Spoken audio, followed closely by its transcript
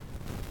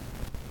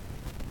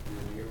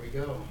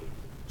you go.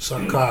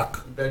 Suck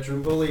cock.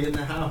 Bedroom bully in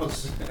the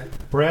house.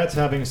 Brad's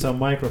having some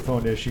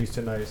microphone issues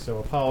tonight, so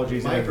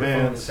apologies in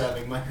advance. Is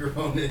having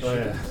microphone issues. Oh,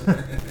 yeah.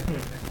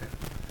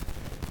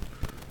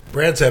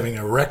 Brad's having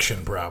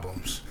erection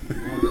problems. We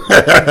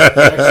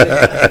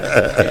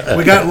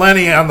got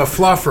Lenny on the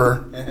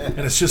fluffer, and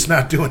it's just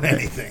not doing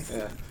anything.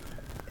 Yeah.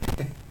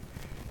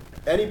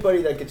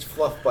 Anybody that gets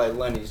fluffed by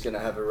Lenny's gonna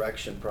have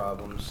erection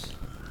problems.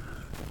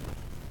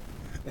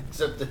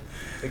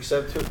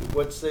 Except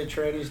what's the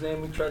tranny's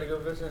name we try to go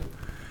visit?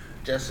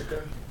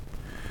 Jessica?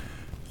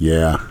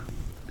 Yeah.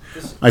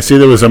 I see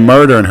there was a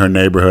murder in her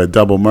neighborhood,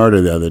 double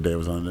murder the other day. It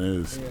was on the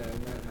news. Yeah,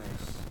 isn't that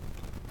nice?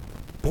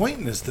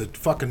 Boynton is the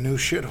fucking new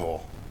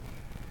shithole.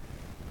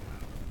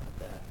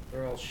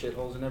 They're all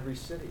shitholes in every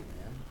city,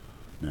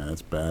 man. Yeah,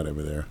 that's bad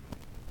over there.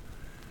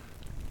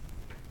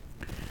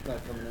 It's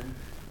not coming in.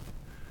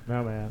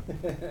 No, man.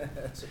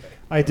 That's okay.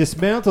 I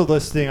dismantled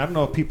this thing. I don't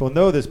know if people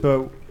know this,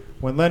 but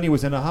when Lenny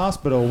was in the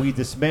hospital, we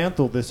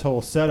dismantled this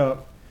whole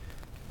setup,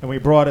 and we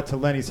brought it to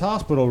Lenny's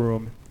hospital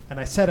room. And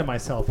I said to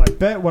myself, I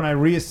bet when I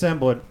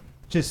reassemble it,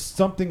 just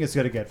something is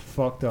going to get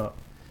fucked up.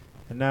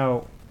 And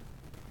now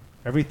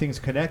everything's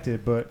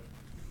connected, but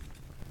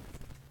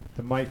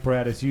the mic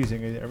Brad is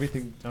using,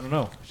 everything, I don't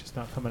know, it's just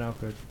not coming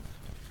out good.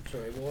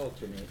 Sorry, we'll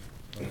alternate.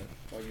 Because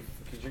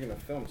you're going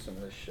to film some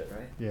of this shit,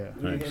 right? Yeah.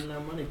 Who are you giving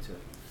that money to?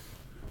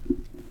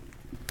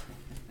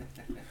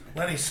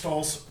 Lenny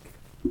stole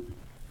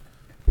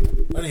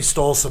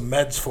some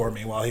meds for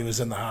me while he was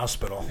in the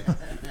hospital.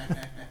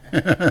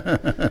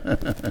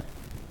 I'd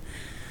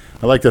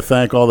like to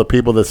thank all the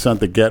people that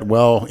sent the Get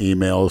Well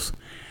emails.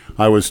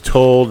 I was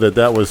told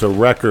that was a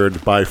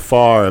record by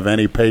far of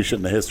any patient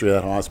in the history of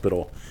that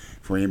hospital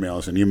for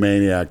emails, and you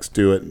maniacs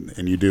do it,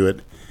 and you do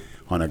it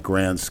on a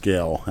grand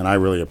scale, and I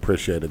really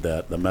appreciated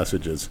that, the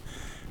messages.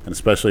 And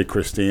especially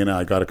Christina,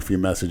 I got a few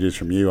messages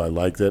from you. I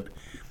liked it,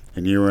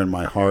 and you were in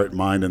my heart,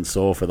 mind, and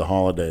soul for the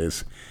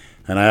holidays.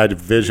 And I had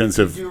visions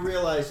of... You do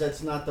realize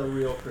that's not the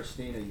real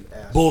Christina you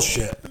asked.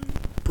 Bullshit.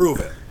 Prove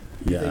it.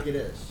 You Yeah. think it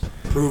is?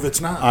 Prove it's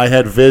not. I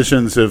had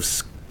visions of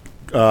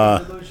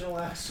Delusional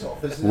asshole.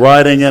 Isn't it?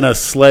 riding in a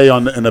sleigh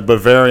in the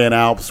Bavarian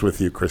Alps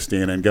with you,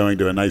 Christina, and going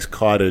to a nice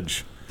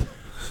cottage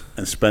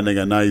and spending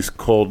a nice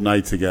cold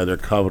night together,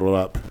 cuddled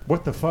up.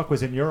 What the fuck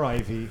was in your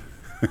IV?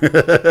 I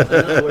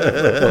know,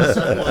 whatever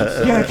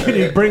someone Yeah, can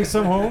you bring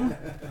some home?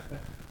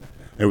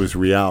 It was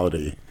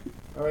reality.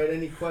 All right,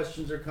 any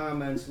questions or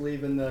comments,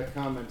 leave in the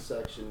comment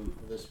section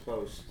of this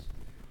post.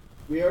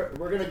 We're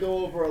going to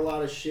go over a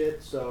lot of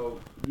shit, so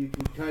you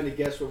can kind of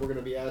guess what we're going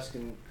to be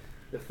asking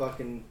the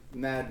fucking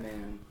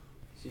madman.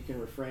 So you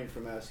can refrain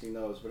from asking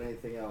those, but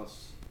anything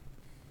else?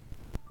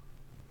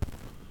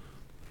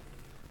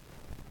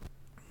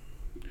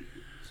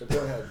 So go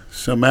ahead.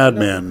 So, Enough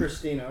Madman. of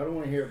Christina. I don't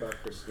want to hear about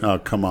Christina. Oh,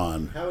 come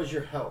on. How is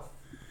your health?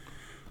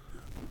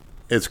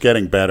 It's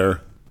getting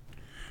better.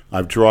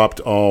 I've dropped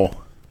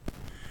all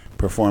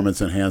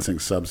performance-enhancing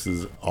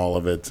substances, all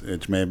of it.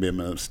 It may be a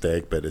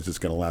mistake, but it's just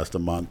going to last a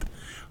month.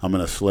 I'm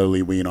going to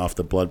slowly wean off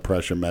the blood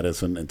pressure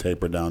medicine and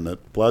taper down the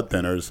blood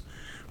thinners,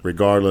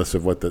 regardless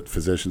of what the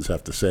physicians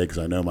have to say, because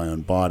I know my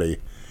own body.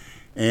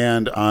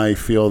 And I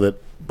feel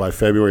that by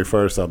February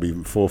 1st, I'll be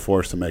in full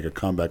force to make a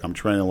comeback. I'm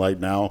training light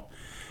now,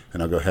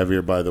 and I'll go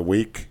heavier by the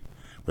week.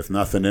 With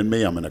nothing in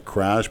me, I'm going to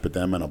crash, but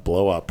then I'm going to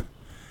blow up.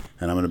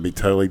 And I'm going to be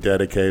totally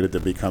dedicated to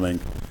becoming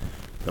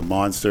the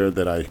monster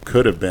that I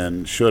could have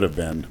been, should have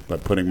been, by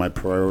putting my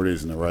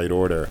priorities in the right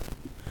order.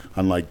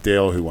 Unlike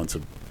Dale, who wants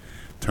to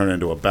turn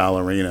into a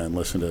ballerina and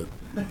listen to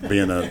be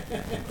in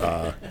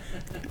a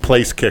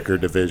place kicker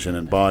division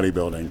in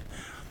bodybuilding.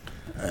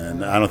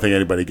 And I don't think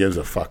anybody gives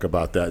a fuck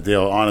about that.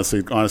 Dale, honest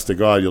to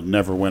God, you'll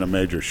never win a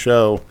major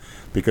show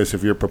because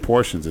of your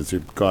proportions. It's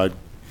your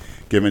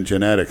God-given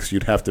genetics.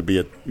 You'd have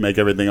to make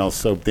everything else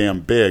so damn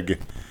big,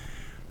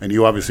 and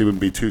you obviously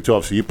wouldn't be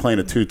 212. So you playing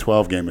a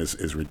 212 game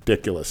is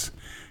ridiculous.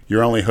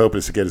 Your only hope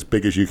is to get as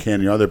big as you can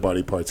in your other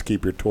body parts.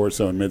 Keep your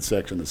torso and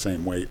midsection the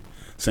same weight,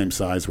 same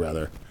size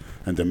rather,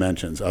 and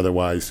dimensions.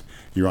 Otherwise,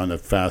 you're on the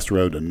fast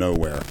road to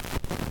nowhere.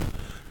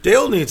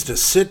 Dale needs to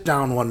sit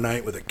down one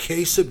night with a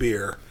case of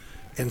beer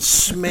and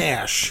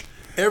smash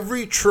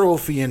every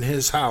trophy in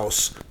his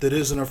house that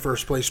isn't a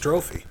first-place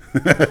trophy.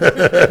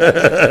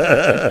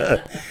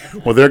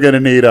 Well, they're going to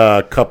need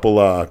a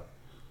couple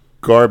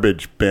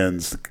garbage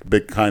bins,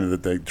 big kind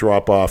that they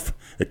drop off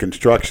at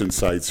construction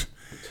sites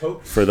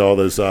for all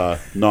those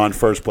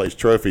non-first-place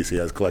trophies he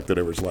has collected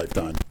over his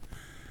lifetime.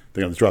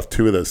 They're going to drop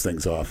 2 of those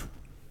things off.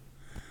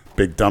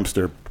 Big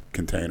dumpster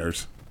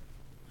containers.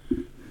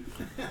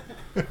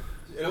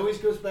 It always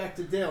goes back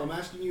to Dale. I'm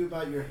asking you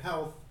about your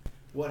health,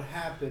 what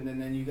happened,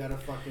 and then you got to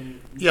fucking...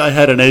 Yeah, I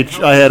had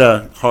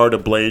a heart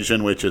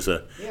ablation, which is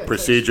a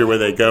procedure where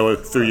they go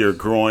through your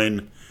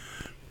groin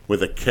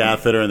with a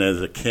catheter, and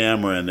there's a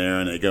camera in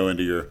there, and they go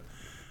into your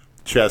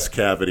chest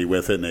cavity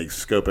with it, and they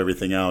scope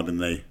everything out,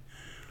 and they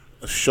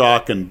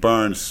shock and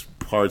burn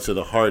parts of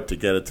the heart to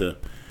get it to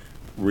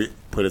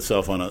put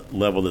itself on a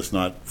level that's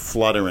not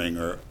fluttering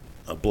or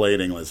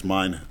ablating as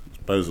mine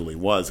supposedly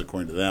was,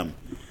 according to them.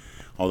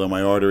 Although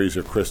my arteries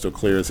are crystal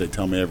clear, as they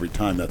tell me every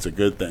time, that's a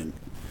good thing.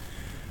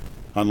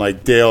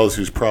 Unlike Dale's,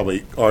 whose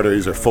probably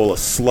arteries are full of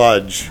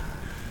sludge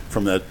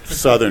from that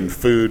southern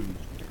food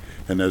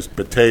and those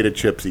potato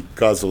chips he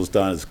guzzles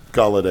down his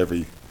gullet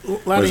every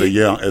as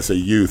a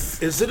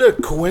youth. Is it a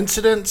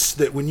coincidence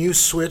that when you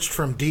switched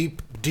from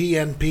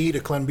DNP to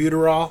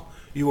clenbuterol,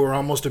 you were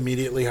almost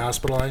immediately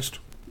hospitalized?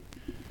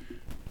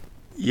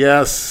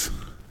 Yes.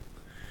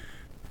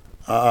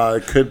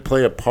 It could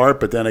play a part,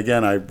 but then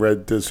again, I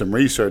did some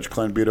research.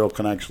 Clenbuterol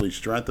can actually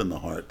strengthen the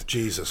heart.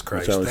 Jesus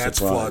Christ, that's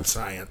flawed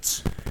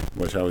science.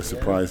 Which I was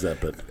surprised at.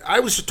 But I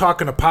was just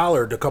talking to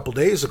Pollard a couple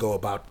days ago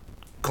about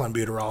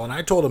clenbuterol, and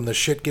I told him this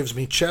shit gives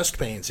me chest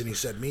pains, and he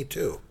said, me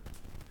too.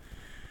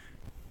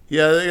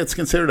 Yeah, it's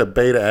considered a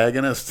beta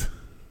agonist,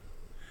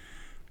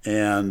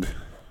 and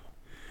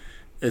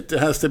it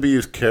has to be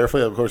used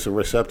carefully. Of course, the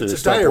receptors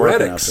stop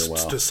working after a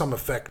while. To some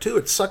effect, too.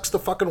 It sucks the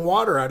fucking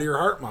water out of your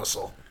heart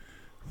muscle.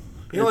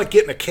 You know, like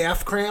getting a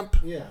calf cramp?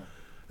 Yeah.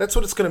 That's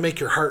what it's going to make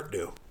your heart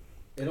do.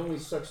 It only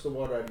sucks the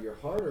water out of your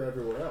heart or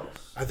everywhere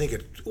else? I think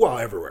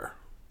everywhere.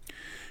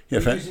 Yeah,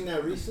 Are you using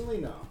that recently?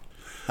 No.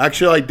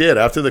 Actually, I did.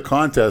 After the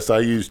contest, I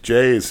used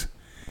Jay's,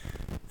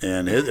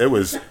 and it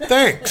was...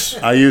 Thanks.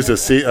 I used a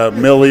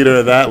milliliter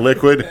of that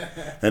liquid,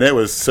 and it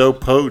was so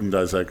potent.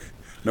 I was like,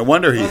 no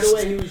wonder he's... By the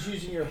way, he was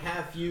using your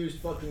half-used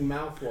fucking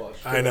mouthwash.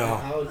 I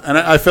know. And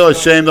I feel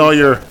ashamed all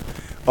your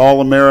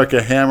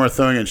All-America hammer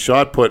throwing and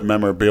shot put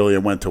memorabilia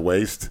went to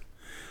waste.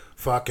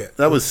 Fuck it.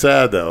 That was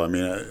sad, though. I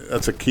mean,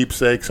 that's a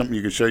keepsake, something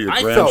you could show your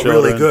grandchildren. I felt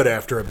really good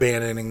after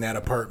abandoning that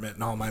apartment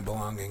and all my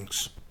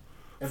belongings.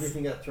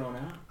 Everything got thrown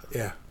out?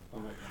 Yeah. Oh,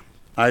 my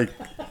God.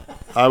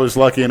 I was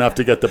lucky enough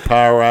to get the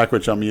Power Rack,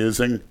 which I'm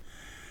using,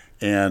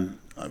 and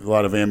a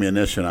lot of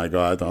ammunition I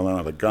got. I don't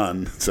have a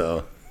gun,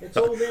 so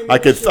I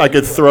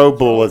could throw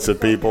bullets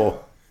at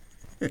people.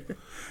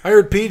 I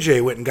heard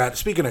PJ went and got,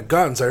 speaking of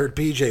guns, I heard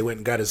PJ went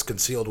and got his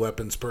concealed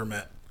weapons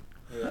permit.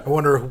 Yeah. I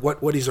wonder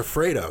what he's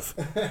afraid of.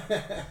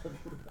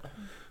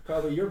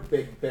 Probably your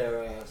big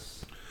bare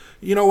ass.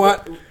 You know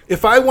what?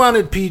 If I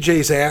wanted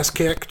PJ's ass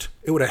kicked,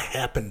 it would have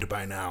happened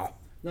by now.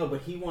 No,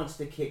 but he wants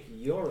to kick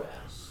your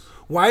ass.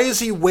 Why has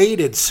he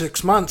waited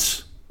 6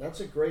 months? That's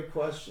a great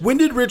question. When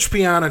did Rich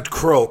Piana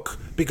croak?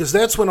 Because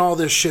that's when all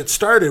this shit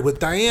started with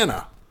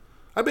Diana.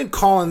 I've been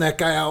calling that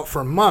guy out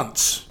for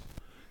months,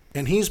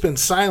 and he's been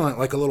silent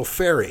like a little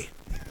fairy.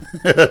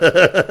 Not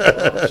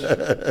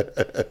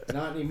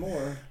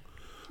anymore.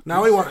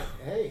 Now he wants.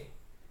 Hey,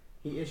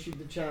 he issued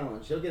the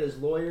challenge. He'll get his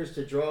lawyers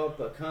to draw up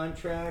a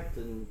contract,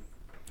 and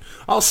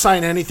I'll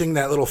sign anything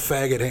that little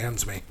faggot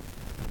hands me.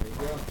 There you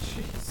go.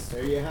 Jeez.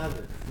 There you have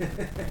it.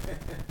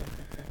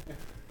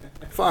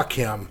 Fuck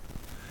him.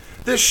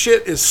 This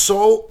shit is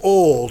so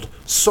old,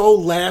 so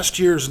last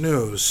year's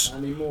news.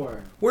 Not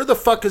anymore. Where the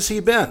fuck has he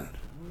been?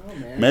 I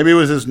don't know, man. Maybe it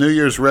was his New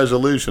Year's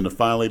resolution to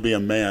finally be a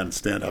man.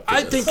 Stand up.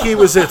 I think he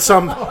was at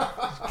some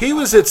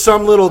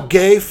little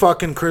gay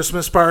fucking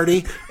Christmas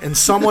party, and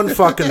someone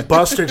fucking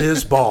busted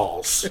his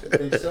balls. You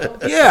think so?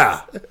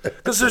 Yeah,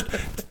 because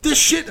this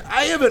shit.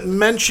 I haven't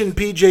mentioned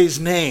PJ's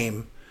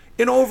name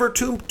in over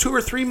two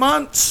or 3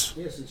 months.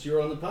 Yeah, since you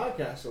were on the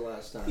podcast the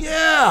last time.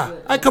 Yeah,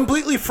 I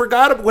completely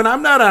forgot it. When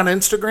I'm not on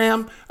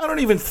Instagram, I don't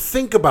even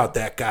think about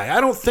that guy. I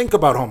don't think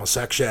about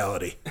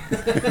homosexuality.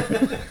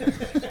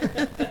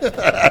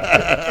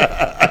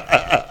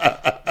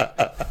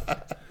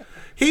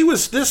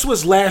 This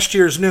was last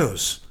year's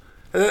news.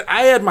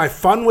 I had my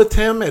fun with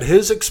him at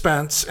his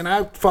expense, and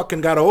I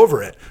fucking got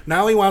over it.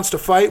 Now he wants to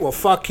fight? Well,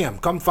 fuck him.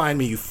 Come find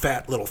me, you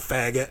fat little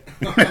faggot.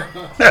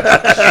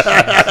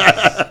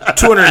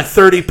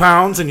 230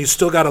 pounds, and you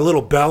still got a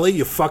little belly,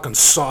 you fucking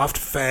soft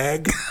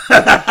fag.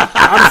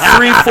 I'm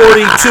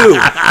 342.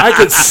 I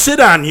could sit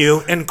on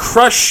you and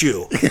crush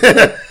you. You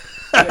gotta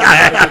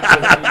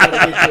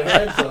get your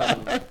hands on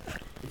him.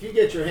 If you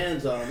get your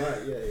hands on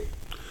him, yeah.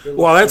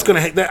 Well, that's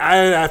going to... I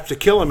have to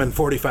kill him in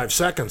 45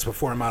 seconds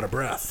before I'm out of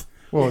breath.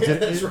 Well,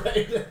 that's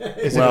right.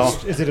 Is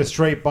it a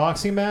straight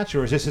boxing match,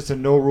 or is this just a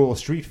no-rule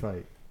street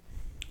fight?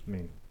 I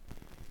mean...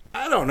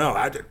 I don't know.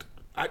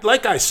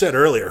 Like I said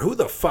earlier, who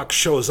the fuck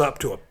shows up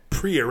to a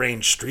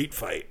prearranged street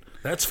fight?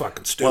 That's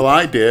fucking stupid. Well,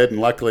 I did, and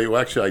luckily,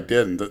 I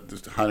did. And the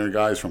 100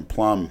 guys from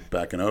Plum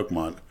back in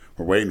Oakmont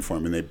were waiting for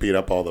him, and they beat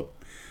up all the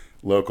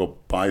local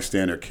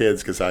bystander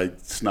kids because I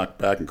snuck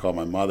back and called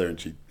my mother, and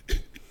she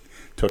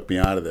took me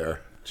out of there.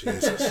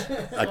 Jesus.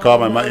 I called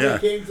my mother.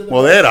 Yeah.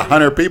 Well, they had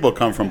 100 people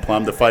come from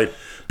Plum to fight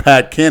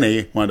Pat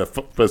Kinney,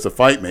 supposed to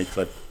fight me.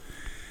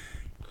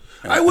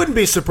 I wouldn't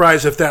be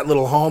surprised if that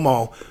little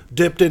homo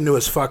dipped into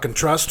his fucking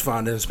trust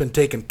fund and has been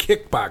taking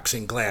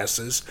kickboxing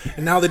classes,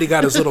 and now that he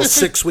got his little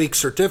 6-week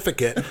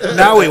certificate,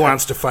 now he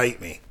wants to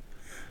fight me.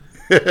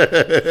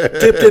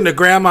 Dipped into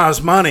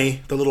grandma's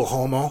money, the little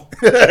homo.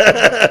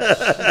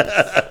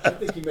 I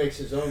think he makes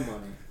his own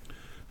money.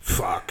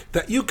 Fuck.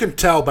 That you can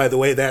tell by the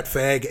way that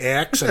fag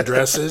acts and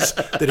dresses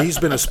that he's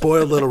been a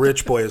spoiled little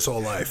rich boy his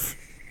whole life.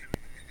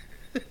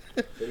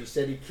 But he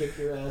said he'd kick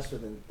your ass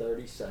within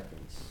 30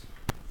 seconds.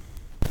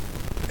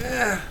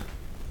 Yeah.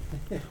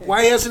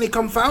 Why hasn't he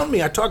come found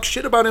me? I talked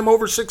shit about him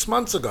over 6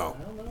 months ago.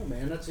 I don't know,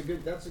 man. That's a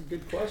good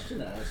question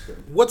to ask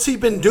him. What's he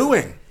been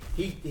doing?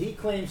 He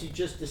claims he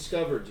just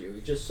discovered you.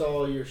 He just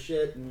saw your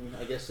shit, and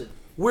I guess it.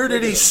 Where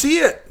did he see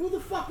it? Who the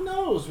fuck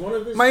knows? One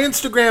of his. My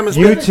Instagram is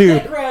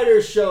YouTube. The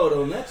writers showed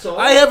him. That's all.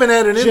 I haven't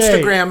had an Jay.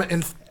 Instagram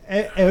in.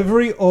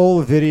 Every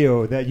old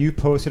video that you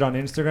posted on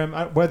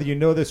Instagram, whether you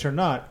know this or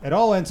not, it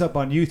all ends up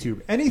on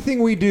YouTube.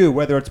 Anything we do,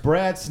 whether it's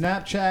Brad's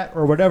Snapchat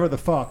or whatever the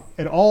fuck,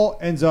 it all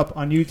ends up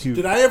on YouTube.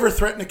 Did I ever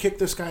threaten to kick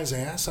this guy's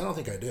ass? I don't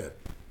think I did.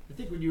 I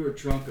think when you were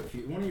drunk,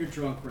 one of your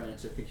drunk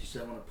rants, I think you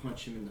said I want to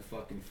punch him in the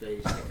fucking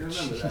face. I can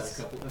remember that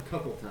a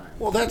couple times.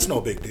 Well, that's no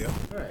big deal.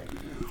 Right.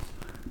 Yeah.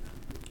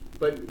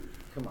 But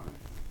come on.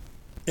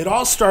 It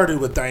all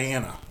started with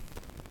Diana.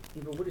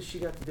 Yeah, but what does she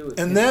got to do with it?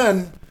 And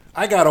then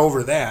I got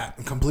over that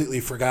and completely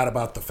forgot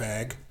about the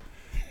fag.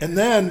 And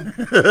then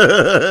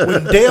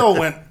when Dale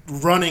went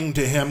running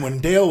to him, when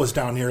Dale was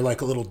down here like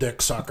a little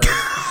dick sucker,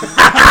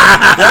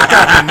 that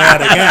got me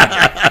mad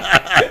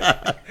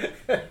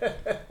again.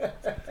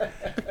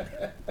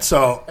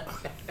 So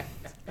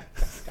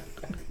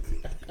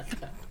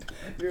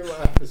your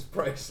laugh is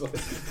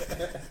priceless.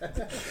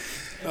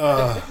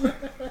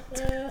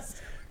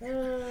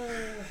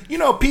 You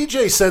know,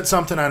 PJ said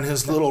something on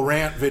his little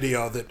rant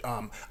video that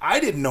I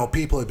didn't know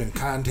people had been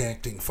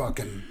contacting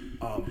fucking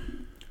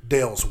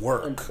Dale's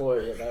work.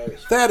 Employer,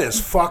 That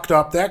is fucked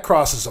up. That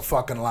crosses a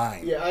fucking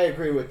line. yeah, I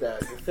agree with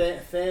that.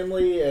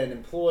 Family and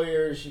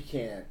employers, you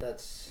can't.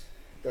 That's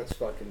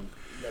fucking.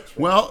 That's right.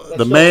 Well, That's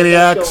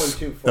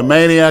the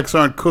maniacs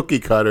aren't cookie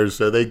cutters,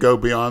 so they go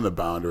beyond the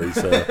boundaries.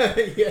 So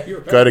yeah,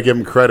 you're right. got to give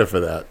them credit for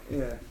that.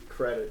 Yeah,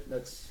 credit.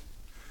 That's.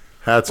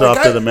 Hats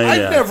off to the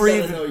maniacs.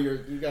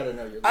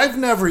 I've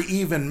never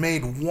even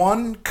made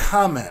one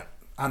comment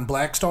on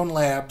Blackstone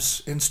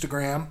Labs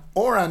Instagram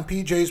or on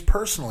PJ's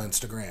personal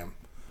Instagram.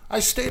 I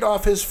stayed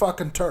off his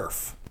fucking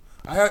turf.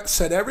 I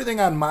said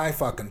everything on my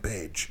fucking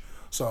page.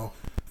 So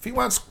if he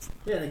wants,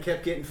 yeah, and it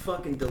kept getting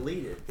fucking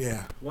deleted.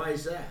 Yeah. Why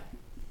is that?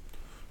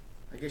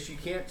 I guess you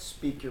can't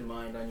speak your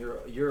mind on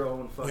your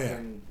own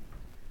fucking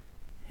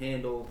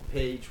handle,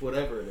 page,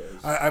 whatever it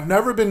is. I've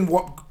never been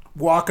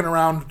walking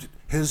around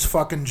his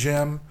fucking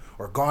gym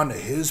or gone to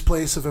his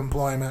place of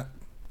employment.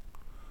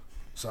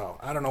 So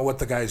I don't know what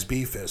the guy's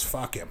beef is.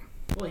 Fuck him.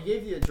 Well, he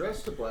gave the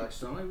address to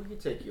Blackstone. We could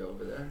take you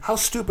over there. How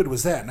stupid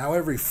was that? Now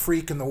every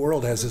freak in the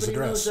world has his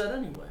address. Knows that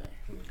anyway.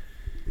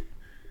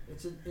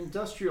 It's an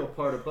industrial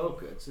part of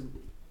Boca. It's a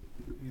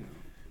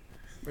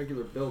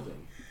regular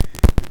building.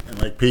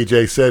 And like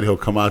PJ said, he'll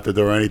come out the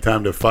door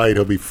anytime to fight.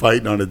 He'll be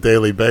fighting on a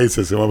daily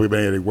basis. There won't be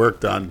any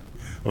work done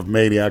of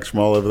maniacs from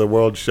all over the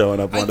world showing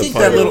up on the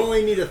fight. He'll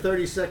only need a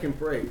 30-second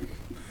break.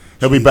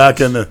 He'll be back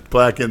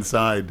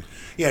inside.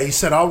 Yeah, he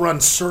said, I'll run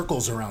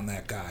circles around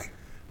that guy.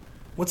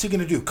 What's he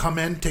going to do? Come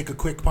in, take a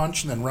quick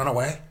punch, and then run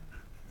away?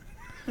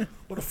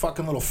 What a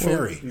fucking little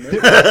fairy.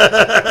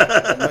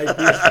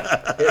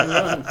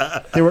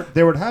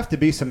 There would have to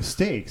be some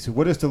stakes.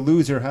 What does the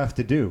loser have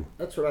to do?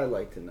 That's what I'd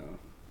like to know.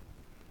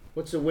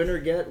 What's the winner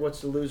get?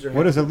 What's the loser have to do?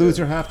 What does the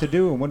loser have to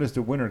do, and what does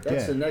the winner get?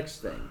 That's the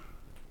next thing.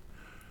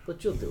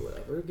 But you'll do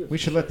whatever. We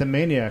should let the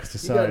maniacs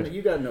decide.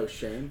 You got no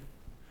shame.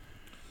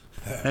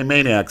 Hey,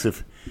 maniacs,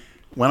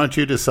 why don't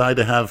you decide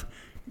to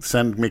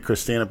send me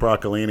Christina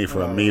Broccolini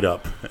for a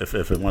meetup if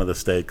one of the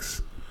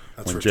stakes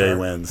when Jay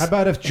wins? How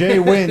about if Jay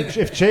wins?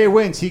 If Jay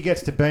wins, he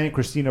gets to bang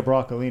Christina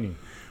Broccolini.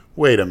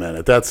 Wait a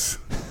minute,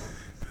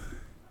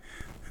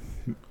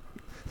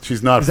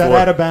 she's not. Is that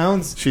out of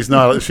bounds? She's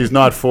not. She's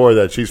not for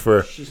that. She's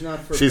for.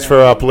 She's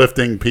for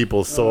uplifting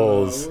people's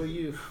souls,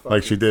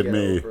 like she did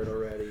me.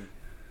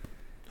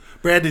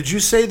 Brad, did you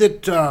say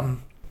that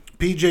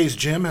PJ's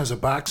gym has a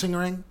boxing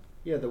ring?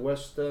 Yeah, the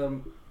West,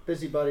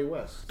 Busybody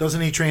West. Doesn't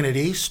he train at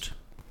East?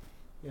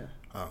 Yeah.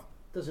 Oh.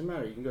 Doesn't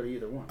matter. You can go to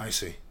either one. I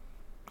see.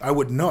 I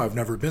wouldn't know. I've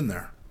never been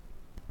there.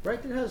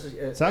 Right, it has.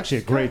 It's actually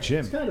a great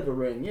gym. It's kind of a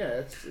ring,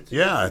 yeah.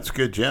 It's a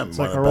good gym. It's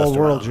like our old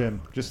world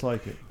gym, just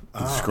like it. You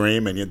can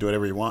scream and you do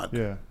whatever you want.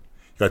 Yeah. You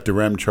got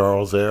Durham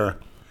Charles there.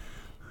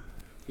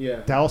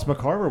 Yeah. Dallas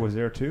McCarver was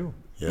there too.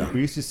 Yeah. We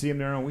used to see him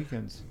there on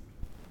weekends.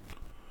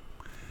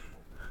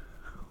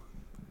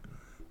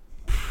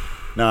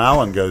 Now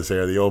Alan goes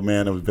there. The old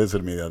man who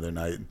visited me the other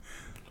night.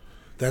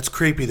 That's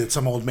creepy that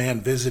some old man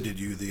visited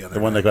you the other night.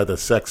 The one that got the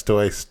sex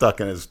toy stuck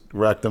in his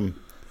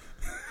rectum.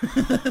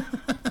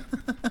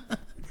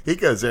 He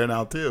goes there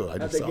now too.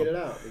 How'd they get it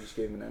out? They just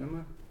gave him an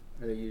enema?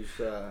 Or they use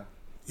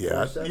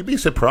yeah, you'd be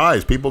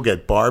surprised. People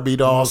get Barbie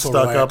dolls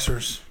muscle stuck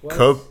relaxers. up,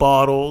 Coke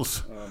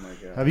bottles. Oh my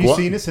God. Have you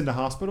seen this in the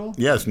hospital?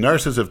 Yes,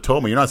 nurses have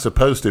told me. You're not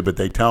supposed to, but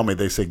they tell me.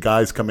 They say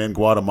guys come in,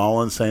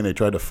 Guatemalans, saying they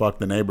tried to fuck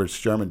the neighbor's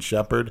German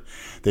Shepherd.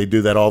 They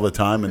do that all the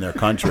time in their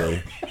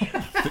country.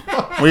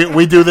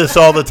 we do this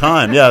all the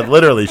time. Yeah,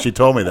 literally, she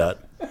told me that.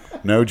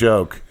 No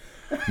joke.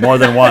 More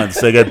than once.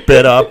 They get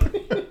bit up.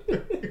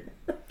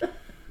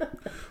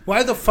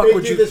 Why the fuck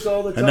would you? This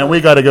all the time. And then we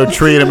got to go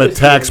treat them at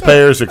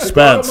taxpayers'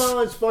 expense.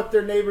 Guatemalans fuck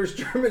their neighbor's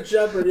German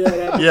Shepherd.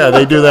 Yeah, yeah,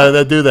 they do that.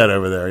 They do that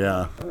over there.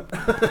 Yeah.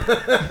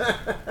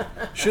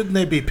 Shouldn't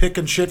they be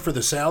picking shit for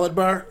the salad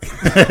bar?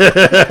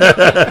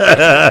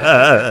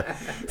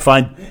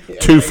 Find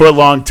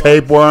 2-foot-long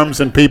tapeworms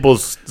in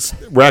people's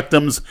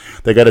rectums.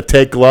 They got to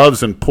take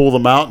gloves and pull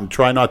them out and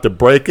try not to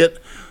break it.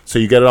 So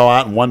you get it all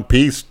out in one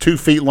piece, 2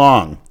 feet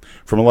long.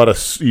 From a lot of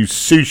you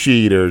sushi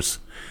eaters,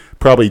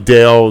 probably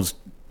Dale's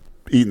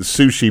eating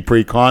sushi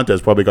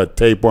pre-contest probably got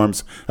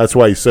tapeworms. That's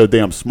why he's so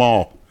damn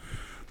small.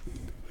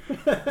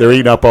 They're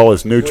eating up all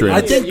his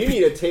nutrients. I think you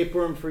need a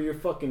tapeworm for your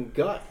fucking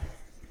gut.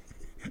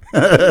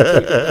 Take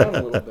it down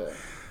a little bit.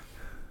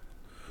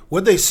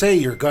 What'd they say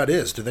your gut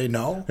is? Do they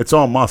know? It's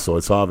all muscle.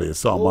 It's obvious.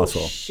 It's all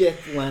muscle. Shit,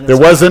 Len. It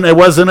wasn't a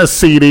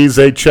CDs.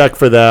 They checked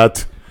for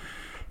that.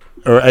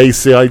 Or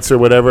ascites or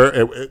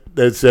whatever.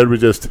 They said we're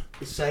just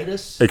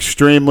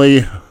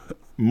extremely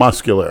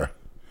muscular.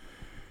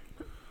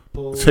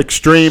 It's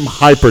extreme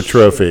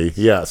hypertrophy.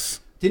 Yes.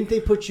 Didn't they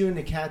put you in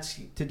the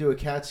to do a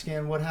CAT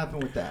scan? What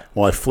happened with that?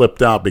 Well, I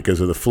flipped out because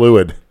of the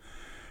fluid,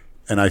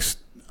 and I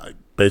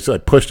basically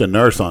pushed a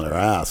nurse on her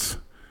ass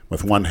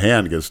with one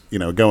hand because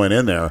going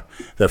in there,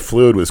 that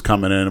fluid was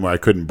coming in where I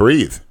couldn't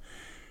breathe.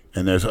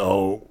 And there's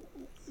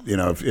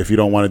if you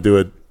don't want to do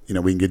it,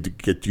 we can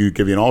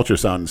give you an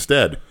ultrasound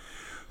instead.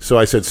 So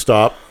I said,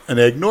 stop. And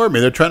they ignored me.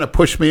 They're trying to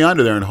push me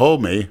under there and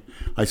hold me.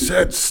 I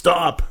said,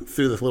 stop.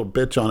 Threw this little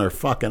bitch on her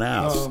fucking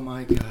ass. Oh,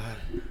 my God.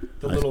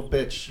 The little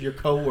bitch, your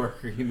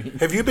coworker, you mean?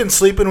 Have you been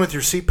sleeping with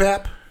your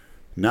CPAP?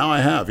 Now I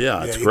have,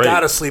 yeah. It's you great. You got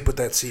to sleep with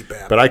that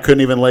CPAP. But I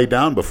couldn't even lay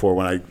down before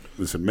when I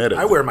was admitted.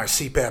 I wear my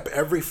CPAP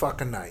every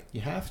fucking night.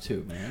 You have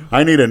to, man.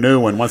 I need a new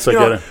one once I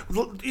get it.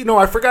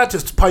 I forgot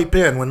to pipe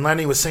in when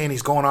Lenny was saying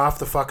he's going off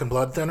the fucking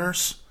blood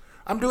thinners.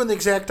 I'm doing the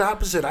exact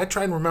opposite. I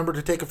try and remember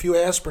to take a few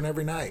aspirin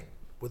every night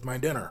with my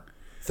dinner.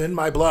 Thin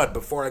my blood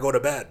before I go to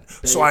bed.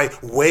 So I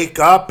wake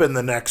up in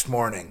the next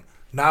morning.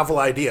 Novel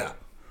idea.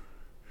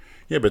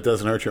 Yeah, but it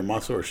doesn't hurt your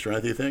muscle or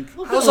strength, you think?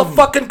 How's a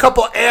fucking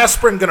couple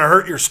aspirin going to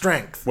hurt your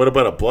strength? What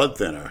about a blood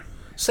thinner?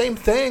 Same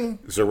thing.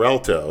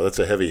 Xarelto, that's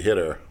a heavy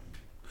hitter.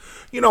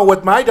 You know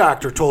what my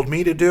doctor told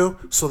me to do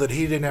so that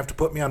he didn't have to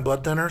put me on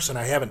blood thinners, and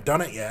I haven't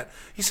done it yet?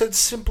 He said,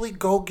 simply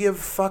go give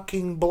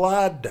fucking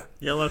blood.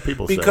 Yeah, a lot of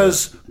people say that.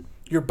 Because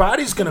your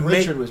body's going to make...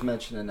 Richard was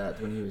mentioning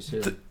that when he was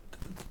here.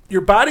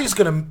 Your body's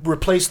going to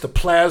replace the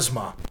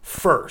plasma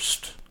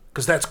first,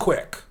 because that's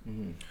quick.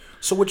 Mm-hmm.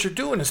 So what you're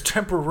doing is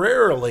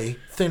temporarily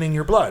thinning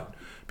your blood,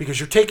 because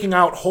you're taking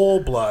out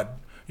whole blood.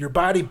 Your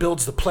body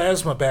builds the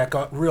plasma back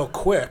up real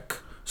quick,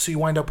 so you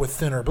wind up with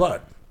thinner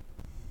blood.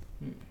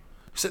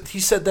 He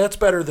said that's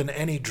better than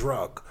any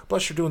drug.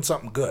 Plus, you're doing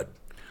something good.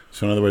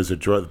 So in other words, the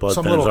blood thinners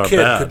some little are kid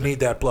bad. could need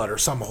that blood, or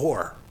some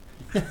whore.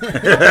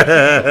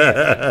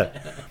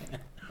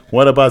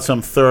 What about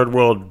some third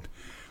world,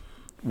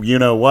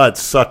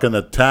 sucking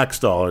the tax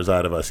dollars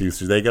out of us? Do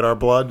they get our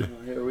blood?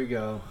 Oh, here we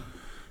go.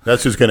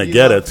 That's who's going to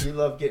get it. You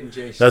love getting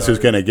Jay started. That's who's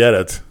going to get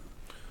it.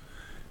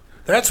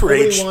 That's where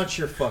Nobody wants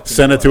your fucking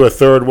send it to a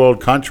third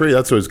world country.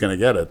 That's who's going to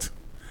get it.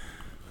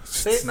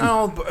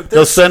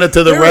 They'll send it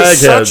to the ragheads. There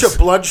is ragheads. such a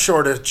blood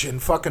shortage in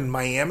fucking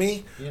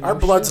Miami. Our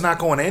blood's not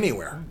going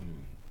anywhere.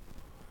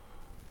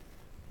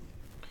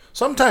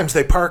 Sometimes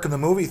they park in the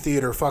movie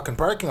theater fucking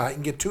parking lot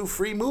and get 2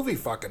 free movie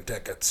fucking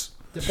tickets.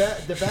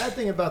 The bad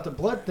thing about the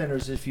blood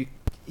thinners is if you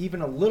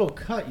even a little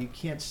cut, you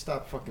can't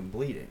stop fucking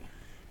bleeding.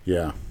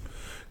 Yeah.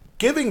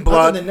 Giving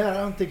blood. Other than that,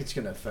 I don't think it's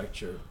going to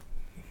affect your.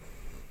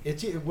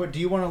 It's what do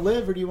you want to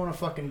live or do you want to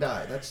fucking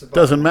die? That's the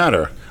doesn't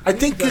matter. I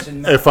think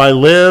if I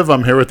live,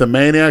 I'm here with the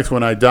maniacs.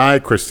 When I die,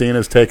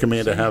 Christina's taking me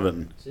into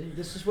heaven. See,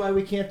 this is why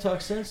we can't talk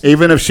sense.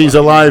 Even if she's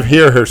alive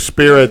here, her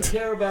spirit,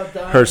 care about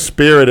dying. her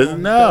spirit is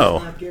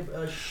no.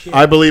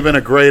 I believe in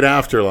a great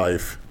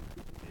afterlife.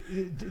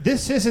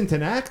 This isn't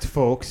an act,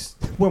 folks.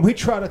 When we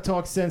try to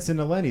talk sense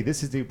into Lenny,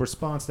 this is the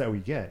response that we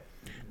get.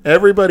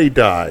 Everybody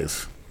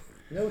dies.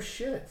 No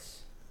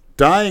shits.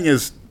 Dying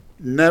is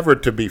never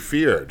to be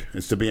feared.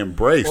 It's to be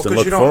embraced and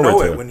look you don't forward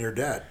know to. It when you're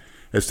dead.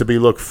 It's to be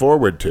looked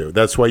forward to.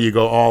 That's why you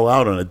go all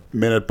out on a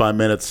minute by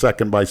minute,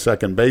 second by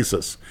second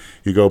basis.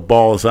 You go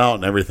balls out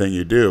in everything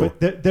you do.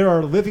 But there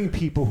are living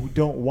people who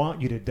don't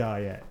want you to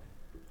die yet.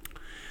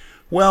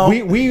 Well,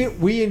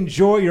 we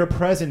enjoy your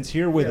presence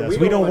here with us.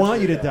 We don't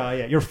want you to die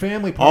yet. Your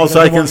family. All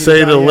I can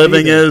say to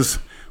living is,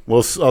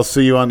 I'll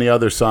see you on the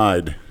other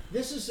side.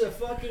 This is a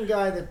fucking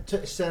guy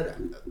that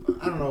said,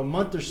 I don't know, a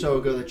month or so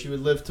ago that you would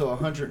live till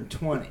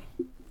 120.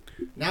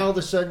 Now all of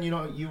a sudden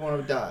you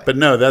want to die. But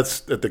no,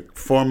 that's at the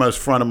foremost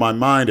front of my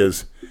mind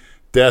is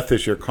death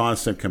is your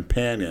constant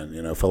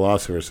companion.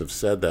 Philosophers have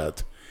said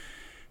that,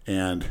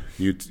 and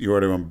you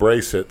are to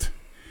embrace it.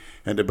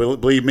 And to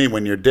believe me,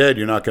 when you're dead,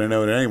 you're not going to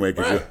know it anyway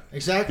because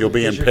exactly. You'll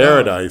be in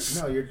paradise.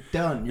 No, you're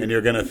done. And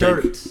you're going to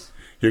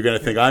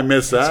think, I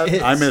miss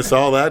that. I miss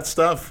all that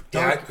stuff.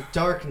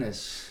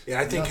 Darkness. Yeah,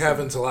 I think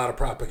heaven's a lot of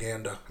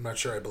propaganda. I'm not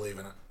sure I believe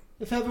in it.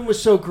 If heaven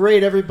was so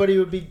great, everybody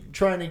would be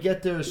trying to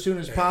get there as soon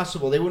as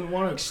possible. They wouldn't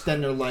want to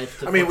extend their life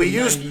to 90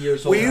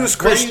 years old.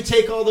 Why do you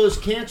take all those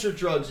cancer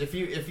drugs? If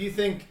you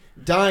think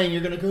dying,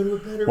 you're going to go to a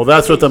better Well,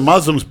 that's what the place.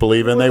 Muslims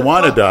believe in. What They the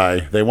want to fuck? die.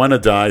 They want to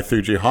die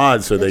through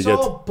jihad, so they It's get.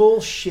 all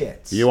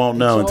bullshit. You won't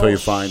know It's until all you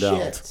find shit.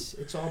 out.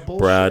 It's all bullshit.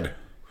 Brad,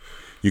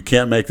 you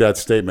can't make that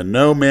statement.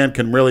 No man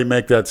can really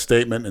make that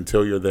statement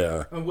until you're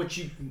there And what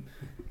you...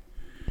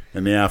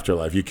 in the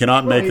afterlife. You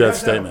cannot Well, make he that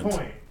does have a statement.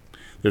 point.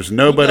 There's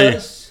nobody.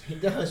 He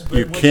does, but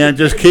You once can't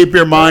you're just dead- keep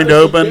your mind once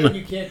you're open. dead,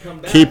 you can't come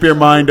back, Keep your so-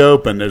 mind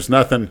open. There's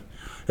nothing.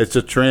 It's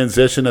a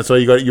transition. That's all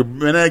you got.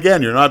 And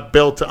again, you're not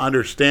built to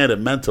understand it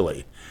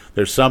mentally.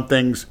 There's some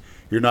things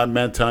you're not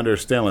meant to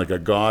understand, like a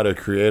God, a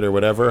creator,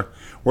 whatever.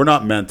 We're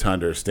not meant to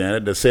understand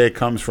it. To say it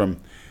comes from,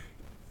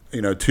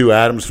 two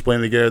atoms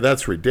splitting together,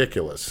 that's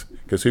ridiculous.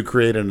 Because who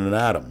created an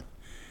atom?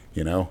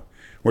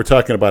 We're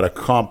talking about a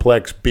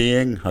complex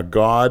being, a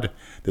God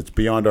that's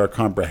beyond our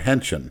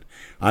comprehension.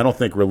 I don't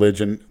think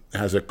religion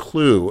has a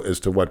clue as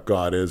to what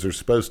God is or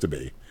supposed to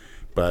be.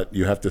 But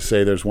you have to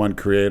say there's one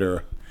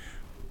creator.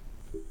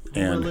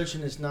 And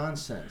religion is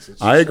nonsense.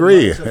 It's I just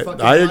agree. it's a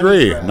fucking I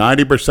agree. money grab.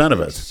 90% of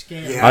it. It's a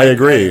scam. Yeah, I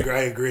agree. I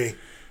agree.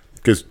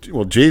 Because,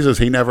 Jesus,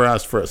 he never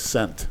asked for a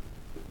cent,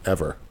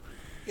 ever.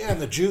 Yeah,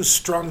 and the Jews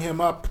strung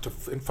him up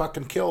and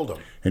fucking killed him.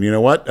 And you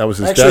know what? That was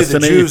his Actually,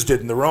 destiny. the Jews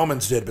didn't. The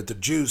Romans did, but the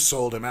Jews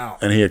sold him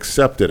out. And he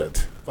accepted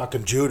it.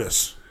 Fucking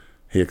Judas.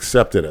 He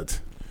accepted it.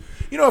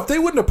 If they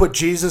wouldn't have put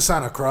Jesus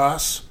on a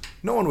cross,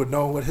 no one would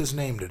know what his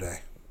name today.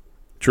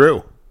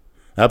 True.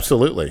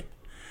 Absolutely.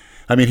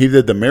 I mean, he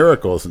did the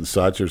miracles and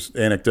such. There's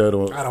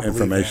anecdotal I don't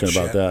believe information that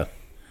about shit. that.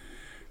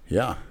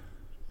 Yeah.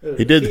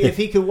 He did. If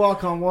he could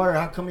walk on water,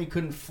 how come he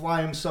couldn't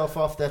fly himself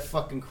off that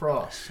fucking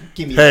cross?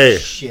 Give me Hey. that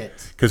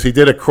shit. Because he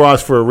did a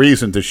cross for a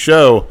reason, to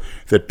show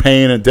that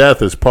pain and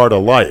death is part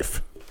of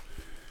life.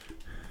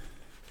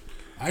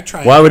 I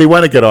try. Why would he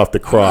want to get off the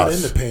I'm not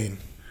cross? into pain.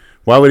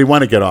 Why would he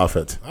want to get off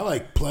it? I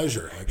like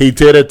pleasure. Like He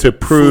did it to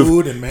prove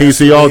food and he's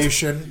the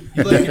masturbation,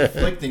 You like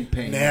inflicting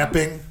pain.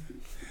 napping.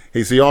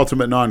 he's the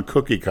ultimate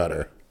non-cookie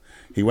cutter.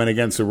 He went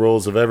against the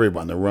rules of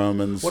everyone, the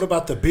Romans. What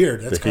about the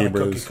beard? That's The kind of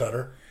Hebrews. cookie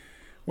cutter.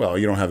 Well,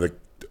 you don't have the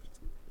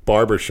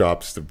barber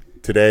shops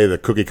today, the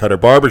cookie cutter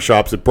barber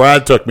shops that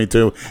Brad took me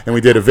to, and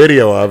we did a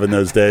video of in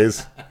those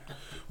days.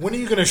 When are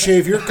you going to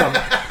shave your cum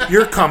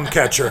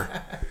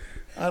catcher?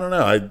 I don't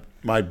know.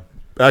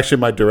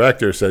 My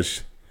director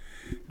says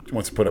she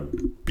wants to put a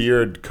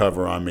beard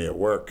cover on me at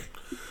work.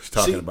 She's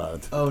talking See- about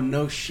it. Oh,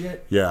 no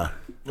shit. Yeah.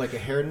 Like a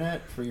hairnet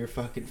for your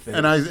fucking face.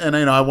 And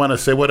I want to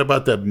say, what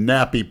about the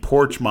nappy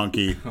porch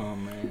monkey Oh,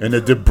 man. and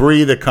the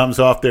debris that comes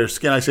off their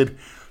skin? I said,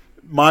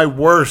 my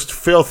worst,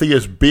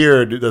 filthiest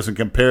beard doesn't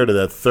compare to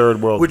that third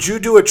world. Would you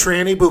do a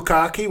tranny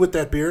bukkake with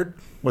that beard?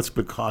 What's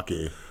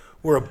bukkake?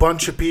 Where a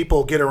bunch of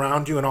people get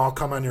around you and all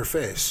come on your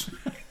face.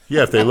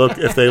 Yeah, if they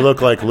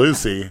look like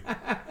Lucy,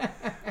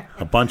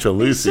 a bunch of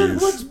He said,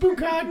 Lucys. what's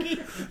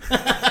bukkake?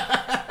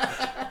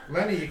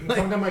 Lenny, you can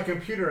come to my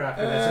computer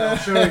after this and I'll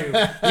show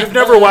you. You've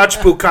never watched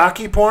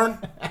bukkake porn?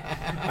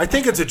 I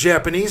think it's a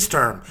Japanese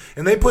term.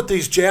 And they put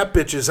these Jap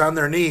bitches on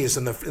their knees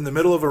in the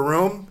middle of a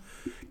room,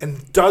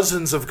 and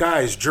dozens of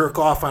guys jerk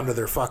off onto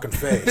their fucking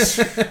face.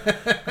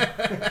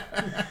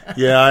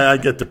 Yeah, I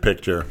get the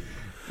picture.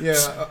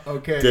 Yeah,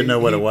 okay. Didn't know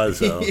what it was,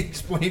 though. He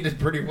explained it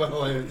pretty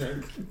well.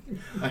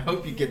 I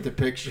hope you get the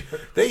picture.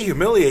 They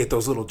humiliate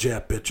those little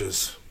Jap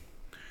bitches.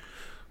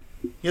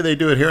 Yeah, they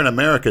do it here in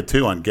America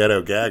too on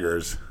Ghetto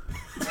Gaggers.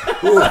 It's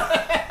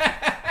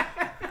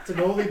an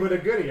oldie but a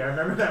goodie. I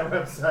remember that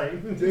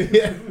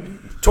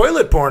website.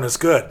 Toilet porn is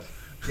good.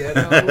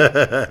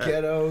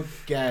 Ghetto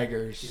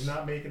gaggers. He's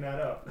not making that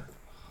up.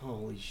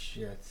 Holy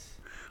shit.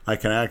 I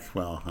can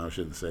well, I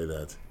shouldn't say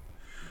that.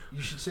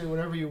 You should say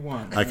whatever you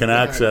want. I can You're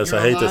access.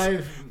 I hate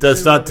alive, this. That's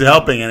say not whatever you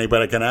helping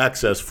anybody. I can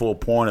access full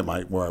porn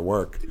at where I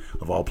work,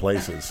 of all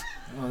places.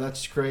 want. Oh,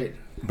 that's great.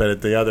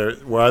 But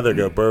at where I either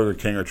go Burger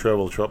King or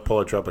Pull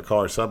a Tropical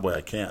or Subway,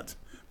 I can't.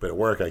 But at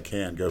work, I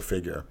can. Go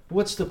figure.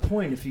 What's the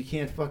point if you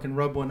can't fucking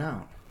rub one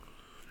out?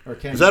 Or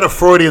can Is that a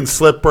Freudian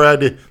slip, Brad?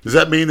 Does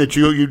that mean that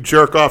you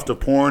jerk off to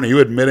porn? Are you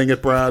admitting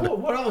it, Brad? Well,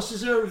 what else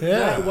is there?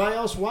 Yeah. Why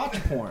else watch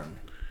porn?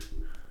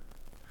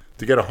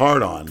 To get a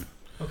hard on.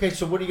 Okay,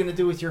 so what are you going to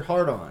do with your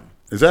heart on?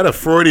 Is that a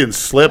Freudian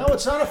slip? No,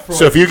 it's not a Freudian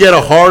So if you get a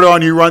slip. hard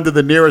on, you run to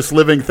the nearest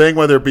living thing,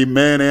 whether it be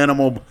man,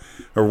 animal,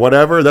 or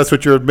whatever. That's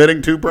what you're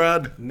admitting to,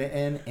 Brad?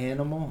 Man,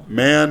 animal.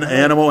 Man, I like-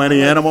 animal, any I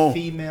like animal.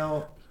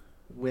 Female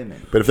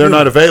women. But if they're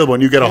not available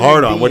and you get a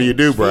hard on, what do you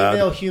do, Beings. Brad?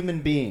 Female human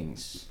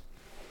beings.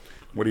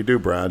 What do you do,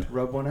 Brad?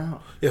 Rub one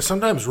out. Yeah,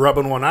 sometimes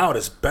rubbing one out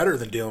is better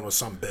than dealing with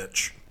some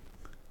bitch.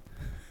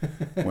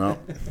 Well,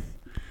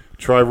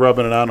 try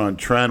rubbing it out on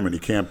Trent when you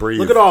can't breathe.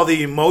 Look at all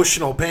the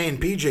emotional pain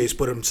PJ's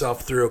put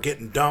himself through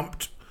getting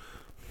dumped.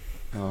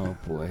 Oh,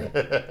 boy.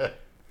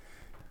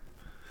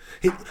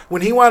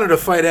 When he wanted to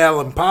fight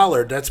Adam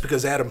Pollard, that's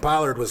because Adam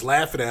Pollard was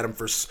laughing at him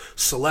for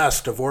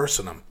Celeste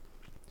divorcing him.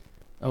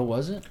 Oh,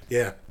 was it?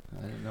 Yeah.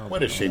 I didn't know.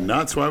 What is she,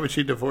 nuts? Why would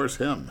she divorce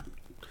him?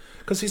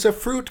 Because he's a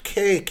fruit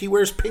cake. He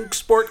wears pink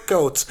sport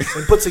coats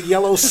and puts a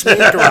yellow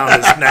snake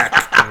around his neck.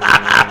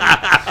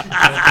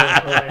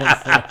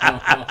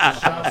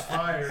 Shots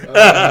fired.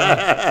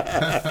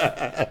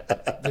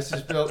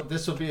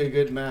 This will be a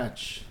good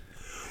match.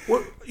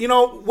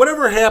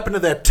 Whatever happened to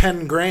that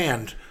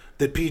 $10,000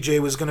 that PJ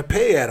was going to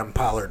pay Adam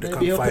Pollard to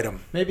come fight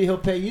him? Maybe he'll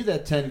pay you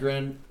that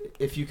 $10,000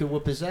 if you can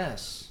whoop his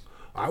ass.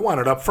 I want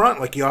it up front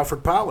like he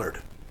offered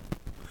Pollard.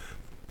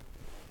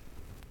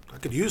 I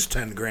could use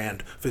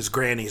 $10,000 of his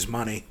granny's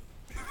money.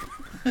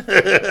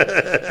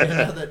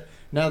 Now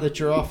that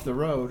you're off the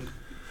road.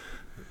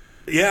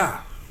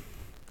 Yeah.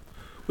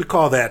 We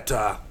call that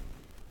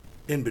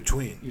in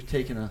between. You're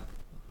taking a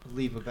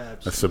leave of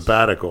absence. A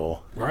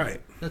sabbatical.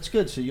 Right. That's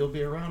good, so you'll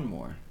be around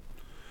more.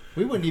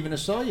 We wouldn't even have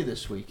saw you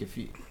this week if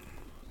you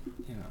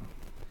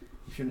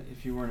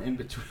weren't in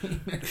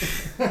between.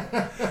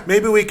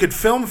 Maybe we could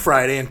film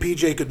Friday and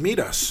PJ could meet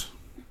us.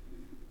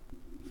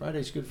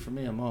 Friday's good for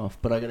me. I'm off,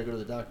 but I got to go to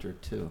the doctor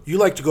at 2. You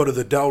like to go to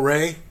the Del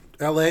Rey,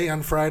 L.A.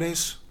 on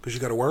Fridays because you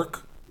got to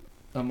work?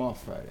 I'm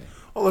off Friday.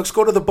 Oh, let's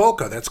go to the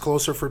Boca. That's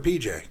closer for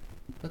PJ.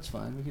 That's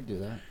fine. We can do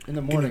that in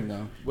the morning,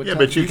 though. But you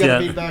got to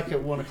can't. be back at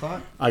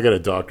 1:00. I got a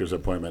doctor's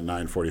appointment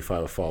at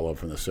 9:45, a follow up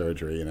from the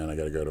surgery, and then I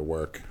got to go to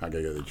work. I got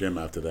to go to the gym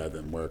after that,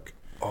 then work.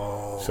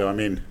 Oh. So I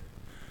mean,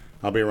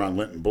 I'll be around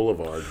Linton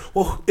Boulevard.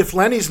 Well, if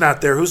Lenny's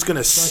not there, who's going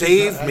to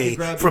save me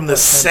from the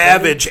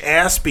savage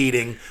ass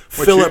beating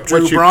Philip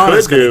Drew Braun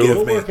is going to give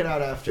We'll me? work it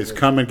out after. Is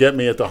come and get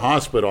me at the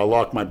hospital. I'll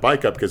lock my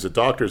bike up because the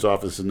doctor's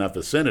office is in that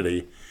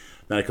vicinity.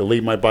 Then I can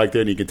leave my bike there,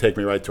 and you can take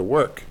me right to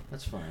work.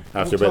 That's fine.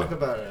 We'll talk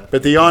about it after.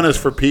 But the honest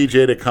for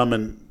PJ to come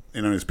in,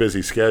 his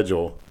busy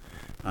schedule,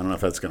 I don't know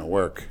if that's going to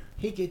work.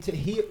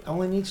 He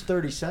only needs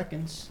 30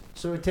 seconds,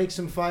 so it takes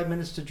him 5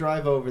 minutes to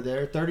drive over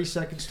there, 30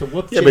 seconds to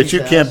whoop. Yeah, Jamie's but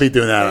you ass, can't be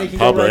doing that and in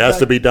public. right It has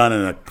to back. be done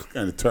in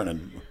a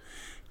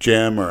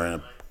gym or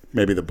in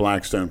maybe the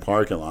Blackstone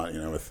parking lot,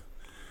 with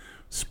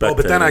spectators. Oh,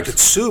 but then I could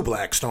sue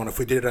Blackstone if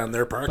we did it on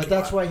their parking But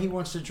that's lot. why he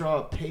wants to draw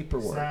up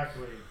paperwork.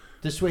 Exactly.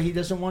 This way he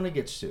doesn't want to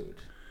get sued.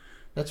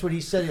 That's what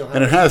he said. He'll have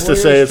And it his has to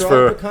lawyers say it's draw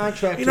for up a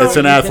contract it's so an he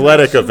cannot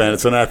athletic sue event. him.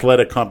 It's an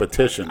athletic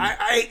competition.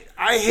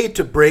 I hate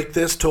to break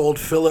this to old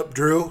Philip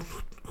Drew,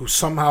 who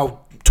somehow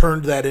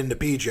turned that into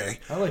PJ.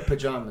 I like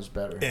pajamas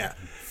better. Yeah.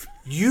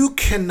 You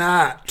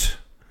cannot,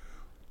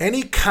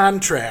 any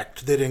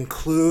contract that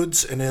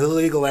includes an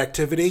illegal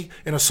activity,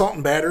 and assault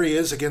and battery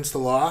is against the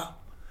law,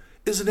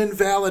 is an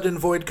invalid and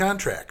void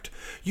contract.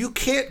 You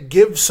can't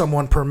give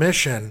someone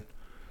permission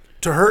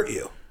to hurt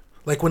you.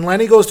 Like when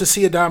Lenny goes to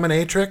see a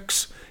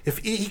dominatrix, if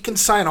he can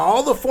sign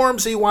all the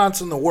forms he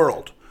wants in the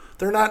world,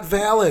 they're not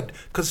valid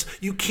because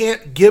you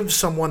can't give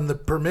someone the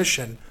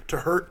permission to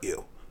hurt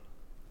you.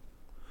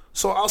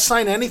 So I'll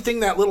sign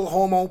anything that little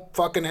homo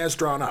fucking has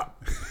drawn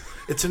up.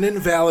 It's an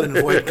invalid and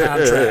void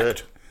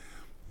contract.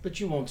 But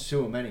you won't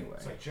sue him anyway.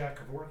 It's like Jack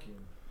Kevorkian.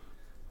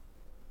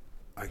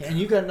 And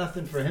you got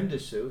nothing for him to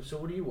sue, so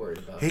what are you worried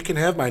about? He can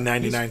have my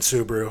 99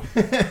 Subaru.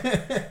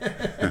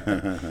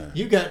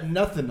 You got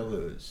nothing to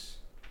lose.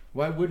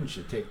 Why wouldn't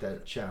you take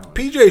that challenge?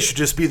 PJ should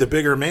just be the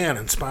bigger man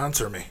and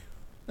sponsor me.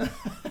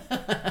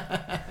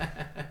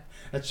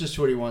 That's just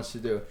what he wants to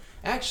do.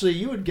 Actually,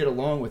 you would get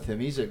along with him.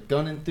 He's a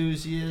gun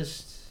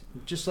enthusiast,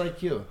 just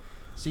like you.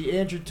 See,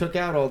 Andrew took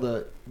out all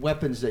the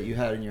weapons that you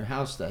had in your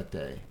house that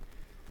day.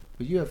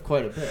 But you have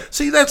quite a bit.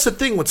 See, that's the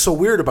thing. What's so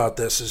weird about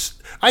this is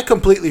I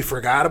completely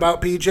forgot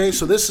about PJ,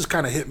 so this has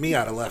kind of hit me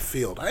out of left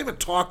field. I haven't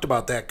talked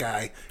about that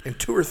guy in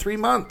 2 or 3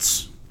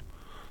 months.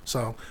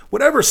 So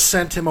whatever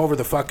sent him over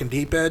the fucking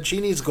deep edge, he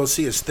needs to go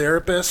see his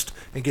therapist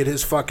and get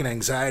his fucking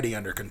anxiety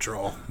under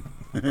control.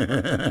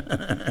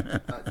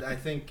 I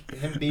think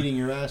him beating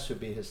your ass would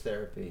be his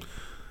therapy.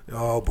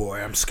 Oh boy,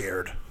 I'm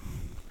scared.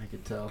 I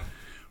could tell.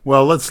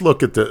 Well, let's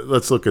look at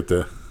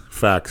the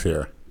facts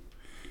here.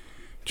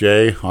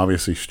 Jay,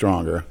 obviously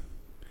stronger,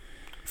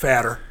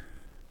 Fatter.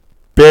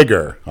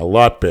 bigger, a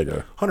lot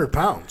bigger. 100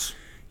 pounds.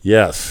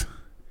 Yes.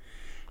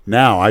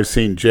 Now I've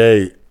seen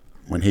Jay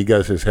when he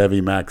does his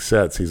heavy max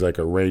sets. He's like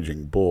a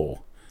raging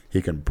bull.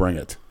 He can bring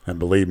it, and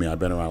believe me, I've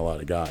been around a lot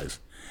of guys.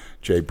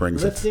 Jay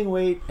brings Lifting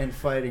weight and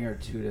fighting are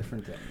two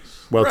different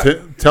things. Well,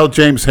 Right. tell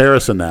James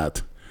Harrison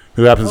that,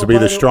 who happens to be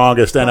the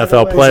strongest by the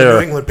NFL way, New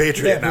player. England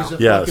Patriot now. who's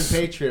a Yes.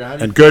 fucking Patriot. How do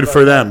you And feel good about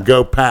for them. that?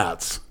 Go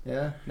Pats.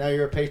 Yeah? Now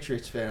you're a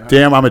Patriots fan. Huh?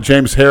 Damn, I'm a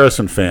James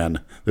Harrison fan.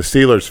 The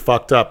Steelers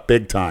fucked up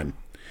big time.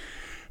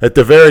 At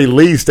the very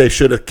least, they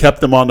should have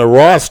kept him on the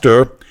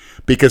roster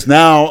because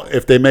now,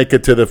 if they make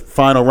it to the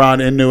final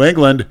round in New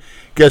England,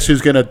 guess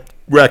who's going to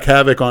wreak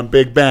havoc on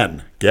Big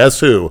Ben?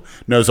 Guess who?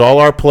 Knows all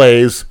our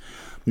plays,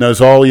 knows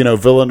all,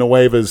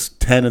 Villanueva's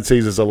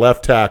tendencies as a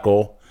left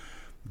tackle.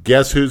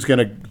 Guess who's going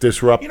to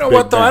disrupt You know Big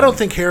what, though? Ben? I don't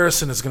think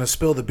Harrison is going to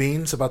spill the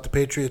beans about the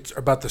Patriots,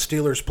 about the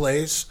Steelers'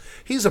 plays.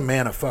 He's a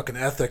man of fucking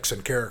ethics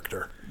and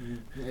character.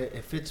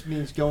 If it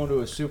means going to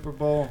a Super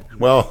Bowl,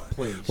 Well,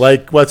 please.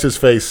 like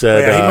what's-his-face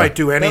said. Yeah, he might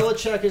do any.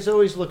 Belichick is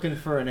always looking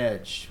for an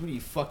edge. What, are you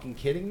fucking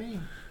kidding me?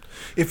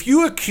 If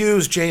you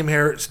accuse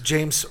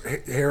James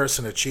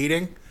Harrison of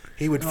cheating,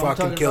 he would No, I'm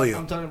fucking talking kill about- you.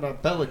 I'm talking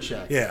about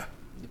Belichick. Yeah.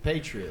 The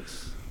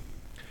Patriots.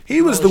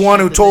 He was All the one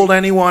shit who that told they-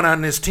 anyone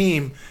on his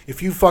team,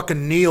 if you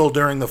fucking kneel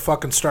during the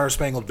fucking Star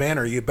Spangled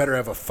Banner, you better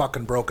have a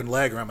fucking broken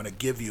leg or I'm going to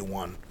give you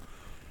one.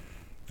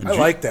 I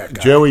like that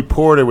guy. Joey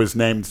Porter was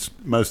named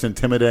most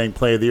intimidating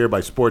player of the year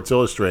by Sports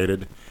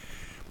Illustrated.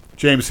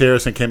 James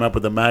Harrison came up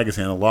with the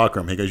magazine in the locker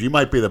room. He goes, "You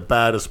might be the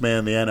baddest man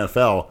in the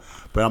NFL,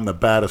 but I'm the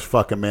baddest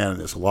fucking man in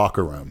this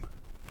locker room."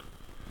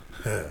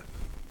 And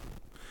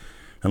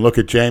look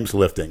at James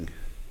lifting.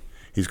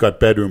 He's got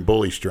bedroom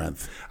bully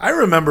strength. I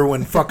remember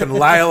when fucking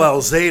Lyle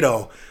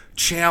Alzado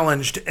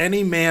challenged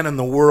any man in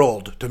the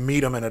world to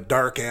meet him in a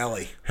dark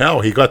alley. Hell,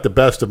 he got the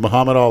best of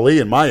Muhammad Ali,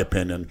 in my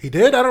opinion. He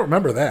did? I don't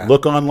remember that.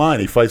 Look online.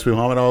 He fights with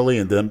Muhammad Ali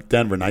in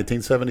Denver,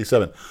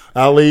 1977.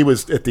 Ali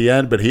was at the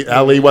end, but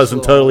Ali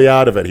wasn't totally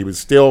out of it. He was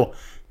still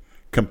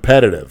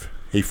competitive.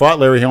 He fought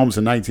Larry Holmes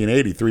in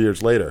 1980, 3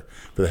 years later,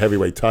 for the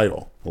heavyweight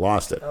title.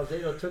 Lost it.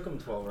 Alzado took him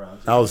 12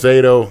 rounds.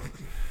 Alzado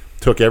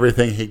took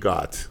everything he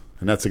got,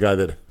 and that's a guy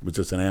that was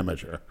just an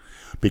amateur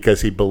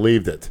because he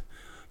believed it.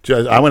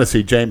 I want to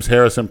see James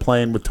Harrison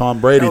playing with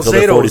Tom Brady until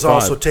they're 45. Alzado was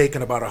also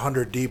taking about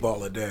 100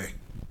 D-ball a day.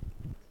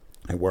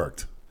 It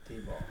worked.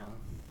 D-ball, huh?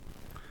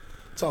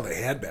 That's all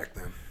they had back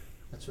then.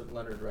 That's what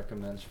Leonard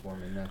recommends for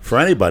me next. For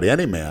anybody,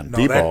 any man, No,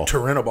 D-ball. that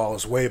Turinabol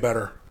is way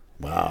better.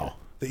 Wow.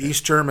 The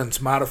East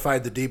Germans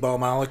modified the D-ball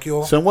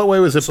molecule. So in what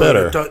way was it so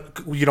better?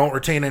 that you don't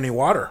retain any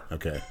water.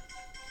 Okay.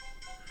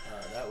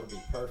 That would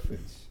be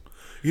perfect.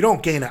 You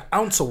don't gain an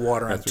ounce of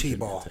water on That's what you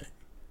T-ball. take.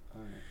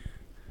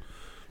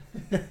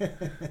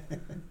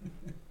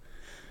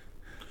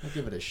 I'll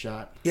give it a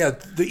shot. Yeah,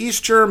 the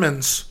East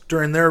Germans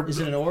during their... Is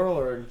it an oral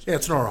or? Yeah,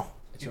 it's an oral.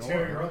 It's an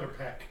oral. other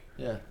pack.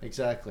 Yeah,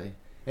 exactly.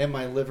 And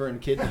my liver and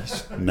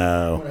kidneys.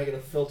 No. When I gotta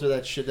filter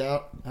that shit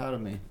out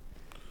of me.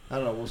 I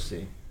don't know. We'll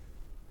see.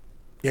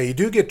 Yeah, you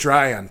do get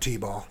dry on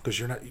T-ball because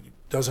it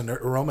doesn't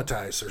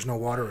aromatize. There's no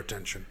water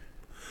retention.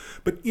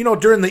 But, you know,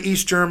 during the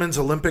East Germans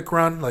Olympic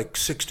run, like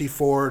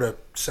 64 to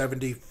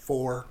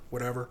 74,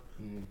 whatever,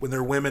 when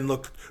their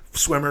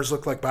swimmers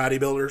looked like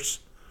bodybuilders,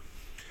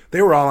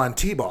 they were all on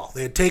T-ball.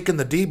 They had taken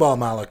the D-ball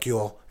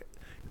molecule,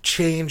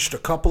 changed a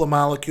couple of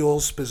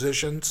molecules,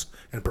 positions,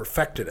 and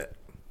perfected it.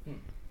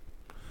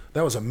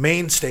 That was a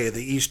mainstay of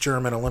the East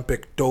German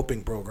Olympic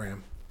doping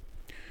program.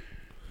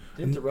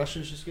 Didn't the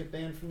Russians just get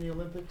banned from the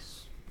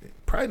Olympics?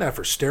 Probably not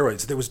for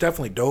steroids. There was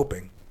definitely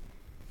doping.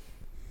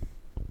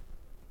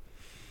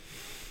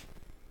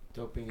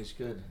 Doping is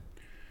good.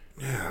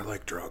 Yeah, I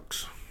like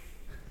drugs.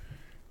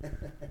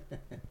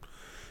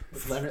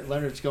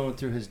 Leonard's going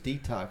through his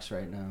detox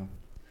right now.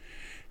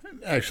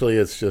 Actually,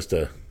 it's just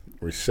a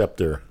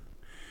receptor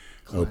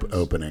Cleanse.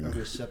 opening. A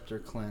receptor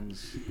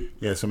cleanse.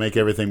 Yeah, so make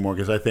everything more,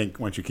 because I think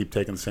once you keep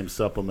taking the same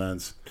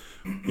supplements,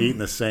 eating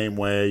the same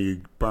way,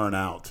 you burn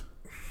out.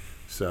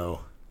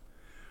 So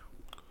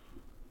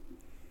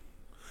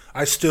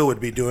I still would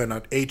be doing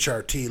an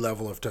HRT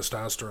level of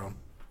testosterone.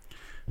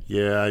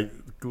 yeah,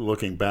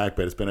 looking back,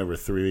 but it's been over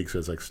 3 weeks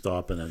since I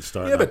stopped and then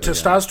started. Yeah, but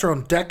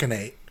testosterone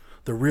decanate,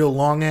 the real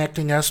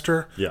long-acting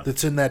ester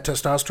that's in that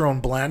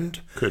testosterone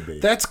blend, Could be.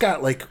 that's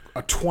got like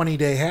a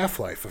 20-day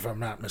half-life, if I'm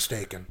not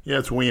mistaken. Yeah,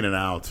 it's weaning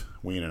out,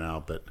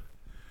 but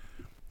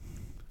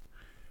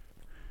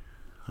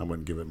I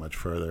wouldn't give it much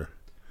further.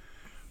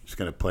 Just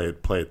gonna play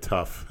it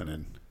tough, and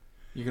then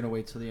You're gonna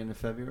wait till the end of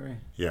February?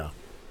 yeah,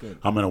 Good.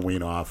 I'm gonna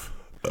wean off.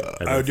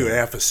 I would do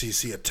half a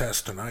cc a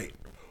test tonight.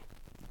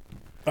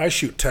 I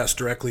shoot tests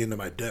directly into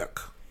my dick.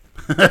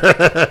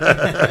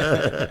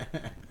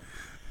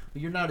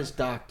 You're not his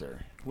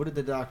doctor. What did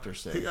the doctor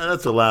say? Yeah,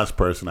 that's the last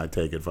person I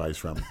take advice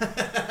from.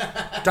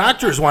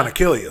 Doctors want to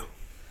kill you.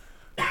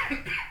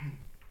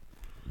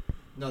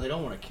 No, they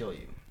don't want to kill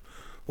you.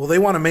 Well, they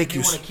want to make They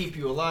you... want to keep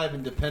you alive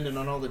and dependent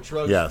on all the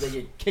drugs Yes. they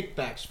get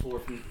kickbacks for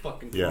from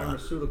fucking Yeah.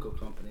 pharmaceutical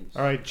companies.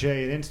 All right,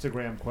 Jay, an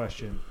Instagram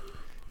question.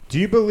 Do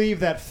you believe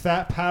that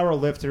fat power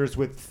lifters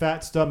with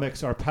fat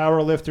stomachs are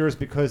power lifters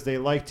because they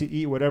like to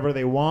eat whatever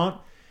they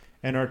want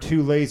and are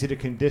too lazy to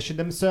condition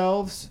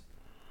themselves?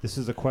 This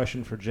is a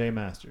question for Jay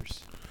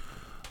Masters.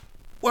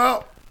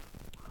 Well,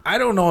 I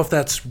don't know if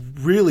that's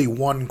really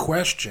one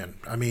question.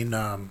 I mean,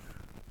 a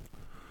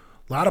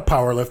lot of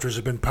powerlifters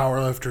have been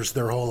powerlifters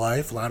their whole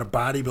life. A lot of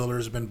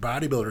bodybuilders have been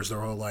bodybuilders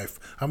their whole life.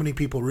 How many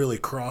people really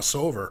cross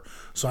over?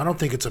 So I don't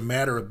think it's a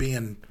matter of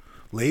being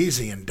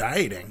lazy and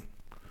dieting.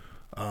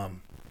 I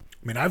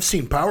mean, I've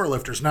seen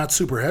powerlifters, not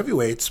super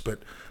heavyweights,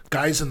 but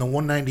guys in the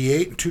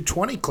 198 and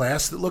 220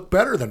 class that look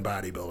better than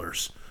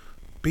bodybuilders.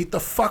 Beat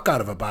the fuck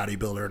out of a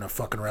bodybuilder in a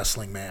fucking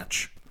wrestling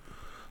match.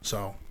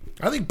 So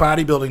I think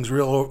bodybuilding's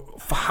real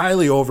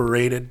highly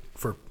overrated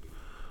for,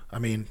 I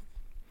mean,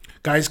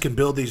 guys can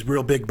build these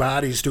real big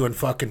bodies doing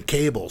fucking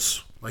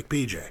cables like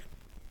BJ.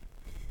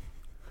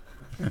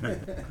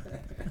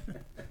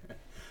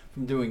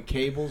 From doing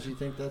cables, you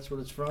think that's what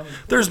it's from?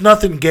 There's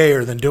nothing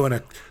gayer than doing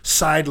a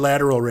side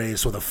lateral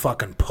raise with a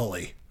fucking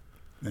pulley.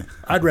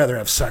 I'd rather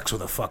have sex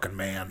with a fucking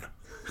man.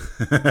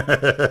 Is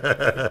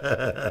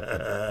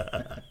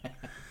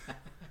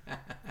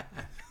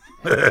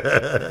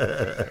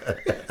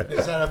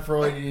that a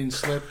Freudian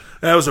slip?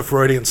 That was a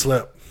Freudian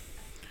slip.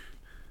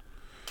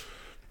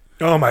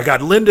 Oh my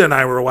God, Linda and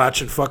I were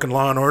watching fucking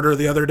Law and Order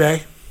the other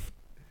day,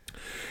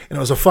 and it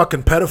was a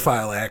fucking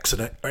pedophile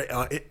accident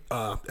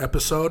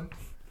episode.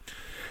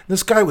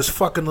 This guy was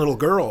fucking little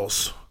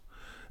girls,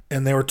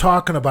 and they were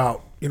talking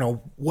about, you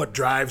know, what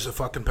drives a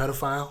fucking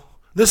pedophile.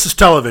 This is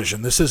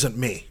television. This isn't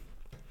me.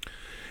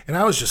 And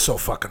I was just so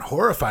fucking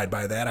horrified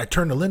by that. I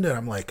turned to Linda and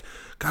I'm like,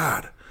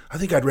 God, I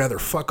think I'd rather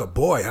fuck a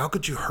boy. How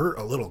could you hurt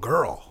a little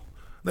girl?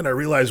 Then I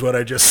realized what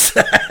I just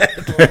said.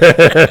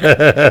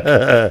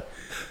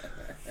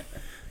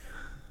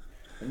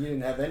 And you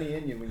didn't have any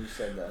in you when you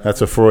said that.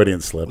 That's a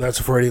Freudian slip. That's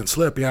a Freudian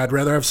slip. Yeah, I'd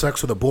rather have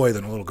sex with a boy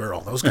than a little girl.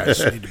 Those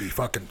guys need to be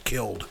fucking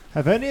killed.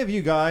 Have any of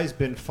you guys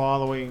been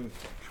following?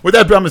 Well,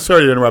 that, I'm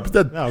sorry to interrupt,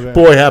 but that No,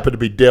 boy happened to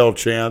be Dale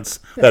Chance.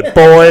 That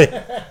boy.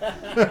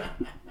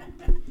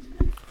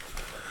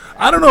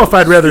 I don't know if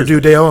I'd rather do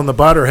Dale in the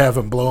butt or have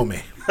him blow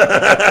me.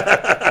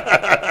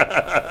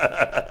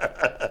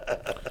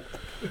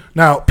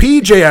 Now,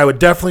 PJ, I would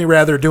definitely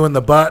rather do in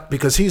the butt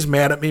because he's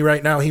mad at me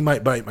right now. He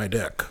might bite my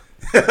dick.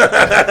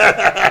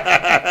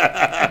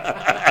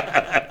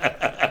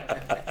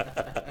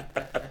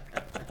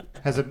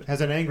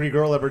 Has an angry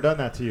girl ever done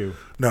that to you?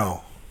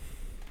 No.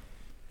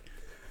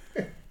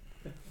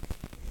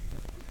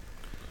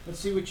 Let's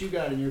see what you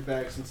got in your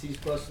bag since he's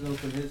busted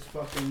open his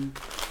fucking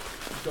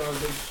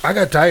garbage. I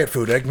got diet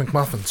food, Egg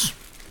McMuffins.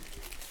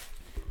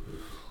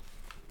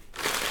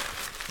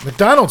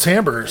 McDonald's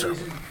hamburgers.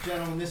 Ladies and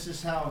gentlemen, this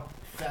is how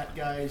fat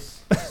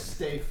guys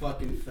stay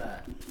fucking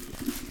fat.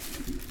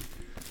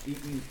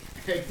 Eating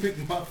Egg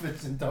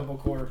McMuffins and double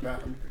quarter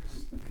pounders.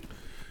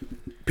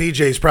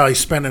 PJ's probably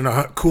spending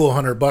a cool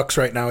 $100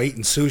 right now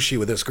eating sushi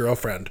with his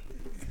girlfriend.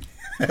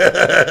 Guess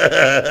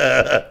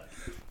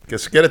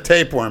get a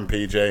tapeworm,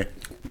 PJ.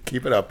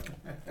 Keep it up.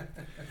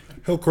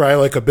 He'll cry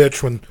like a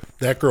bitch when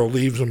that girl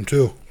leaves him,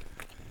 too.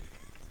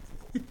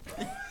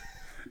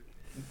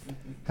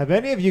 Have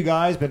any of you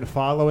guys been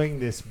following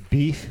this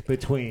beef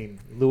between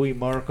Louis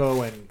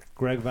Marco and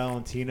Greg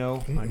Valentino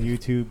on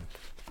YouTube?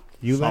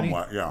 You, Lenny?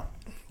 Somewhat, yeah.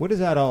 What is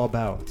that all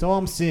about? It's all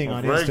I'm seeing Well,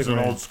 on Greg's Instagram. an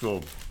old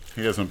school.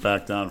 He doesn't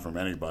back down from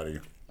anybody.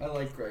 I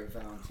like Greg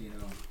Valentino.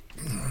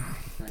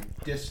 I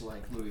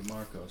dislike Louis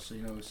Marco, so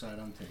you know whose side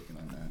I'm taking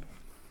on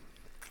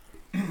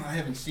that. I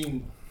haven't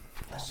seen.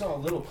 I saw a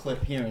little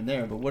clip here and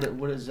there, but what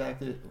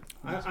exactly?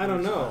 I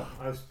don't know.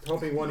 I was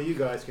hoping one of you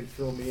guys could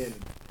fill me in.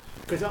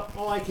 Because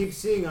all I keep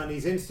seeing on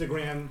these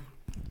Instagram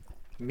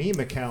meme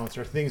accounts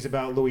are things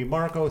about Louis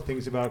Marco,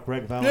 things about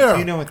Greg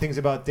Valentino, and things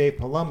about Dave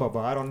Palumbo,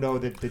 but I don't know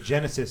the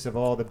genesis of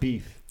all the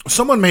beef.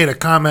 Someone made a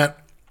comment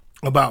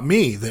about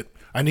me that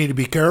I need to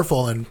be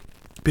careful, and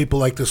people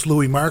like this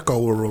Louis Marco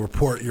will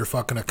report your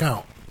fucking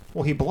account.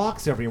 Well, he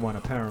blocks everyone,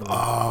 apparently.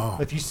 Oh.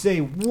 If you say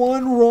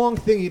one wrong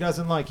thing he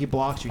doesn't like, he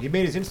blocks you. He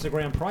made his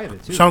Instagram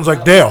private, too. Sounds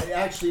like Dale.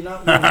 Actually,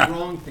 not one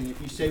wrong thing. If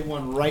you say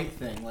one right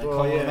thing, like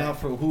call him yeah. out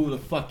for who the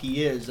fuck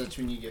he is, that's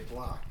when you get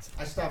blocked.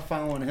 I stopped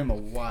following him a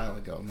while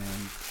ago,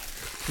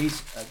 man.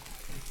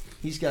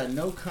 He's got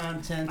no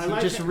content. He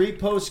just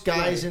reposts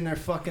guys in their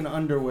fucking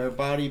underwear,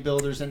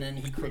 bodybuilders, and then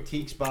he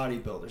critiques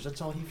bodybuilders.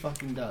 That's all he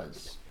fucking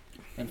does.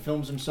 And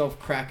films himself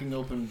cracking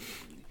open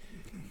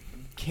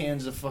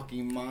cans of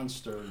fucking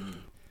Monster and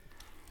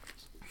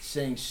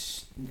saying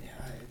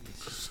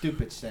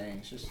stupid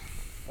sayings. Just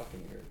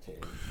fucking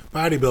irritating.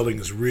 Bodybuilding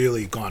has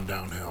really gone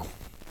downhill.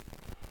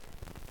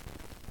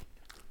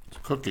 It's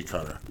a cookie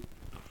cutter.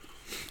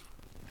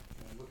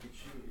 Look at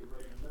you, you're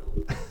right in the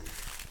middle.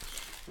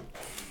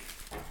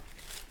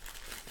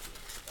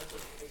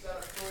 Is that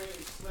a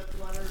Freudian slip,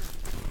 Leonard?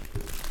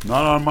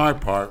 Not on my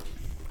part.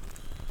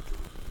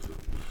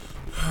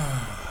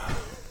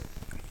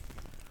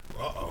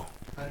 Uh-oh.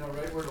 I know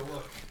right where to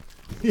look.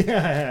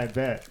 Yeah, I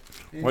bet.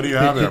 What do you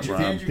have there, Andrew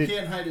Brian?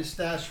 can't hide his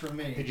stash from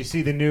me. Did you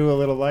see the new A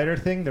Little Lighter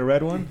thing, the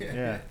red one?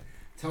 Yeah.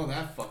 Tell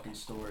that fucking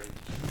story.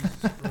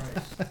 Jesus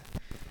Christ.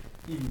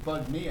 You even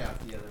bugged me out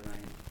the other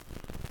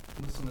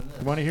night. Listen to this.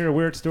 You want to hear a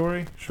weird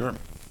story? Sure.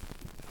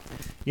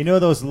 You know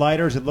those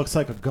lighters, it looks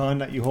like a gun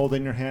that you hold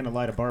in your hand to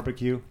light a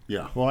barbecue?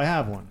 Yeah. Well, I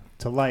have one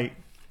to light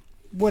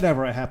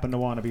whatever I happen to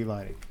want to be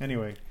lighting.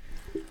 Anyway,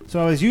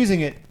 so I was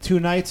using it 2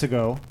 nights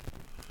ago.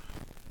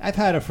 I've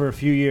had it for a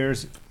few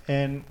years,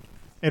 and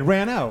it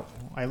ran out.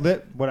 I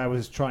lit what I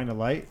was trying to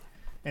light,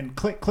 and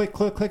click, click,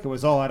 click, click, it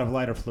was all out of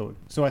lighter fluid.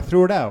 So I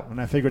threw it out,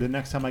 and I figured the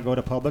next time I go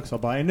to Publix, I'll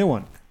buy a new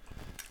one.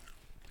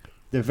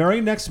 The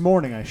very next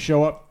morning, I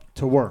show up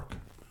to work.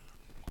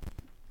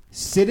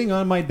 Sitting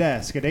on my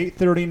desk at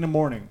 8:30 in the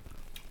morning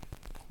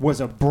was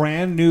a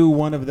brand new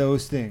one of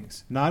those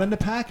things. Not in the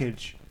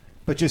package,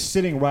 but just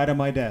sitting right on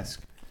my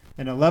desk.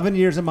 In 11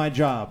 years of my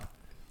job,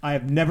 I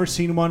have never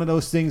seen one of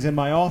those things in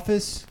my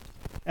office,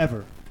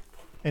 ever.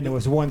 And there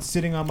was one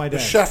sitting on my The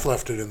desk. chef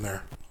left it in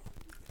there.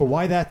 But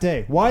why that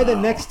day? Why the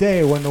next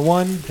day when the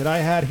one that I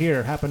had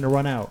here happened to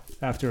run out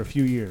after a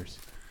few years?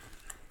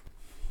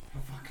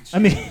 I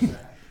mean,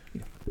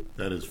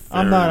 That is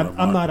very I'm not a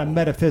remarkable.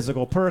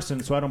 metaphysical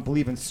person, so I don't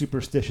believe in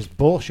superstitious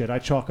bullshit. I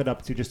chalk it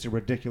up to just a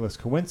ridiculous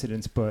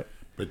coincidence, but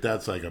But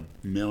that's like a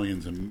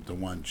millions to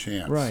one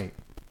chance. right.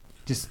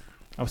 Just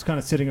I was kind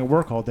of sitting at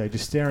work all day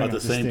just staring About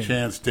at the this same thing.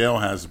 chance Dale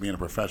has of being a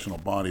professional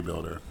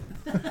bodybuilder.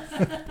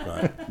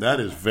 But that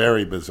is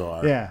very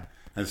bizarre. Yeah.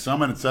 And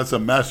that's a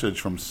message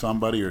from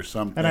somebody or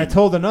something. And I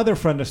told another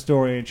friend a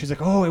story, and she's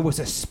like, "Oh, it was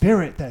a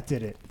spirit that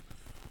did it."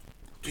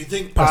 Do you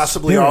think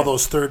possibly all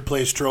those third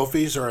place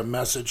trophies are a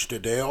message to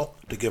Dale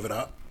to give it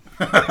up?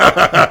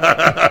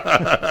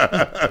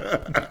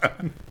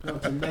 No,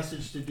 it's a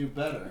message to do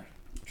better.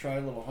 Try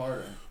a little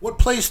harder. What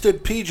place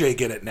did PJ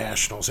get at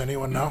Nationals?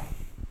 Anyone know?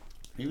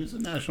 He was a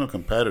national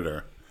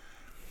competitor.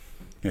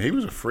 Yeah, he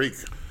was a freak.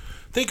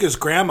 I think his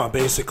grandma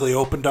basically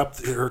opened up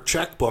her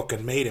checkbook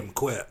and made him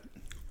quit.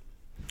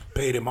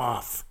 Paid him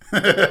off.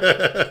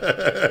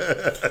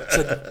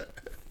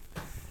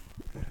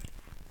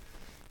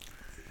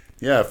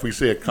 Yeah, if we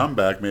see a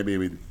comeback, maybe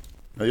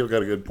you've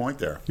got a good point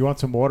there. You want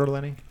some water,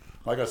 Lenny?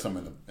 I got some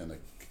in the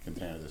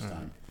container this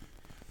time.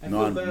 I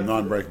feel bad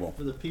Non-breakable.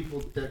 for the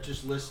people that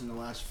just listened the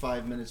last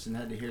 5 minutes and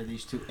had to hear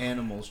these two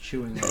animals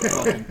chewing like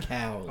fucking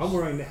cows. I'm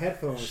wearing the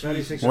headphones. How do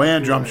you think? Well,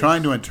 Andrew, I'm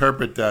trying to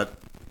interpret that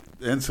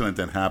incident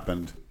that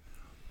happened.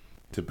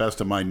 To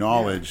best of my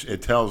knowledge,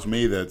 it tells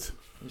me that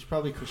It's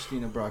probably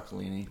Christina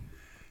Broccolini.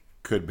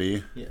 could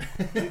be. Yeah.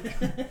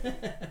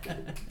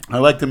 I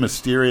like the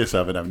mysterious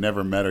of it. I've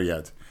never met her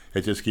yet.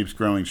 It just keeps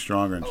growing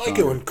stronger and I like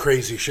stronger. it when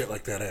crazy shit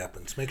like that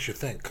happens. Makes you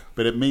think.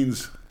 But it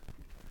means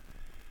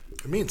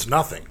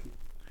nothing.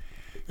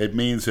 It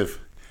means if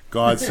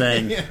God's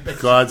saying,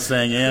 God's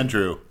saying,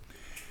 Andrew,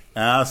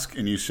 ask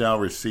and you shall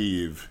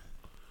receive.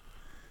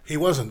 He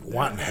wasn't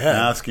wanting head.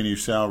 Ask and you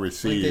shall Like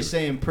receive. they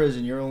say in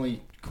prison, you're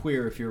only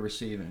queer if you're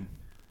receiving.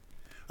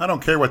 I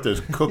don't care what those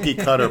cookie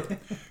cutter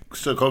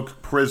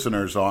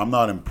prisoners are. I'm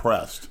not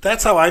impressed.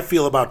 That's how I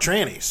feel about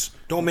trannies.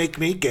 Don't make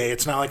me gay.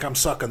 It's not like I'm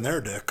sucking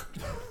their dick.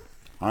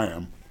 I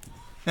am.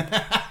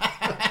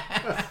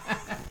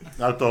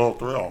 That's the whole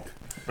thrill.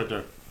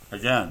 But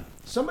again,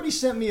 Somebody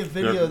sent me a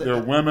video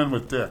they're women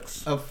with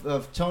dicks.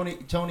 of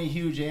Tony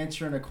Hughes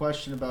answering a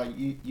question about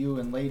you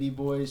and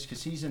ladyboys,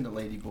 because he's into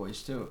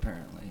ladyboys too,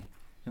 apparently.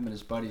 Him and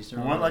his buddies.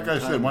 Well, like I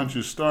said, once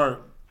you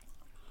start,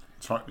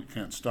 it's hard, you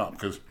can't stop.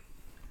 Because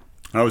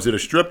I was at a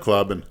strip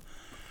club and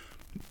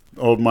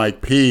old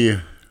Mike P.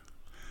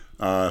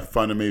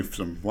 Funded me for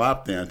some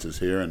lap dances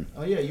here, and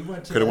Oh yeah, you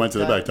went to. could have went to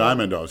the back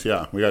Diamond Dolls.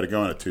 Yeah, we got to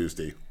go on a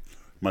Tuesday,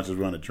 much as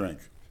we want to drink.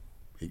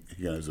 He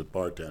was a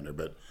bartender,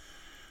 but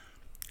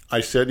I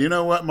said, you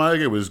know what,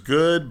 Mike, it was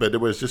good, but there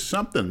was just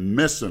something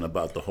missing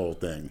about the whole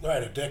thing.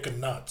 Right, a dick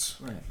and nuts.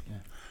 Right. Yeah.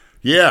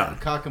 Yeah,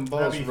 Cock and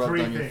balls That'd be rubbed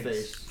three on your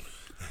things.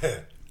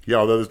 face. yeah.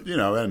 Although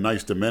a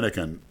nice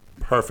Dominican,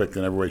 perfect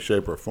in every way,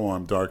 shape, or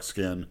form. Dark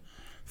skin,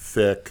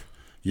 thick,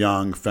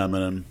 young,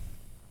 feminine.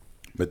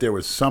 But there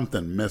was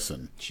something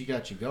missing. She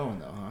got you going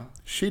though, huh?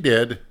 She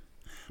did.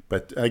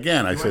 But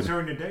again, I You said, went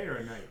during the day or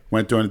at night?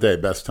 went during the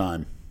day, best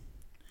time.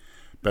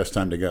 Best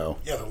time to go.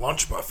 Yeah, the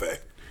lunch buffet.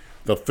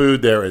 The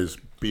food there is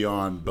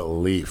beyond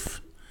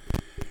belief.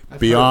 I've heard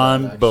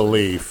Beyond that, actually.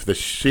 belief. The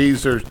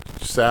Caesar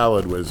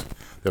salad was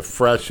the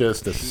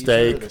freshest, the Skeezer,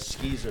 steak. the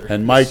skeezer.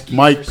 And The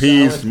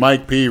skeezer salad.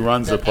 Mike P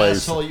runs the That place.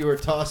 asshole you were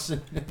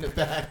tossing in the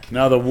back.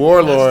 Now the That's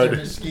Warlord,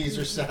 their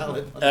skeezer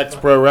salad.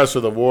 ex-pro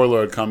wrestler, the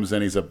Warlord comes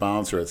in. He's a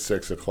bouncer at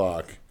 6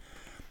 o'clock.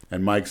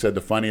 And Mike said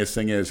the funniest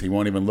thing is he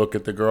won't even look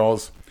at the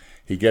girls.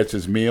 He gets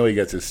his meal. He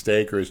gets his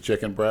steak or his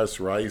chicken breast,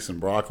 rice, and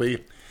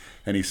broccoli.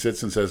 And he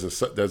sits and does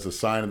the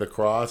sign of the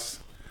cross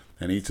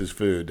and eats his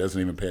food.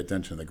 Doesn't even pay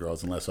attention to the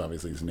girls unless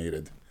obviously he's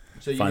needed.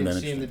 So you Find didn't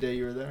that see him the interesting. day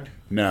you were there?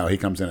 No, he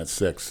comes in at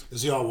 6.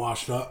 Is he all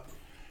washed up?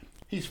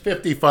 He's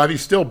 55.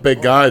 He's still a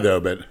big guy, though.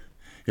 But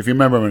if you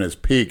remember him in his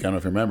peak, I don't know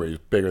if you remember, he's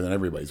bigger than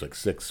everybody. He's like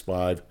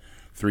 6'5",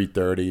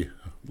 330,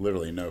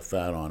 literally no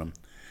fat on him.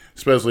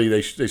 Especially,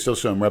 they still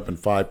show him repping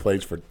 5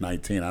 plates for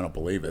 19. I don't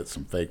believe it.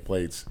 Some fake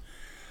plates,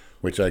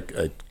 which I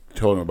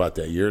told him about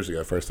that years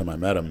ago, first time I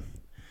met him.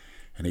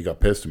 And he got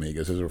pissed at me. He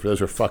goes,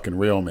 those are fucking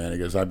real, man. He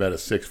goes, I bet a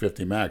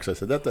 650 max. I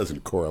said, that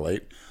doesn't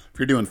correlate. If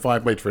you're doing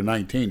 5 plates for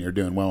 19, you're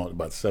doing well at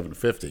about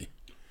 750.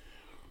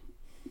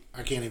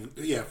 I can't even.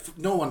 Yeah,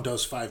 no one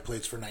does 5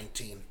 plates for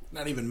 19.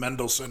 Not even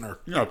Mendelssohn or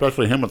You know,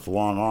 especially him with the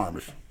long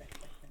arms.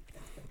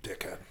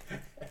 dickhead.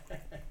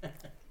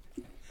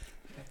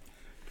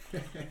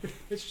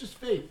 It's just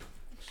vape.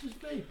 It's just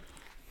vape.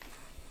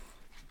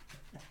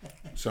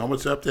 So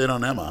what's the update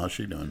on Emma? How's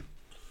she doing?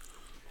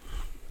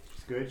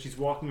 She's good. She's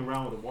walking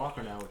around with a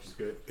walker now, which is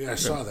good. Yeah, I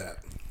saw that.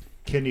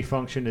 Kidney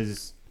function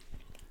is,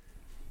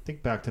 I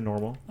think, back to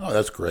normal. Oh,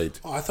 that's great.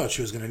 Oh, I thought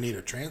she was going to need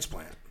a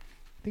transplant.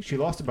 I think she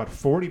lost about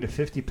 40 to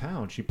 50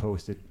 pounds, she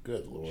posted.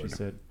 Good Lord. She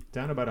said,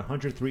 down about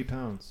 103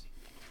 pounds.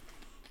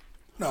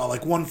 No,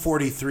 like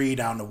 143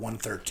 down to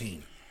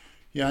 113.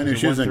 Yeah, I knew it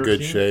she was in good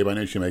 113? shape. I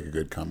knew she'd make a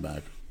good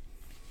comeback.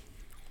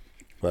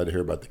 Glad to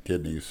hear about the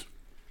kidneys.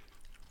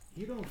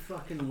 You don't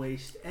fucking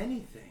waste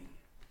anything.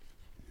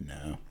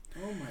 No.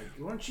 Oh my!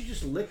 Why don't you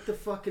just lick the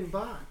fucking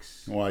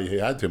box? Well, he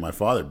had to. My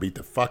father beat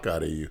the fuck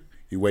out of you.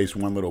 You waste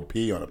one little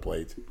pea on a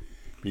plate.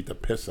 Beat the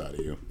piss out of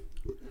you.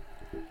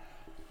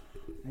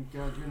 Thank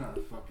God you're not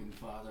a fucking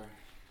father.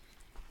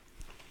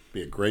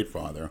 Be a great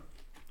father.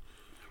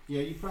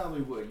 Yeah, you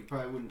probably would. You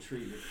probably wouldn't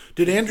treat it.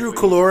 Did Andrew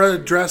Calora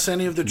address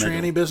any of the Maybe.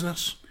 tranny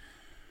business?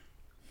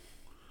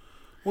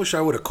 Wish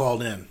I would have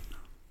called in.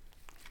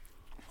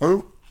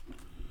 Who?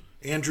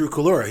 Andrew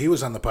Kalura. He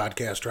was on the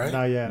podcast, right?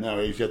 Not yet.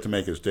 No, he's yet to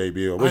make his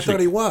debut. I thought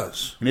he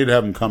was. You need to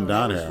have him come No,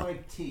 down that was here.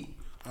 Mike T.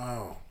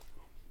 Oh.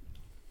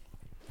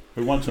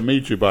 We want to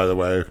meet you, by the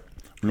way.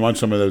 We want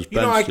some of those.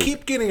 You know, I bench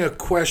keep getting a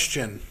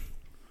question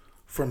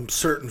from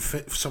some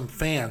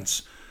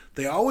fans.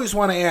 They always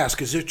want to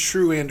ask, is it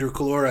true Andrew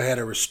Kalura had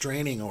a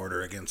restraining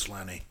order against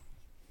Lenny?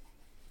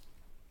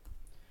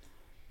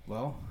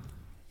 Well,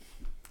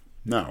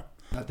 No.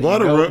 not that, A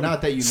lot you of know, ru-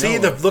 not that you See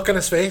know the of. look on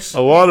his face?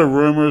 A lot of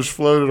rumors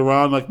floated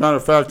around. Like, matter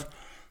of fact,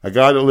 a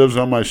guy that lives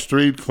on my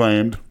street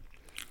claimed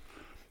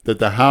that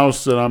the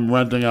house that I'm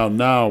renting out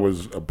now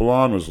was a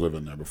blonde was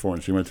living there before,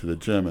 and she went to the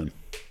gym, and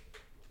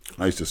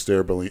I used to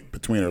stare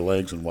between her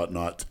legs and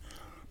whatnot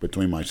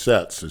between my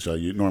sets, as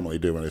you normally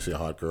do when I see a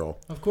hot girl.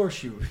 Of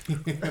course you.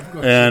 Of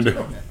course And you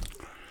do.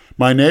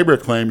 my neighbor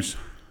claims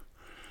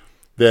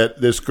that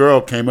this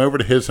girl came over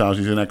to his house.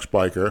 He's an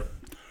ex-biker,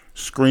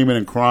 screaming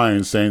and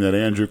crying, saying that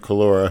Andrew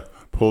Kalura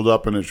pulled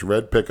up in his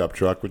red pickup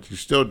truck, which he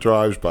still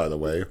drives, by the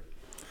way,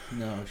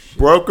 No shit.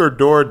 broke her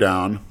door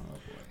down,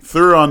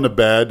 threw her on the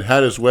bed,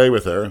 had his way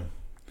with her,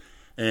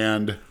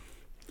 and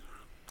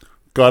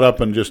got up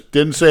and just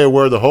didn't say a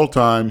word the whole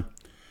time,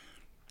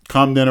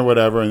 calmed in or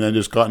whatever, and then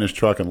just got in his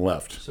truck and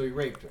left. So he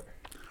raped her.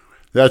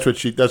 That's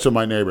what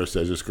my neighbor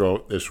says. This girl,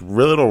 this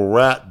little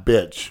rat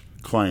bitch,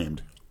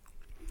 claimed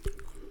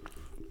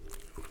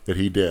that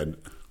he did.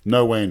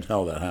 No way in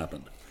hell that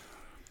happened.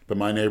 But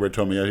my neighbor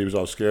told me he was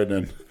all scared,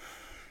 and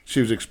she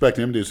was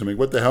expecting him to do something.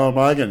 What the hell am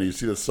I going to do? You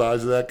see the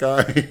size of that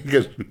guy? He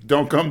goes,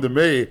 don't come to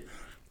me.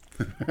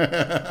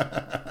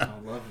 Oh,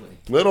 lovely.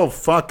 Little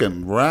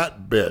fucking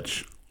rat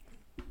bitch.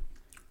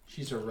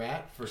 She's a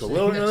rat for It's a saying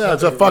little, that yeah,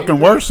 it's a somebody fucking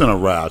raped her? worse than a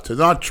rat. It's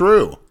not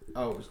true.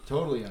 Oh, it was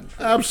totally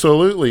untrue.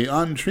 Absolutely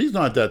untrue. He's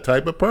not that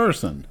type of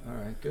person. All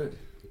right, good.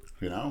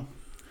 You know?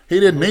 He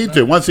didn't need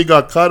to. Once he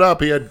got cut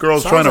up, he had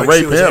girls Sounds trying to like rape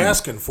she was him.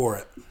 asking for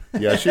it.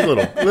 Yeah, she's a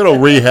little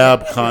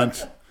rehab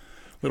cunt.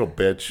 Little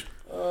bitch.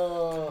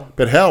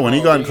 But hell, when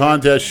he got in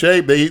contest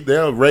shape, they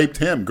raped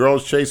him.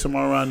 Girls chase him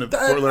all around the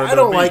Fort Lauderdale I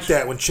don't Beach. like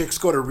that when chicks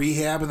go to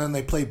rehab and then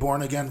they play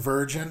Born Again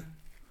Virgin.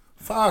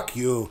 Fuck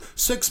you.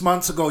 6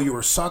 months ago, you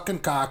were sucking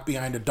cock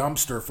behind a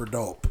dumpster for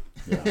dope.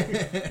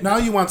 Yeah. Now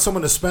you want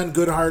someone to spend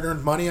good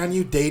hard-earned money on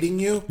you, dating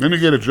you? Then you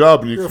get a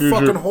job and you You're a accuse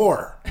fucking your,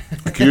 whore.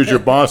 accuse your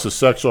boss of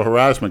sexual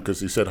harassment because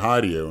he said hi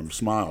to you and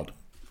smiled.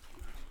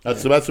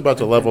 That's about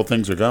the level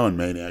things are going,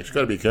 maniacs. You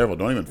got to be careful.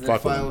 Don't even And then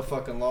fuck with file a them.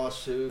 fucking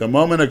lawsuit. The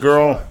moment a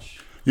girl, Watch.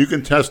 you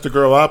can test a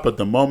girl up, but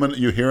the moment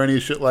you hear any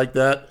shit like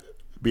that,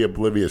 be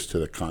oblivious to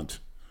the cunt.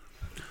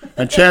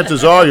 And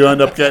chances are you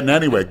end up getting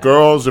anyway.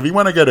 Girls, if you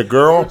want to get a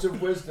girl, Words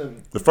of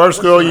wisdom. the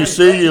first girl you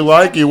see, you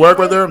like, you work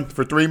with her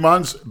for 3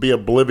 months, be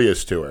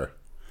oblivious to her.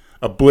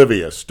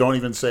 Oblivious. Don't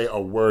even say a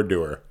word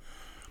to her.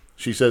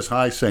 She says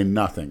hi, say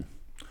nothing.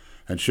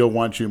 And she'll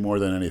want you more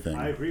than anything.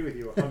 I agree with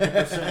you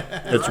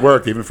 100%. It's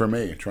worked even for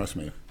me, trust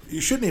me. You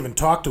shouldn't even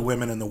talk to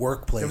women in the The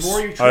workplace. more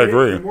you treat I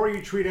agree. the more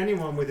you treat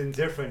anyone with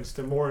indifference,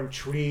 the more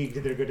intrigued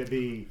they're going to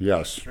be.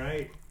 Yes.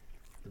 Right?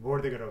 The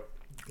more they're going to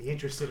be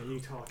interested in you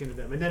talking to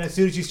them. And then as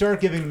soon as you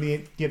start giving them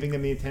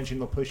the attention,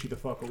 they'll push you the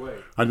fuck away.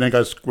 I think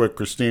that's what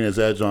Christina's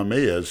edge on me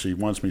is. She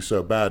wants me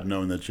so bad,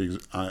 knowing that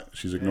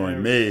she's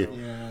ignoring me,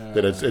 Yeah.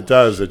 that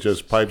it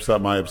just pipes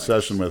up my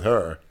obsession with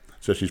her.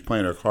 So she's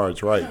playing her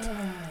cards right.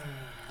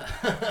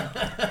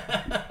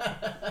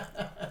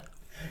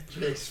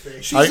 Jake's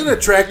face. She's an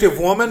attractive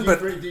woman, but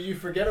Did you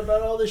forget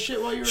about all this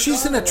shit while you were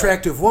she's an gone?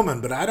 attractive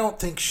woman, but I don't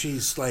think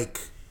she's like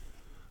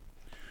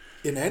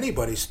in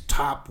anybody's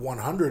top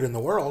 100 in the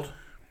world.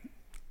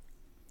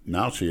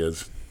 Now she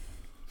is.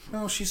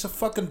 No, she's a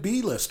fucking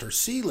B-lister,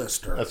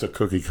 C-lister. That's a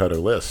cookie cutter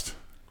list.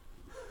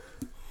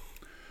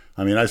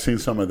 I mean, I've seen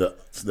some of the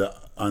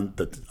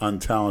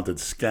untalented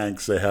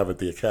skanks they have at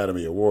the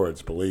Academy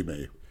Awards. Believe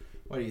me,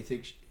 What do you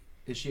think?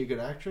 Is she a good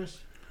actress?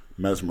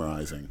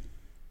 mesmerizing.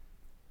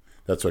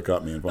 That's what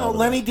got me involved. No, in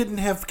Lenny it. didn't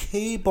have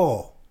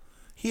cable.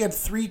 He had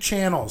 3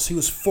 channels. He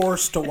was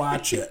forced to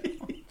watch it.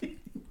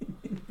 Look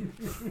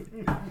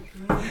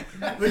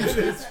at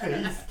his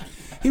face.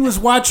 He was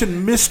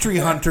watching Mystery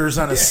Hunters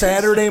on a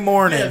Saturday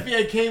morning. Yeah, if you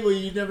had cable,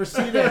 you'd never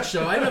see that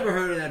show. I never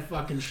heard of that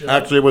fucking show.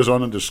 Actually, it was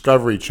on the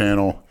Discovery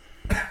Channel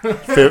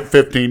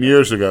 15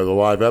 years ago, the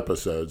live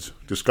episodes.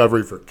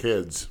 Discovery for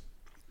Kids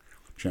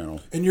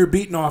channel. And you're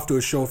beating off to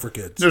a show for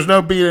kids. There's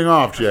no beating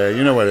off, Jay.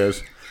 You know what it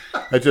is.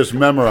 I just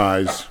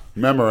mesmerize.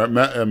 I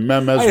have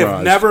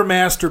never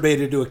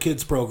masturbated to a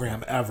kids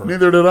program, ever.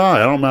 Neither did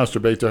I. I don't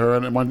masturbate to her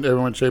in every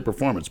one shape or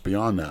form. It's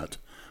beyond that.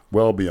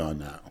 Well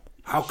beyond that.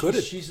 How could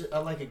it? She's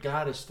like a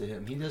goddess to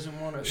him. He doesn't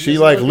want to. She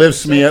like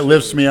lifts me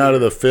out of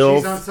the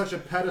filth. She's on such a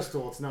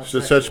pedestal, it's not It's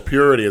just sexual. such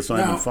purity. It's not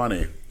Now- even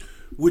funny.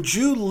 Would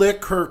you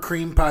lick her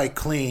cream pie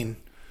clean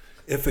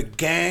if a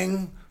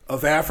gang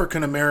of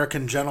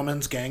African-American gentlemen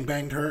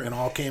gangbanged her and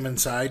all came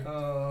inside?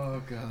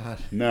 Oh God.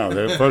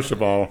 No, first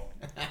of all,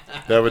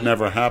 that would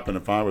never happen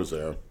if I was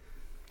there.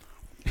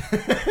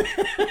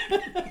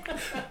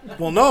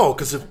 Well, no,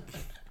 because if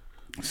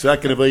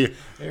Secondly,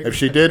 if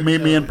she did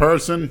meet me in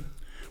person,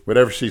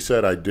 whatever she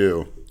said, I'd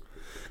do.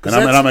 And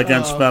I'm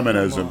against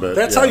feminism, but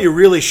That's yeah. how you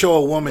really show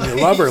a woman you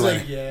love her. He's Lenny.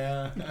 like,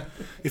 yeah.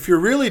 If you're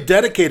really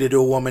dedicated to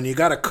a woman, you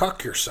got to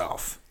cuck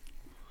yourself.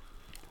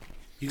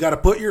 You got to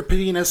put your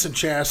penis in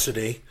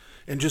chastity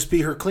and just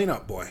be her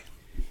cleanup boy.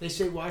 They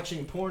say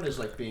watching porn is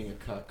like being a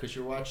cuck because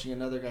you're watching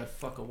another guy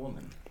fuck a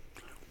woman.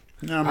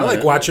 No, I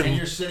like watching. And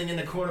you're sitting in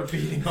the corner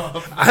beating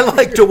off. I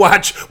like to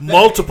watch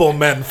multiple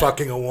men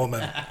fucking a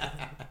woman.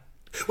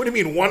 What do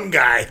you mean one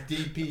guy?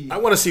 DP. I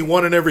want to see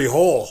one in every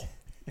hole.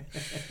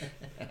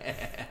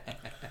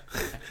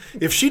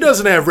 If she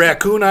doesn't have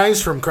raccoon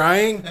eyes from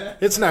crying,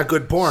 it's not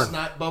good porn.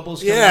 Snot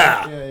bubbles. Coming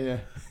Yeah. out. Yeah.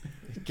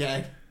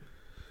 Gag.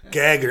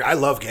 Gagger. I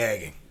love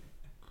gagging.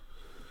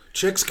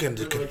 Chicks can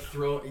They're like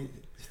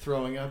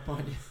throwing up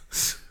on you.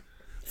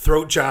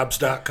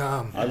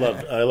 throatjobs.com. I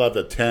love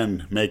the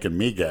 10 making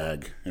me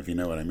gag, if you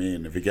know what I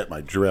mean, if you get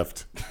my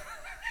drift.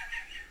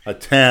 A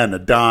 10, a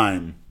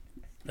dime.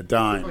 A Oh,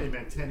 dime. you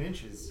meant 10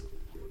 inches.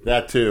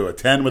 That too. A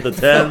 10 with a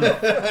 10.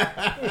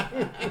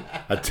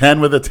 A 10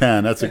 with a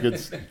 10. That's a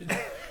good...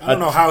 I don't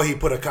know how he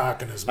put a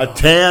cock in his A mouth.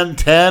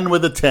 10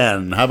 with a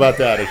 10. How about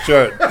that? A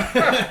shirt.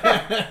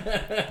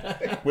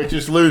 Which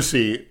is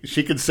Lucy.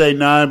 She could say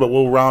 9, but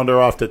we'll round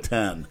her off to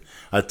 10.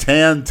 A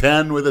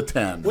 10 with a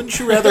 10. Wouldn't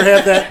you rather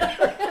have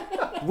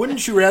that?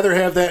 Wouldn't you rather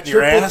have that in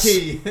your Triple ass?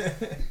 T.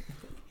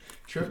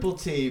 Triple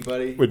T,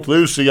 buddy. With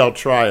Lucy, I'll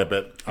try it,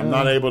 but I'm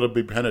not able to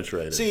be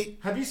penetrated. See,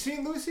 Have you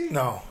seen Lucy?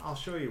 no. I'll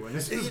show you when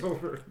this is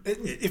over.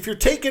 If you're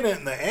taking it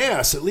in the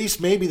ass, at least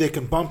maybe they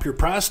can bump your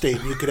prostate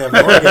and you could have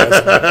an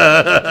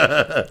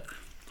orgasm.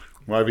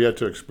 Well, I've yet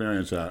to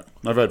experience that.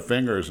 I've had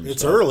fingers and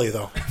It's stuff. early,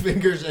 though.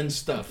 Fingers and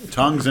stuff.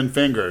 Tongues and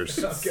fingers.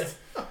 Okay.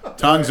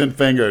 Tongues and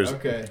fingers.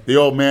 Okay. The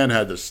old man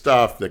had the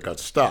stuff that got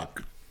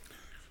stuck.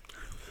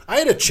 I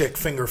had a chick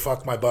finger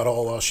fuck my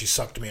butthole while she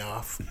sucked me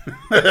off.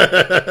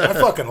 I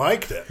fucking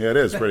liked it. Yeah, it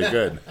is pretty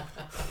good.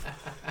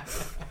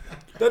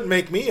 Doesn't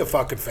make me a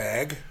fucking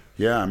fag.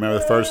 Yeah, I remember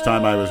the first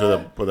time I was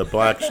with a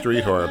black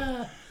street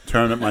whore.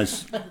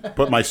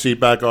 Put my seat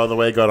back all the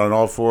way, got on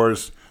all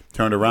fours,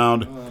 turned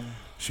around.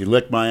 She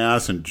licked my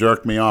ass and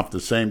jerked me off at the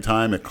same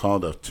time. It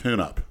called a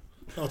tune-up.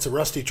 Oh, it's a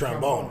rusty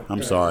trombone.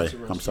 I'm sorry.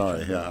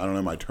 Yeah, I don't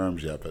know my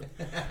terms yet, but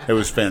it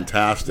was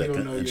fantastic. You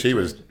don't know And your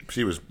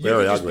she was You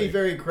very can just ugly. be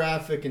very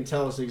graphic and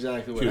tell us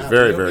exactly what She was happened.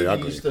 very, You don't very need to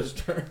ugly. Use those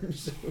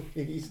terms.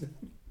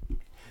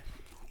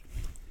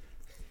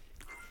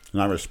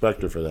 And I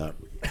respect her for that.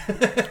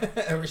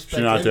 I respect She's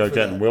not out him there for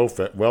getting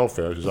that.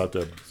 welfare. She's out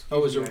there,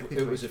 Oh,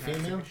 it was a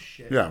female?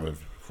 yeah,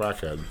 with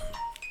crackhead.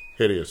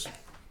 Hideous.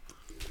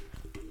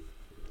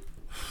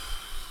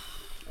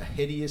 A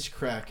hideous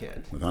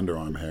crackhead. With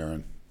underarm hair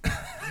and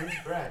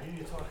Brad, you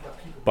need to talk about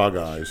people bug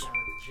eyes.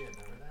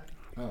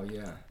 Oh,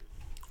 yeah.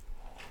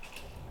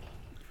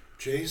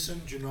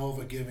 Jason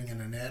Genova giving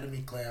an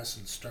anatomy class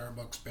in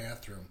Starbucks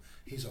bathroom.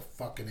 He's a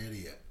fucking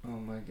idiot. Oh,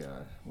 my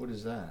God. What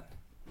is that?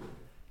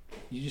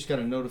 You just got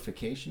a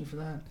notification for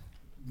that?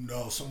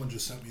 No, someone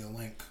just sent me a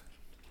link.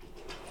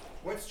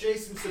 What's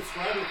Jason's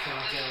subscriber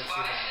count down to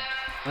that?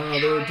 I don't know.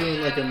 They were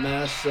doing like a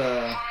mass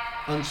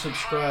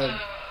unsubscribe.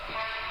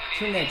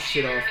 Turn that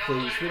shit off,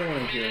 please. We don't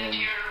want to hear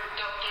him.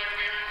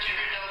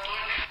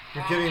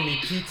 You're giving me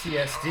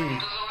PTSD.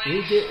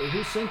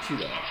 Who sent you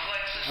that?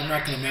 I'm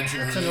not going to mention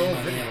her It's an name old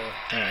on video.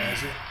 here.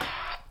 Is it?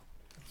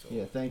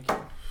 Yeah, thank you.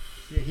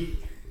 Yeah,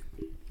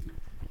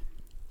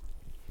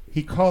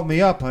 he called me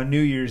up on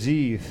New Year's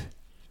Eve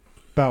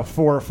about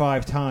 4 or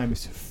 5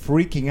 times,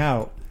 freaking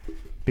out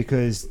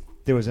because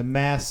there was a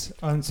mass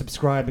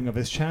unsubscribing of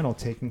his channel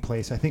taking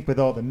place. I think with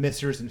all the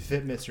missers and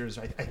fit missers.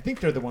 I think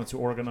they're the ones who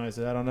organized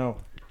it. I don't know.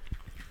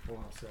 Hold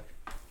on a sec.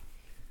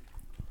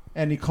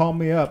 And he called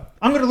me up.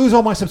 I'm going to lose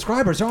all my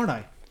subscribers, aren't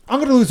I? I'm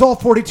going to lose all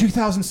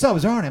 42,000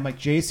 subs, aren't I? I'm like,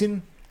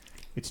 Jason,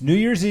 it's New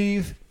Year's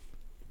Eve.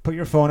 Put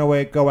your phone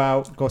away, go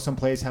out, go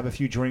someplace, have a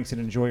few drinks,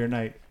 and enjoy your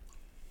night.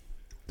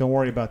 Don't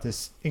worry about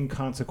this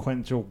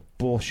inconsequential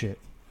bullshit.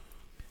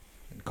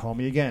 And call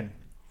me again.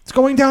 It's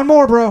going down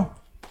more, bro.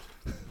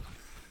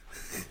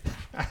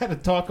 I had to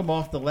talk him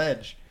off the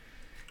ledge.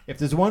 If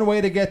there's one way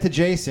to get to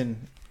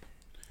Jason,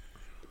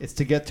 it's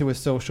to get to his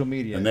social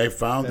media. And they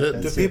found That- it.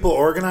 Do that's people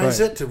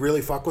organize Right. it to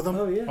really fuck with him?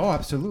 Oh, yeah. Oh,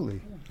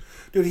 absolutely.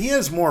 Dude, he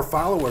has more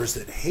followers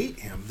that hate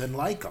him than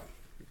like him.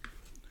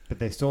 But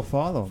they still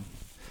follow him.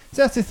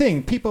 So that's the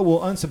thing. People will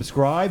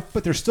unsubscribe,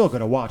 but they're still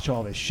going to watch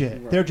all this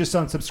shit. They're just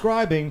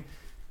unsubscribing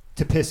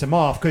to piss him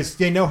off because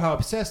they know how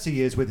obsessed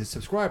he is with his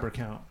subscriber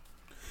count.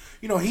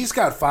 You know, he's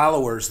got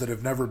followers that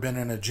have never been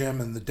in a gym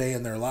in the day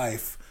in their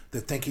life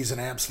that think he's an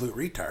absolute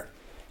retard.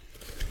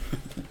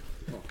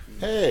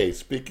 Hey,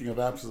 speaking of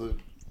absolute...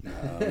 No,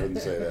 I wouldn't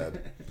say that.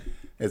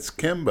 It's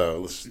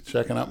Kimbo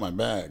checking out my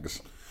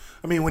bags.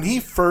 I mean, when he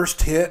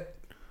first hit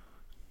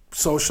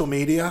social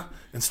media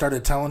and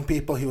started telling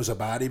people he was a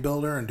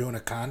bodybuilder and doing a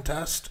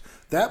contest,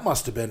 that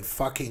must have been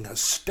fucking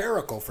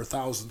hysterical for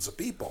thousands of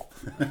people.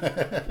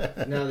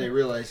 Now they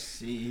realize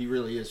he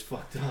really is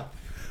fucked up.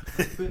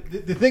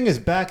 The thing is,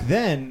 back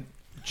then,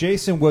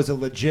 Jason was a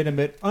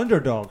legitimate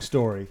underdog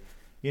story.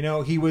 You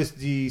know, he was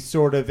the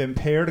sort of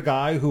impaired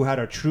guy who had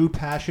a true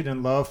passion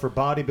and love for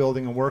bodybuilding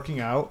and working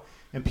out,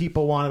 and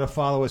people wanted to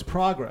follow his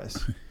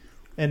progress.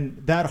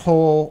 And that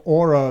whole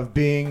aura of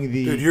being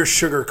the... Dude, you're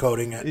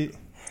sugarcoating it.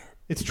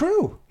 It's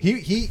true.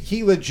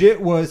 He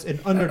legit was an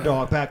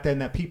underdog back then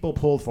that people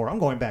pulled for. I'm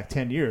going back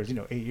 10 years,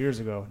 8 years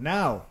ago.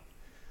 Now,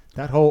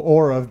 that whole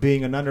aura of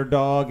being an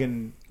underdog,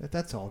 and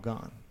that's all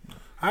gone.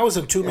 I was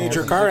in 2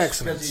 major car Because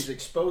accidents. he's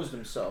exposed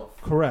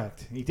himself.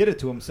 Correct. He did it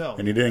to himself.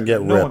 And he didn't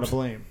get No ripped. one to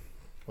blame.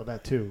 Well,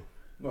 that too.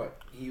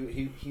 What? He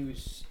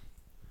was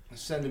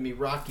sending me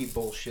Rocky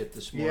bullshit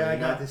this morning. Yeah, I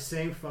got the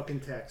same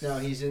fucking text. Now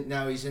he's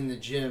in the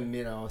gym,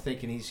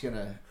 thinking he's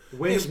gonna.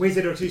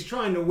 He's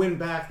trying to win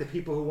back the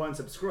people who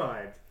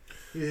unsubscribed.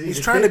 He's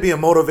trying to be a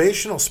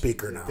motivational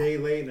speaker now. A day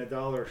late and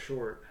 $1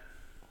 short.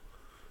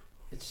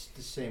 It's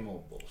the same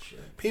old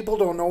bullshit. People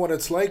don't know what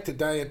it's like to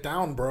diet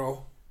down,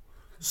 bro.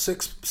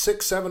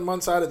 7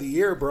 months out of the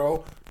year, bro.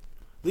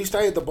 At least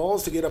I had the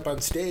balls to get up on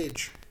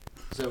stage.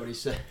 Is that what he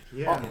said?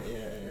 Yeah.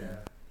 Yeah.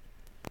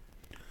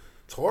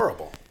 It's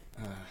horrible.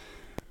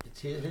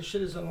 His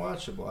shit is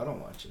unwatchable. I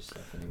don't watch his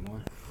stuff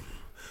anymore.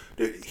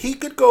 Dude, he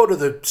could go to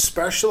the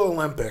Special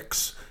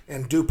Olympics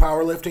and do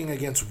powerlifting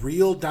against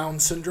real Down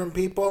syndrome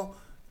people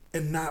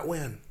and not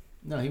win.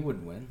 No, he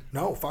wouldn't win.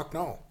 No, fuck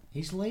no.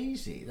 He's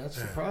lazy. That's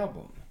the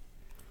problem.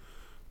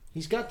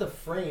 He's got the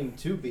frame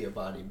to be a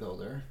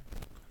bodybuilder,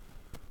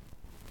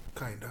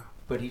 Kinda.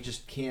 but he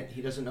just can't.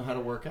 He doesn't know how to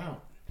work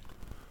out.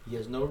 He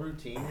has no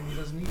routine, and he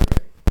doesn't eat right.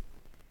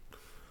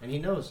 And he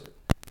knows it.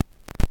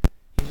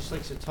 He just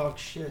likes to talk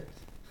shit.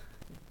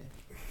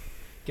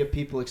 Get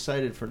people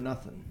excited for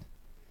nothing.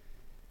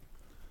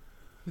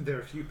 There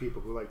are a few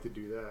people who like to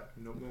do that.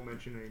 No, won't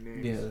mention any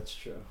names. Yeah, that's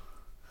true.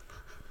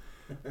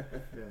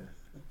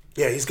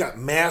 Yeah, he's got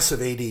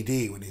massive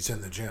ADD when he's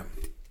in the gym.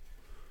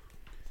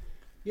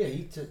 Yeah,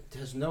 he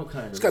has no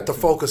kind of. He's got the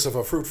routine. focus of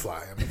a fruit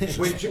fly. I mean, it's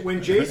just-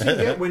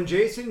 When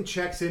Jason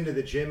checks into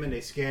the gym and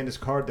they scan his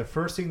card, the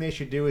first thing they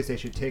should do is they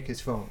should take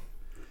his phone.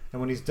 And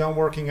when he's done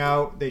working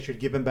out, they should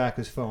give him back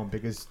his phone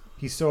because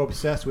he's so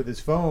obsessed with his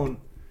phone.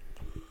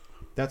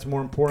 That's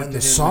more important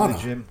And to the him in sauna. the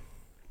gym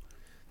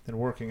than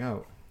working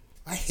out.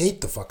 I hate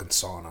the fucking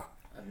sauna.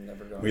 I've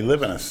never gone. We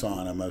live in a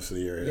sauna most of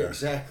the year Yeah, here.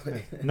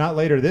 exactly. Not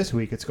later this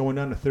week. It's going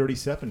down to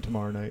 37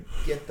 tomorrow night.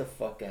 Get the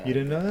fuck out. You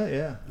didn't know that?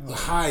 Yeah. The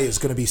high is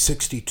going to be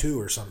 62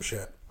 or some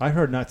shit. I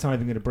heard it's not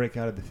even going to break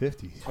out of the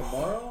 50s.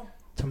 Tomorrow?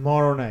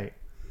 Tomorrow night.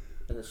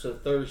 And so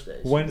Thursday.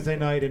 Wednesday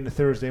night into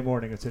Thursday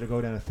morning. It's going to go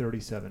down to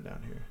 37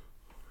 down here.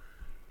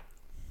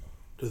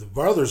 The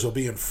brothers will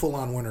be in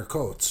full-on winter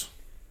coats.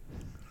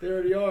 They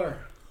already are.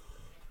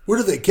 Where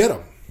do they get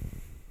them?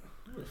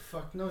 Who the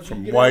fuck knows? You From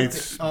can get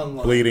whites, everything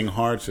online. bleeding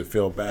hearts that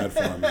feel bad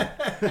for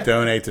him.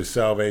 Donate to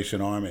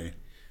Salvation Army.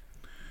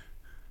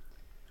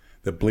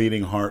 The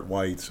bleeding heart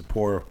whites, the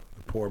poor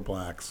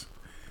blacks.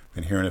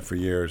 Been hearing it for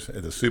years.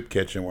 At the soup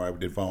kitchen where I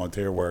did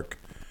volunteer work,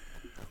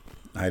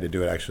 I had to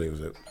do it. Actually, it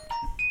was a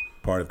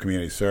part of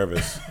community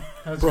service.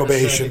 I was gonna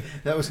Probation. say,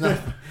 that was not.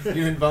 You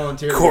didn't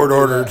volunteer. Court to do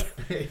ordered.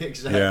 that.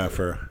 Exactly. Yeah,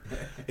 for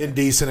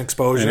Indecent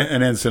exposure.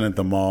 an incident at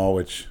the mall,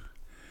 which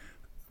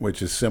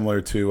is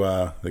similar to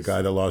the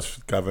guy that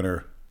lost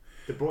governor.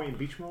 The Boynton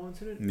Beach Mall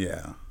incident?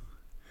 Yeah.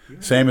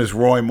 Same as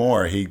Roy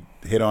Moore. He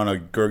hit on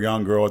a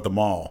young girl at the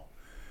mall.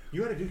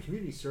 You had to do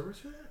community service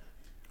for that?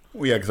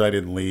 Well, yeah, because I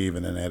didn't leave,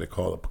 and then they had to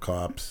call the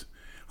cops.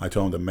 I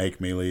told them to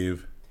make me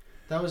leave.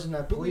 That was in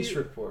that police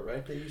report,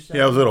 right? That you sent.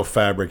 Yeah, it was a little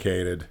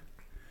fabricated.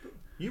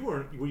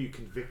 Were you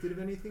convicted of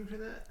anything for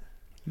that?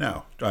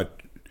 No.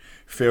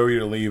 Failure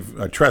to leave,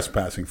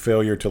 trespassing,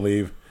 failure to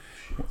leave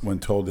when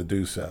told to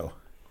do so.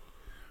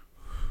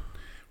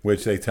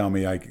 Which they tell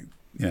me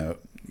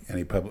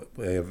any public,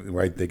 they have,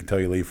 right, they can tell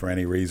you leave for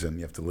any reason.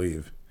 You have to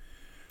leave.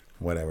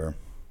 Whatever.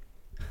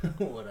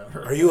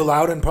 Whatever. Are you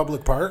allowed in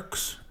public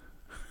parks?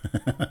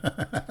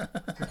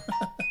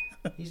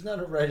 He's not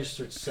a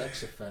registered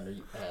sex offender.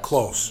 You asshole.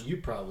 Close. You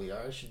probably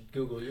are. I should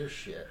Google your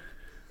shit.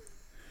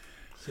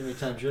 See how many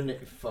times your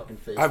fucking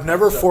face. I've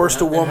never pops up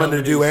forced a in how woman to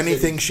many do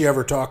anything cities. she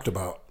ever talked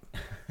about.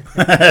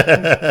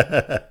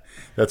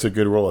 That's a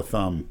good rule of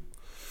thumb.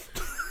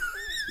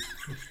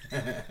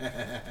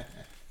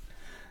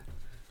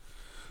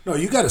 No,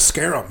 you got to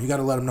scare them. You got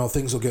to let them know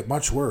things will get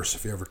much worse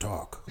if you ever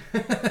talk.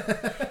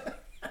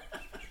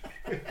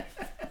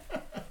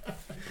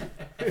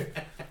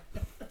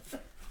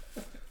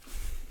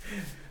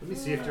 Let me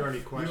see if there are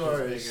any questions You are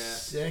being a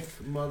asked. sick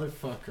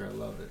motherfucker. I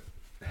love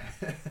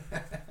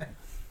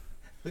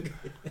it.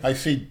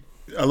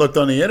 I looked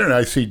on the internet,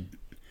 I see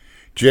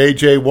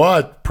J.J.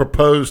 Watt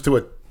proposed to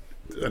an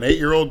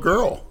 8-year-old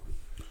girl.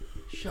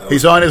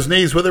 He's on his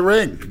knees with a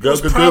ring. Go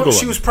Google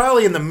She him. was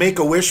probably in the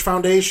Make-A-Wish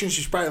Foundation.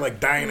 She's probably like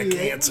dying of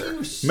cancer.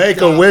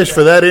 Make a wish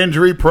for that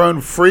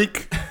injury-prone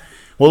freak.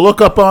 Well, look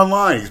up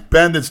online.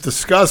 Ben, it's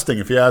disgusting.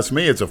 If you ask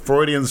me, it's a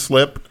Freudian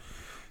slip.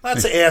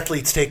 Lots of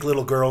athletes take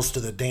little girls to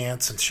the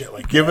dance and shit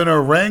like Giving her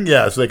a ring,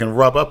 yeah, so they can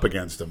rub up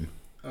against him.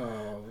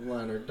 Oh,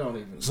 Leonard, don't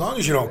even. that. As long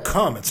as you don't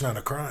come, it's not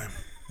a crime.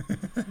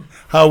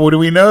 How do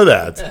we know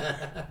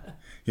that?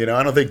 You know,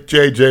 I don't think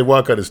J.J.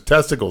 Watt got his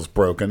testicles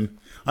broken.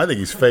 I think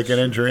he's faking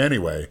injury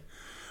anyway.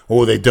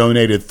 Oh, they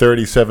donated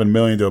 $37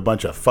 million to a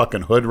bunch of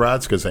fucking hood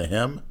rats because of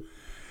him.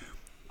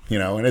 You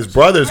know, and his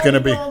brother's going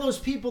to be. All those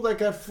people that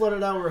got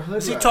flooded out were hood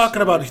Is he rats, talking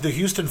right? about the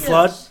Houston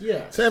flood?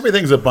 Yes. So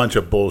everything's a bunch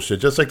of bullshit,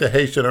 just like the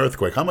Haitian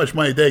earthquake. How much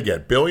money did they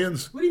get?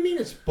 Billions? What do you mean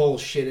it's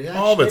bullshit?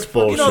 All of it's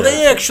bullshit. You know,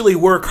 they actually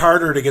work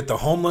harder to get the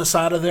homeless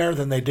out of there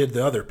than they did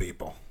the other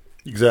people.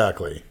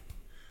 Exactly.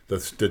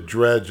 That's the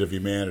dredge of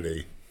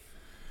humanity.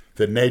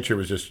 That nature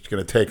was just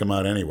going to take them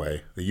out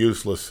anyway. The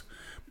useless,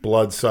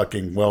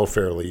 blood-sucking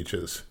welfare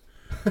leeches.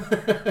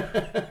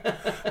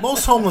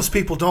 Most homeless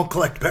people don't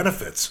collect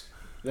benefits.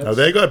 No,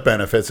 they got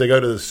benefits. They go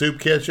to the soup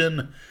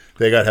kitchen.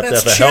 They have to have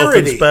That's a health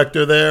charity.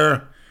 inspector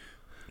there.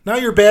 Now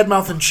you're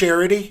bad-mouthing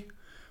charity?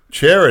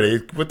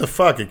 Charity? What the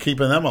fuck? You're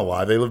keeping them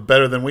alive. They live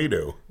better than we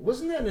do.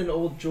 Wasn't that an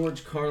old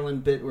George Carlin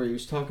bit where he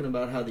was talking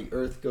about how the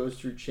earth goes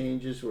through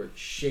changes where it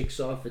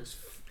shakes off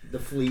the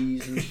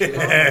fleas and shit?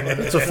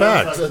 It's a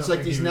fact. So it's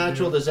like these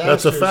natural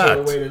disasters That's a fact. are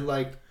a way to,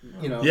 like,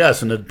 you know.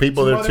 Yes, and the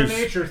people that are Mother too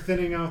Nature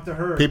thinning out the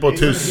herd. people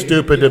too Basically,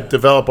 stupid to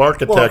develop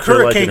architecture. Well, like in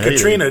Hurricane Haiti.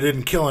 Katrina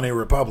didn't kill any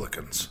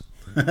Republicans.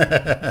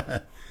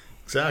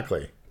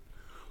 Exactly.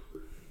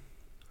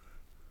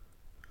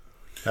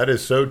 That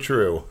is so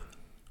true.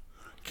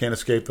 Can't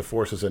escape the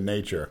forces of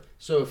nature.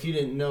 So if you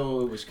didn't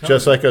know it was coming,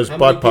 Just like those how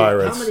butt many people-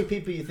 pirates. How many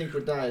people you think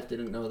would die if they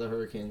didn't know the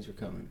hurricanes were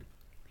coming?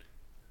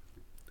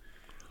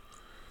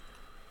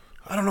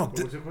 I don't know.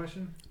 What was the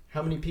question?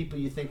 How many people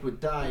you think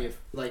would die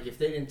if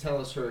they didn't tell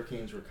us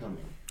hurricanes were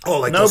coming? Oh,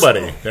 like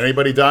Nobody. Did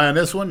anybody die on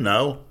this one?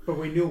 No. But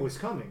we knew it was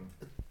coming.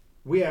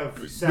 We have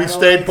stayed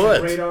satellites put.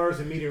 and radars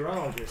and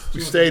meteorologists.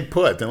 We stayed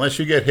put. Unless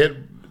you get hit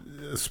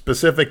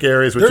specific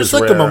areas, which There's is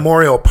like rare. a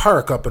memorial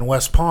park up in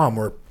West Palm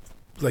where,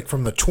 like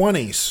from the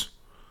 20s,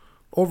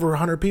 over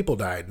 100 people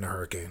died in a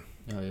hurricane.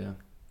 Oh yeah.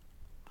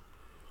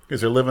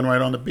 Because they're living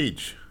right on the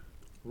beach.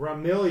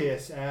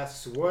 Ramilius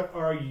asks, "What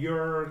are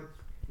your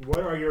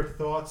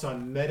thoughts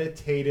on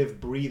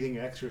meditative breathing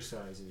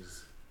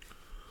exercises?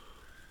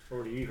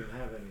 Or do you even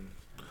have any?"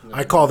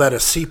 I call that a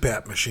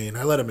CPAP machine.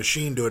 I let a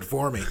machine do it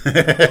for me. You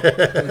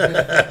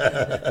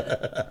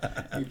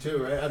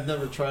too, right? I've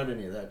never tried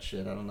any of that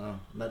shit. I don't know.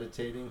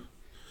 Meditating.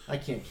 I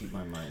can't keep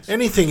my mind still.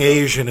 Anything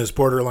Asian is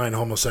borderline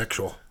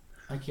homosexual.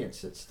 I can't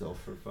sit still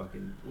for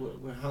fucking...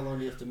 How long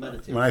do you have to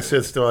meditate? When I for?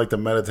 sit still, I like to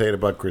meditate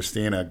about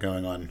Christina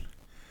going on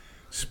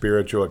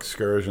spiritual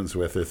excursions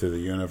with her through the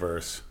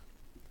universe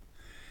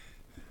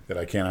that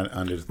I can't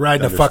understand.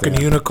 Riding a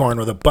fucking unicorn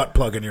with a butt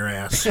plug in your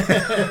ass. The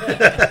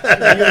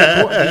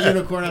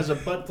unicorn has a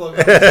butt plug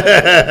on his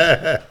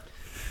head.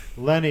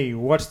 Lenny,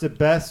 what's the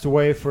best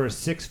way for a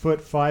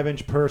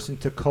 6'5" person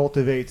to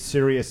cultivate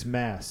serious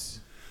mass?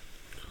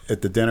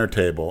 At the dinner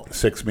table,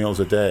 6 meals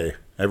a day,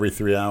 every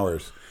 3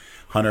 hours.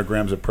 100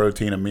 grams of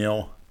protein a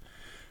meal,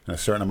 and a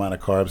certain amount of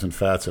carbs and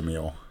fats a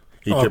meal.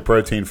 Eat your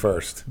protein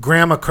first.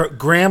 Gram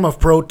of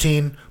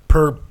protein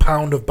per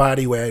pound of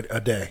body weight a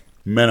day.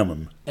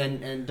 Minimum.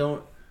 And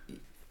don't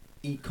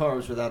eat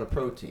carbs without a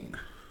protein.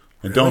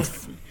 And don't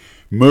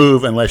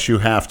move unless you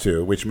have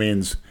to, which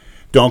means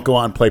don't go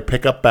out and play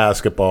pickup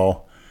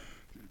basketball.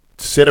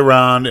 Sit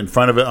around in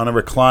front of it on a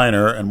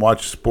recliner and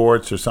watch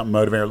sports or something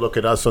motivating. Or look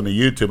at us on the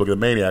YouTube, look at the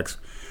Maniacs.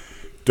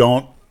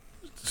 Don't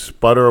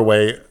sputter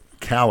away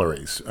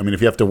calories. I mean,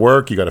 if you have to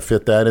work, you got to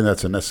fit that in.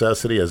 That's a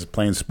necessity. As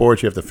playing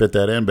sports, you have to fit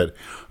that in. But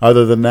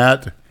other than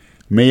that,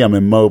 I'm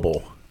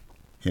immobile.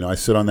 You know, I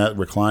sit on that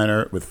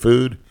recliner with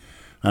food.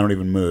 I don't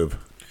even move.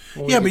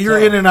 Well, Yeah, we but can you're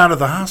tell. in and out of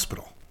the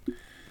hospital.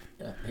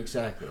 Yeah,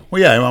 exactly.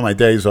 Well, yeah, on my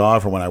days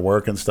off or when I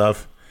work and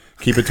stuff,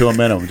 keep it to a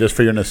minimum just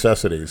for your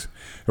necessities.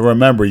 And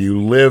remember, you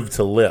live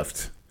to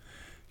lift.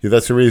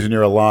 That's the reason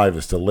you're alive,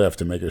 is to lift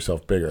and make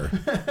yourself bigger.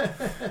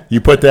 You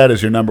put that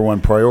as your number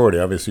one priority.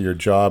 Obviously, your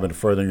job and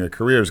furthering your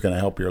career is going to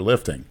help your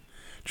lifting.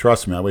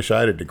 Trust me, I wish I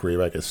had a degree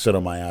where I could sit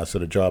on my ass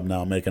at a job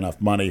now and make enough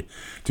money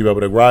to be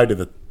able to ride to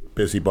the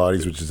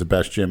Busybodies, which is the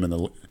best gym in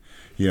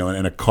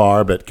a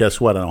car. But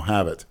guess what? I don't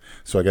have it.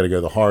 So I got to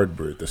go the hard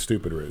route, the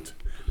stupid route.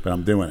 But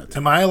I'm doing it.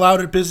 Am I allowed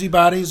at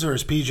Busybodies, or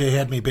has PJ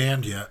had me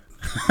banned yet?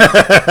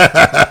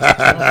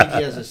 I don't think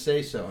he has a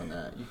say-so in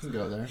that. You can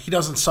go there. He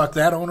doesn't suck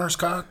that owner's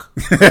cock?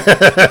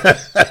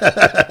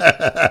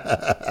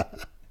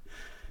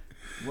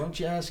 Why don't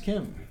you ask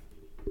him?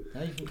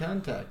 Now you can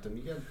contact him.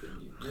 You got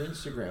your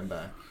Instagram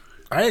back.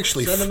 I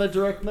actually... Send him a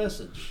direct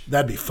message.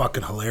 That'd be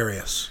fucking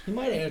hilarious. He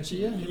might answer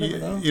you. You never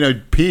know. You know,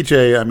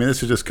 PJ, I mean,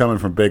 this is just coming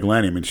from Big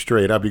Lenny. I mean,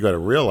 straight up, you got to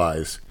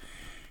realize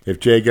if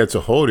Jay gets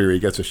a hold of you, he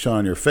gets a shot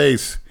on your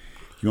face,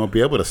 you won't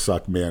be able to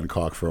suck man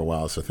cock for a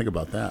while. So think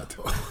about that.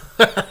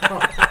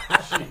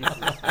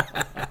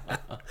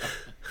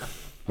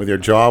 With your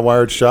jaw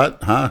wired shut,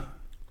 huh?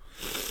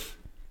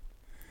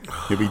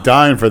 You'll be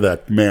dying for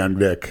that man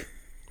dick.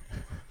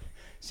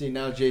 See,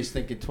 now Jay's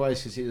thinking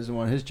twice because he doesn't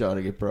want his jaw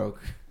to get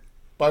broke.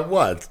 By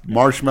what?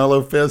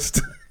 Marshmallow fist?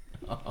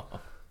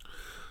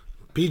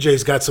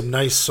 PJ's got some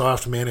nice,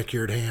 soft,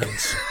 manicured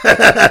hands.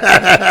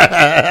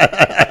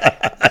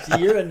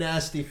 See, you're a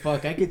nasty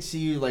fuck. I could see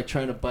you like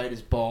trying to bite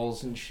his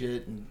balls and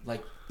shit, and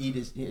like eat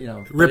his,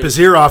 Rip his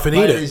ear off and eat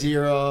bite it. his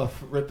ear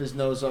off, rip his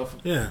nose off,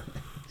 Yeah.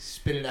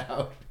 spit it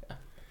out.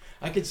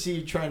 I could see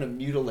you trying to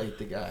mutilate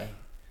the guy.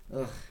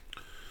 Ugh.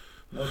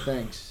 No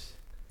thanks.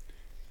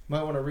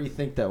 Might want to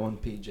rethink that one,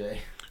 PJ.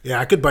 Yeah,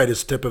 I could bite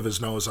his tip of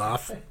his nose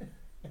off.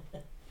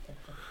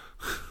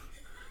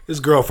 His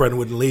girlfriend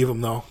wouldn't leave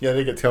him, though. Yeah,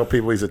 they could tell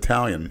people he's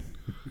Italian.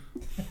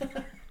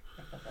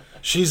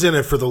 She's in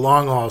it for the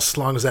long haul as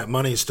long as that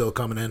money's still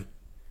coming in.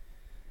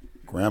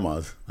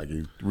 Grandma's, like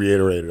you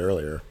reiterated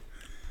earlier.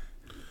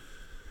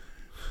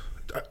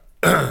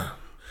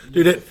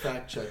 Dude,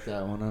 Fact check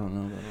that one. I don't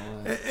know about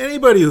all that.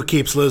 anybody who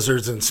keeps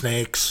lizards and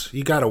snakes,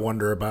 you got to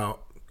wonder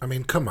about. I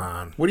mean, come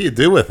on. What do you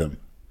do with him?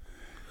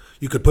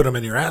 You could put them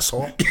in your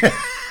asshole.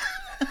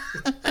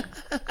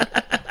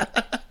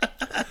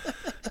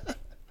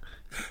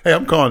 Hey,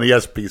 I'm calling the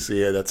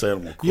SPCA. That's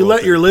animal cruelty. You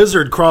let your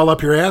lizard crawl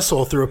up your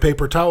asshole through a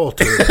paper towel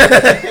tube. You're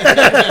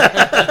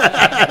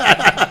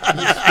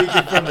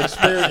speaking from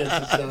experience,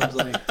 it sounds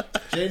like.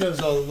 Jay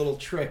knows all the little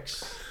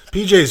tricks.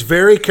 PJ's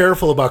very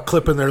careful about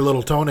clipping their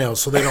little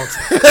toenails so they don't.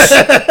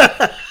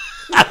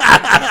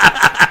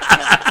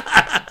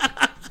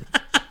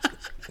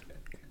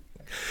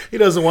 He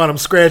doesn't want them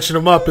scratching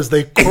them up as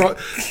they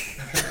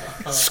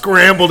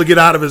scramble to get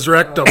out of his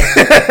rectum.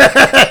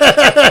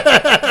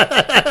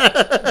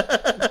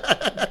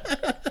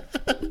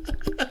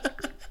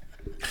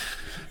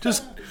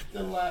 Just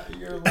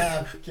Your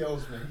laugh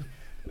kills me.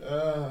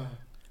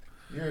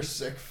 You're a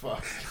sick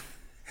fuck.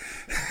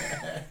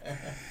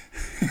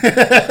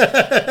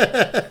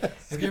 Have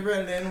you ever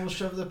had an animal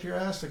shoved up your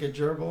ass like a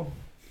gerbil?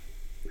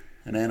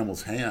 An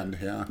animal's hand,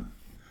 yeah.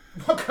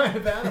 What kind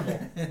of animal?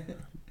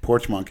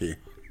 Porch monkey.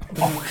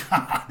 Oh,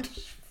 God.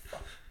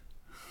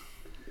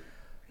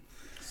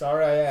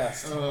 Sorry I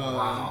asked.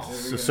 Wow.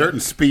 It's a certain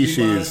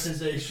species.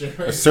 Demonetization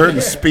A right certain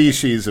there.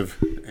 species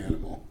of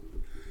animal.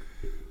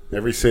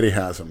 Every city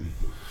has them.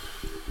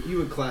 You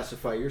would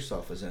classify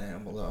yourself as an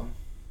animal, though.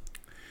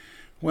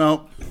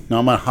 Well, no,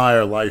 I'm a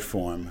higher life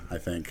form, I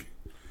think.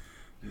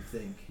 You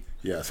think?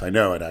 Yes, I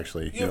know it,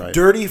 actually. you You're have right.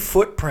 dirty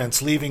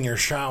footprints leaving your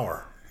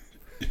shower.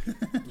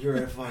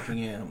 You're a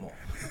fucking animal.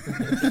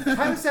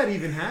 How does that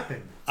even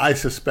happen? I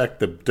suspect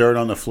the dirt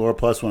on the floor,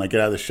 plus when I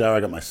get out of the shower, I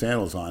got my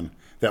sandals on,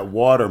 that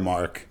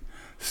watermark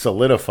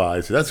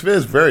solidifies. That's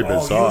very Oh,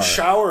 bizarre. you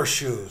shower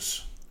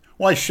shoes.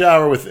 Well, I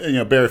shower with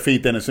bare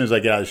feet, then as soon as I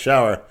get out of the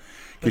shower,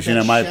 because, But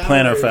that my shower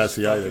plantar is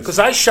fasciitis. Because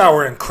I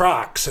shower in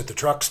Crocs at the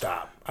truck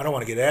stop. I don't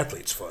want to get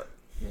athlete's foot.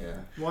 Yeah.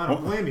 Well, I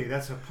don't blame you.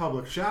 That's a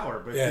public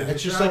shower. But Yeah. the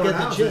It's just shower like at the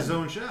house gym. is his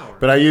own shower.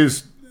 But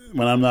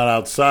when I'm not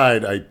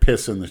outside, I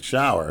piss in the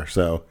shower,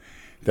 so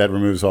that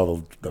removes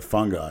all the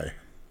fungi.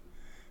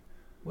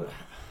 What?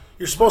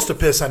 You're supposed to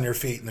piss on your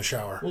feet in the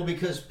shower. Well,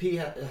 because pee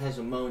has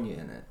ammonia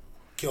in it.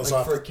 Kills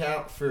Like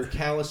off. for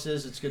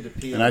calluses, it's good to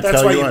pee. And on I That's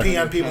tell why you you what, pee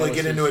on people that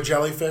get into a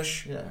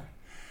jellyfish. Yeah.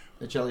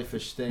 The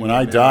jellyfish sting. when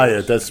I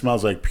diet, that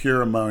smells like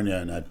pure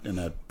ammonia in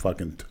that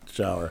fucking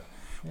shower.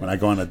 When I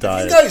go on a Have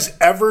diet. you guys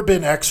ever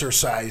been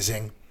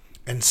exercising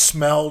and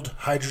smelled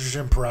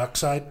hydrogen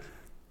peroxide?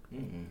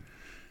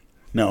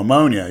 No,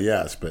 ammonia,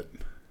 yes, but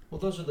Well,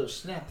 those are those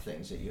snap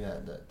things that you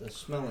had, the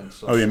smelling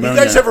salts. Oh, the You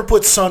ammonia. guys ever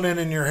put sun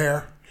in your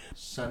hair?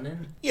 Sun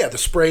in? Yeah, the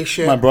spray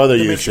shit. My brother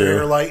that used makes your hair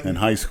to light. in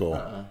high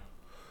school.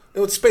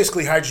 It's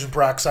basically hydrogen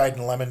peroxide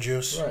and lemon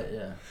juice. Right,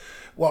 yeah.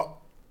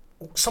 Well,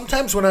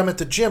 sometimes when I'm at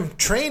the gym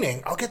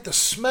training, I'll get the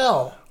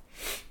smell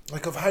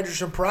like of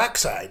hydrogen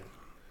peroxide.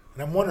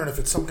 And I'm wondering if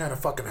it's some kind of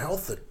fucking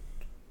health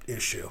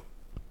issue.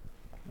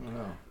 I don't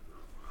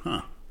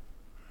know.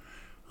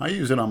 I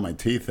use it on my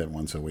teeth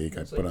once a week.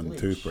 I It's put like on the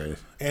bleach.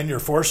 toothpaste. And your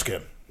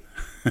foreskin.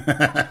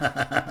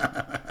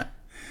 I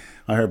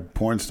heard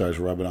porn stars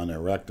rub it on their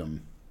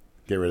rectum.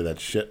 Get rid of that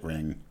shit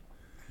ring.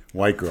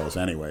 White girls,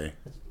 anyway.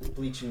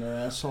 Bleaching their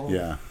asshole?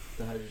 Yeah.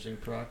 The hydrogen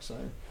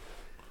peroxide?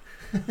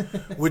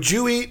 Would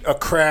you eat a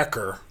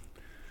cracker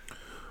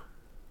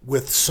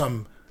with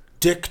some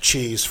dick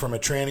cheese from a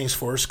tranny's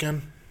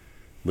foreskin?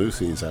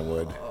 Lucy's, I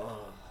would.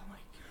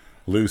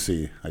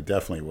 Lucy, I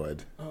definitely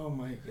would. Oh,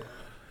 my God.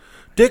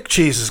 Dick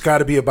cheese has got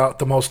to be about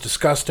the most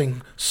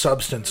disgusting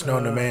substance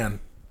known to man.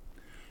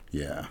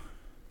 Yeah.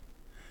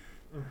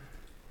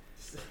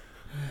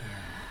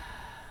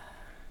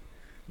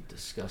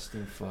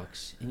 Disgusting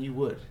fucks. And you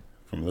would.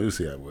 From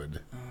Lucy, I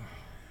would.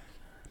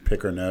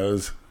 Pick her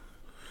nose.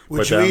 Would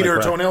Put you down eat the her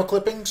crack- toenail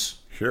clippings?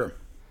 Sure.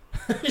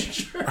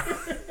 Sure.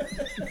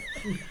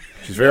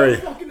 She's very,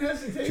 Fucking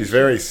hesitation. she's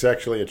very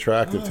sexually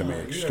attractive to me.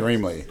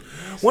 Extremely.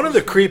 One of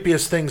the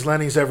creepiest things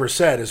Lenny's ever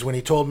said is when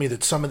he told me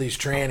that some of these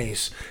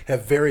trannies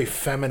have very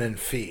feminine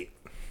feet.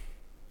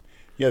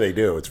 Yeah, they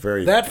do. It's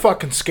very. That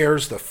fucking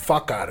scares the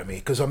fuck out of me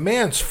because a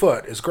man's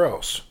foot is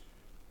gross.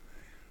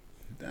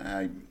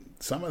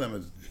 Some of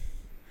them,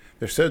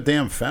 they're so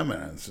damn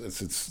feminine.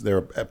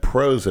 They're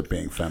pros at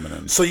being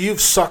feminine. So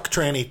you've sucked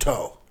tranny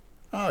toe.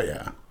 Oh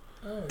yeah.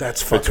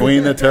 That's fucking.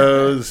 Between the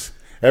toes,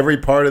 every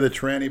part of the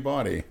tranny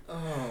body,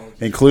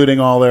 including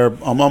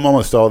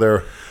almost all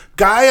their.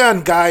 Guy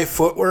on guy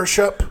foot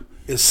worship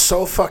is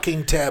so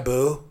fucking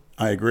taboo.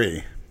 I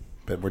agree,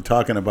 but we're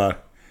talking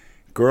about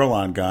girl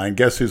on guy, and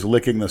guess who's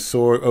licking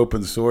the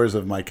open sores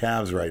of my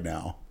calves right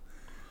now?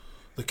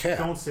 The cat.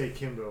 Don't say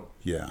Kimbo.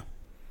 Yeah.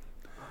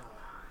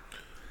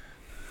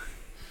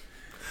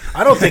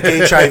 I don't think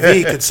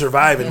HIV could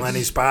survive in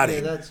Lenny's body. Yeah,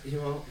 that's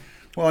Well,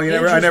 I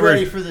Andrew's never.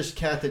 ready for this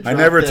cat to I drop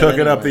never dead took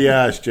it up anyway. the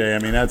ass, Jay. I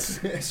mean, that's.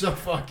 So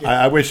fucking.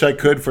 I wish I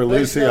could for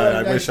Lucy.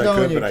 I wish I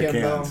could, knowing but you, I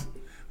Kimbo. can't.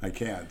 I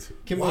can't.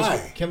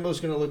 Why? Kimbo's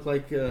gonna look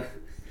like.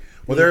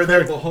 Well, they're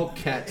Hulk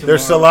cat. their tomorrow.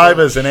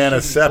 saliva is an Shit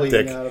antiseptic.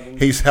 bleeding out of him.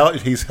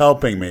 He's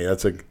helping me.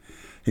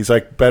 He's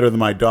like better than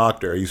my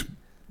doctor. He's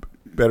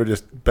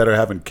better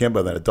having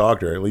Kimbo than a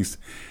doctor. At least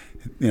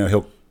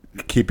he'll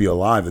keep you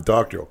alive. The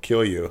doctor will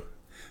kill you.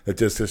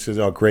 This is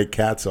how great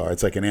cats are.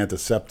 It's like an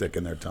antiseptic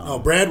in their tongue. Oh,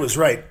 Brad was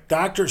right.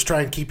 Doctors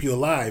try and keep you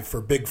alive for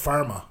big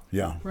pharma.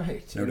 Yeah,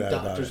 Right. No And doubt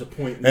about doctor's it.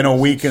 appointments. In a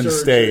weakened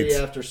surgery state.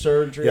 After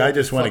surgery. Yeah, I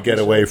just want to get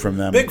away from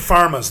them. Big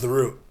pharma's the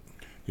root.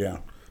 Yeah.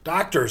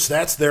 Doctors,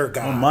 that's their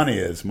god.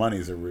 Well,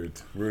 money's the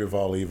root of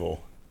all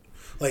evil.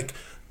 Like,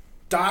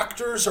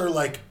 doctors are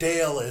like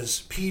Dale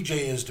is, PJ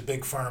is to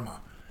big pharma.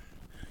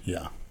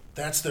 Yeah.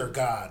 That's their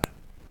god.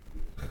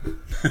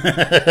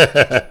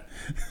 What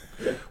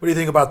do you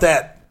think about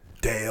that,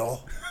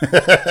 Dale?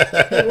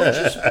 Hey,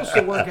 weren't you supposed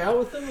to work out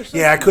with them or something?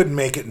 Yeah, I couldn't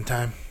make it in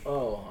time.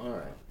 Oh, all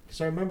right. Because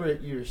I remember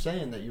you were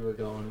saying that you were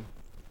going,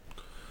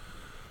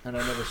 and I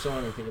never saw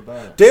anything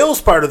about it.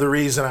 Dale's part of the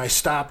reason I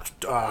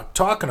stopped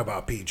talking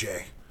about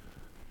PJ.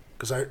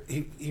 Because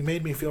he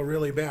made me feel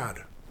really bad.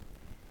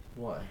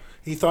 Why?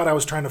 He thought I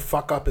was trying to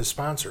fuck up his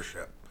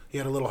sponsorship. He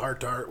had a little heart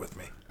to heart with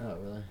me. Oh,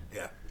 really?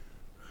 Yeah.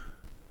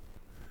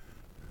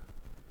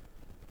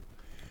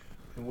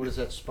 And what is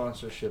that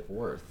sponsorship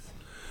worth?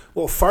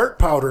 Well, fart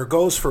powder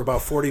goes for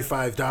about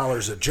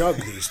 $45 a jug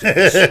these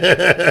days.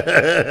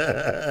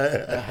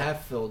 A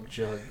half-filled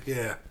jug.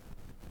 Yeah.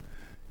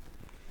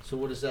 So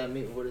what does that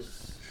mean? What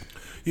is...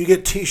 You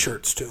get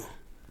T-shirts, too.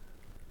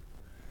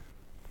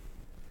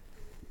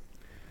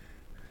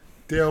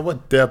 Dale,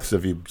 what depths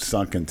have you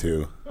sunk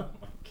into? Oh,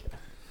 my God.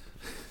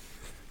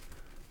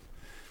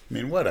 I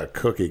mean, what a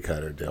cookie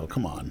cutter, Dale.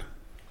 Come on.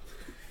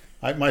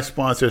 My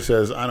sponsor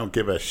says, I don't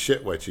give a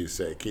shit what you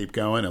say. Keep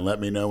going and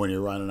let me know when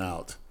you're running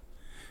out.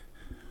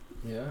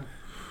 Yeah?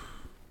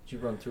 Did you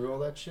run through all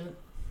that shit?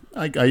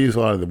 I use a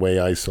lot of the whey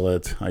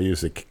isolate. I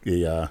use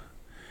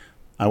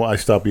I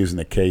stopped using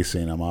the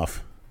casein. I'm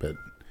off. But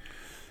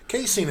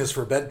Casein is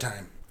for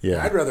bedtime.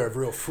 Yeah. I'd rather have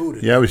real food.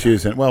 At yeah, I was bedtime.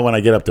 using, well, when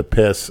I get up to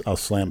piss, I'll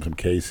slam some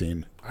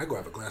casein. I go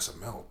have a glass of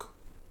milk.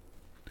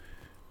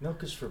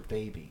 Milk is for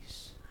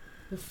babies.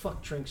 Who the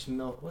fuck drinks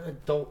milk? What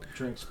adult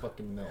drinks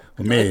fucking milk?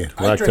 Me,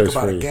 I drink lactose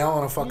about a free.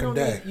 gallon a fucking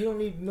day. You don't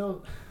need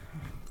milk.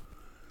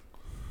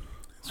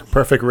 It's a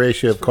perfect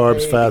ratio of It's for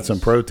carbs, fats, and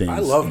babies. proteins. I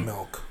love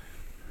milk.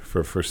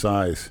 for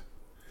size.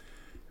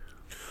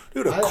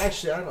 Dude, I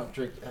don't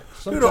drink.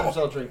 Sometimes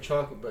I'll drink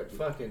chocolate, but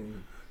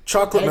fucking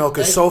chocolate milk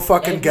is so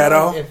fucking eggnog,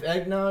 ghetto. If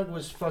eggnog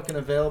was fucking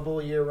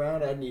available year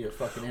round, I'd need a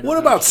fucking. What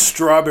about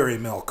strawberry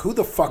milk? Who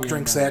the fuck Yeah,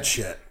 drinks no. that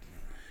shit?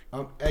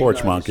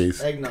 Porch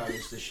monkeys. Eggnog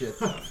is the shit.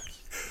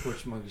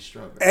 Porch monkey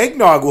strawberry.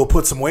 Eggnog will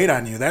put some weight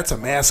on you. That's a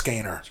mass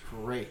gainer. It's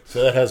great.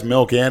 So that has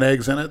milk and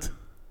eggs in it?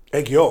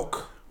 Egg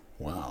yolk.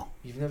 Wow.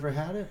 You've never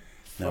had it?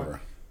 Never.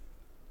 Fuck.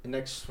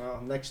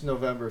 Next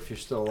November, if you're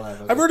still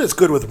alive. I've heard it's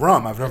good with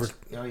rum. I've never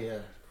Oh yeah,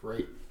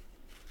 great.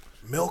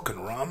 milk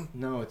and rum.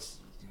 No, it's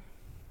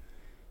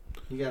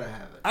you gotta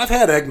have it. I've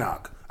had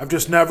eggnog. I've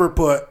just never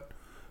put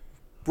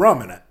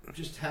rum in it.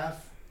 Just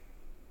half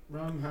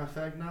rum, half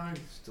eggnog.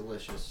 It's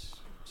delicious.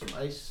 Some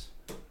ice.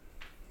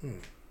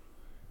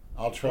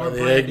 I'll try Or the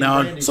brandy,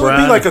 eggnog. brandy. So it'd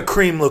be Brad. like a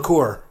cream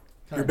liqueur.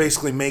 You're Kinda.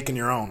 basically making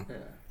your own. Yeah.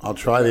 I'll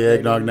try the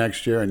eggnog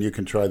next year, and you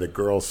can try the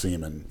girl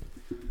semen,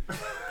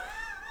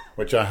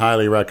 which I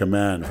highly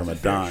recommend from a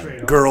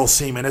dime. Girl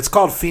semen. It's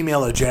called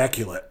female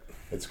ejaculate.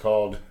 It's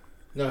called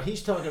No,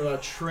 he's talking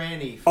about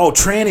tranny. Oh,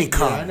 tranny Yeah,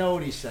 cum. I know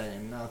what he's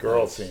saying. No,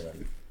 girl thanks.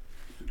 semen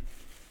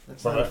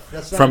That's from not,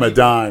 that's not from an a even-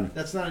 dime.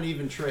 That's not an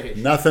even trade.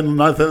 Nothing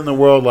in the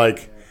world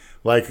like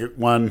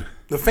one.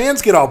 The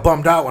fans get all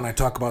bummed out when I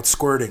talk about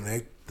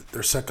squirting.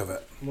 They're sick of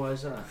it. Why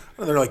is that?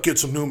 And they're like, get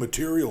some new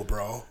material,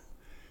 bro.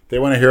 They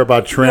want to hear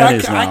about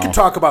trannies I now. can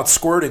talk about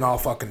squirting all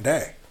fucking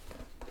day.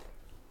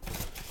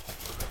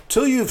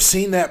 Till you've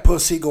seen that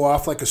pussy go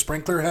off like a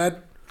sprinkler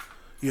head,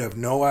 you have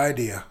no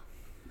idea.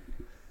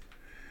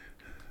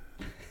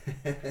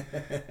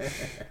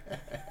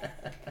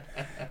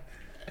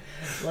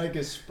 Like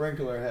a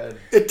sprinkler head.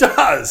 It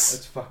does.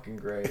 That's fucking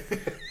great.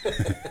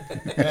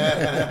 That's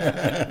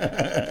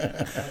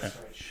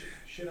right.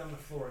 Shit on the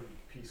floor,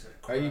 you piece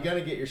of crap. Are you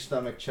gonna get your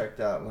stomach checked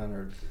out,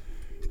 Leonard?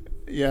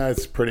 Yeah,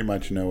 it's pretty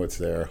much know what's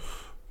there.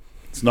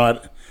 It's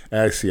not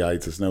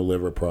ascites. It's no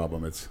liver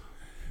problem. It's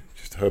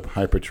just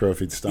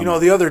hypertrophied stomach. You know,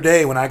 the other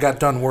day when I got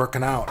done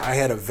working out, I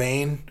had a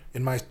vein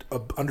in my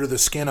under the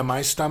skin of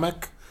my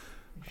stomach.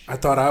 I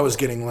thought I was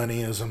getting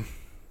Lennyism.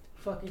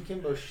 Fucking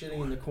Kimbo's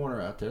shitting in the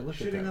corner out there.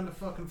 Look at Shitting that. on the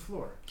fucking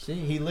floor. See,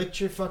 he licked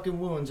your fucking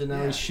wounds, and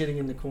now Yeah. he's shitting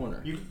in the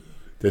corner. You,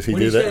 Does he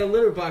When do he's got a that?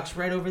 litter box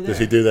right over there. Does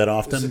he do that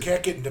Does the often?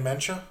 cat getting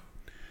dementia?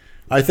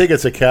 I think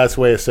it's a cat's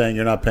way of saying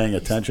you're not paying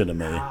attention to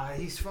me.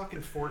 He's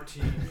fucking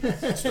 14.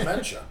 It's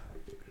dementia.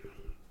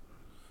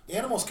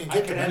 Animals can I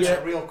get can dementia.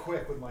 answer real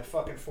quick with my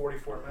fucking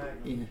 44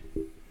 Magnum.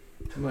 You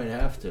might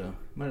have to.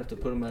 Might have to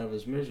put him out of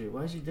his misery.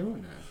 Why is he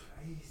doing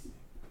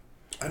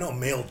that? I know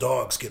male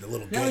dogs get a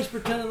little Now he's gay.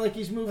 pretending like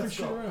he's moving Let's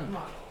shit go. around. Come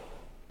on.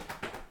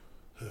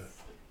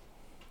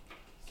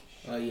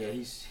 Oh yeah,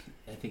 I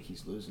think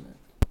he's losing it.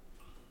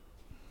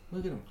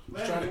 Look at him.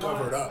 He's trying to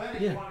cover it up.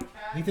 Yeah,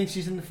 he thinks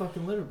he's in the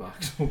fucking litter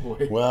box. Oh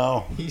boy.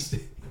 Well, He's.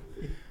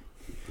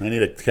 I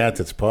need a cat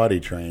that's potty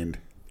trained.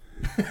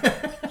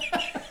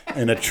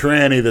 And a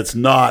tranny that's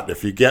not,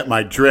 if you get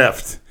my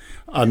drift.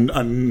 A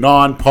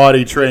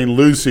non-potty trained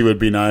Lucy would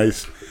be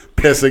nice.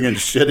 Pissing and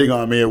shitting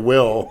on me at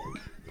will.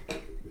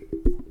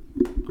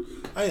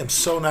 I am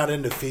so not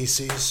into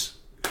feces.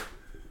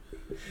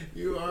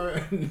 You are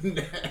a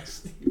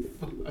nasty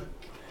fuck.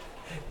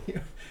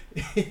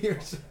 You're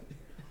so...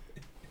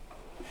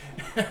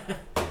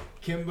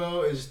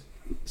 Kimbo is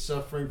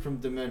suffering from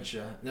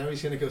dementia. Now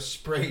he's gonna go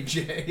spray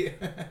Jay.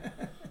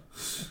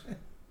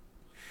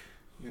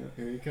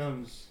 Here he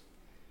comes.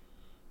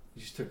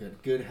 He just took a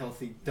good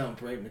healthy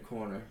dump right in the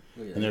corner.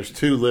 Look at And that. there's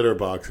 2 litter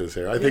boxes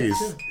here. I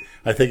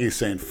think he's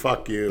saying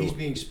fuck you. He's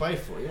being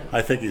spiteful, yeah.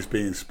 I think he's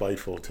being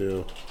spiteful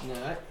too.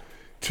 No,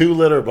 2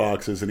 litter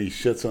boxes and he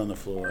shits on the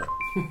floor.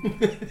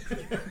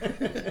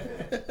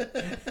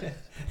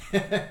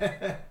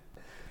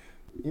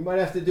 you might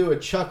have to do a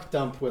Chuck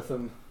dump with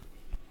him.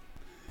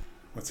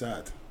 What's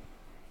that?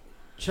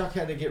 Chuck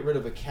had to get rid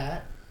of a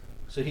cat,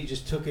 so he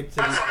just took it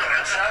to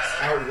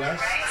out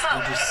west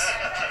and just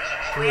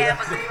threw it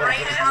out the car.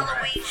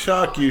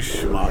 Chuck, you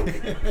schmuck.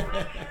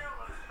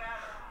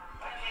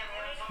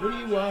 What are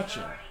you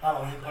watching?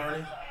 Halloween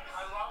party?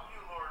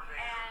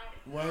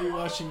 Why are you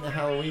watching the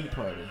Halloween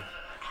party?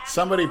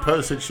 Somebody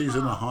posted she's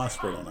in the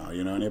hospital now.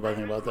 You know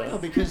anything about No,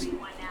 that? because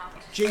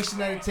Jason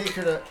had to take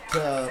her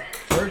to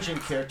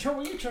urgent care.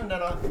 Will you turn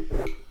that on?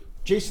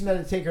 Jason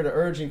had to take her to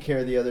urgent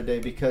care the other day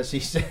because he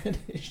said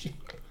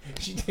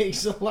she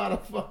takes a lot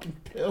of fucking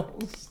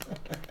pills.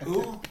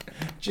 Who?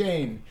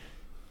 Jane.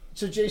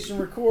 So Jason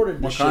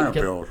recorded this What kind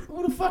shit. of pills?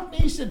 Who the fuck?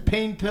 He said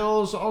pain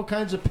pills, all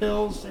kinds of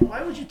pills.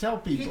 Why would you tell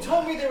people? He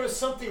told me there was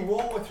something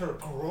wrong with her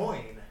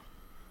groin.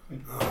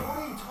 What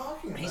are you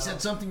talking about? He said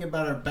something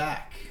about her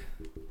back.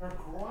 Her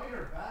groin,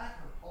 her back,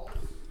 her pulse.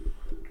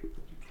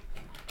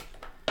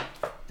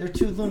 They're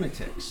 2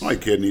 lunatics. My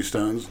kidney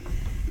stones.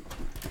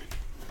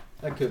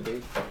 That could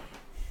be.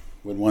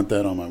 Wouldn't want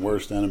that on my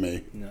worst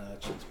enemy. No,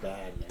 that shit's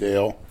bad, man.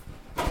 Dale.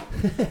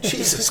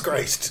 Jesus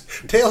Christ.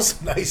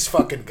 Dale's a nice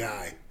fucking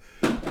guy.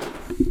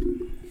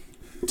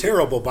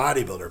 Terrible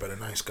bodybuilder, but a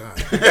nice guy.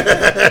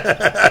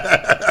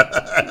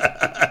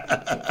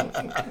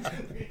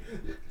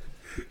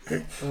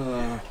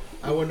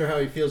 I wonder how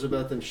he feels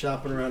about them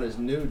shopping around as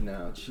nude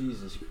now.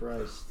 Jesus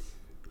Christ.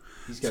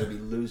 He's got to be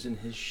losing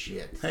his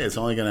shit. Hey, it's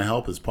only going to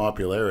help his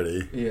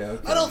popularity. Yeah,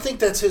 okay. I don't think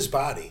that's his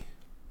body.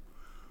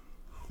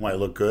 Why,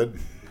 look good?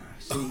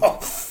 See,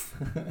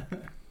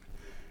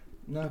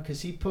 no,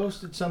 because he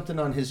posted something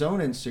on his own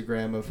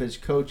Instagram of his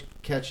coach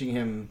catching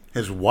him.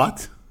 His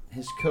what?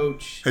 His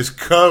coach. His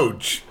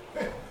coach.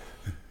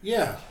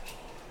 Yeah.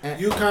 And-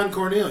 Yukon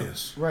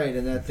Cornelius. Right,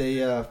 and that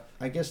they,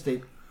 I guess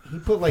he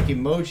put like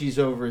emojis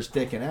over his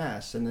dick and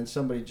ass, and then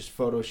somebody just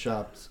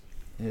photoshopped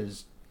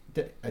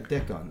a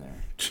dick on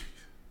there.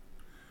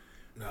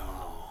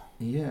 No.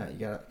 Yeah, you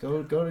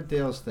gotta go to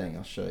Dale's thing.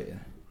 I'll show you.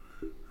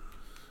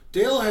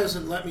 Dale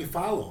hasn't let me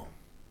follow him.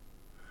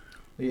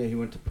 Yeah, he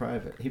went to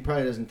private. He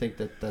probably doesn't think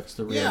that's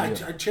the real Yeah,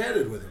 deal. I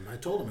chatted with him. I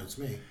told him it's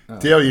me.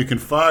 Dale, you can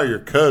fire your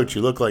coach.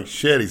 You look like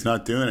shit. He's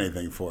not doing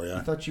anything for you.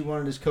 I thought you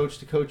wanted his coach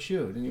to coach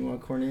you. Didn't you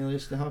want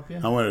Cornelius to help you?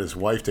 I wanted his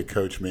wife to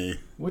coach me.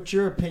 What's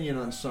your opinion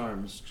on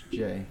SARMs,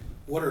 Jay?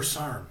 What are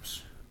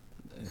SARMs?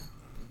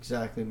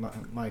 Exactly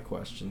my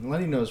question.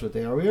 Lenny knows what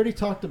they are. We already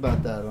talked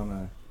about that on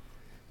a...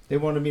 They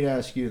wanted me to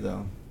ask you,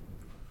 though.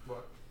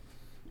 What?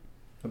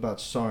 About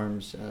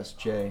SARMs, ask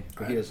Jay.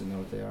 But he doesn't know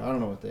what they are. I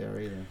don't know what they are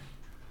either.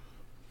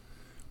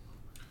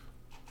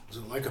 Is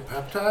it like a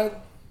peptide?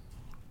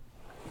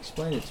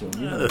 Explain it to him.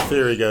 You know The what it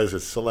theory is. goes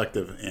it's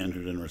selective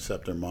androgen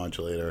receptor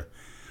modulator.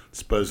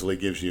 Supposedly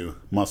gives you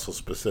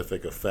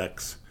muscle-specific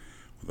effects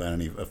without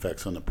any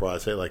effects on the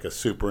prostate, like a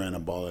super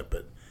anabolic,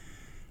 but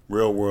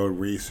real-world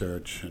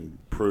research and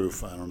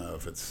proof, I don't know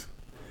if it's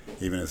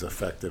even as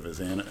effective as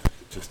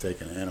just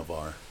taking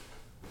Anavar.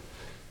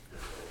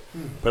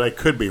 But I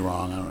could be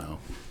wrong, I don't know.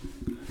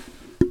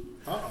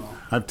 Uh-oh.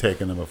 I've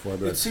taken them before, It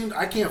but seemed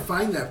I can't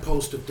find that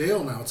post of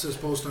Dale now. It says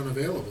post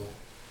unavailable.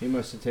 He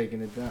must have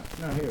taken it down.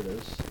 No, here it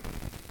is.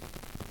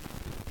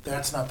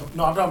 That's not the...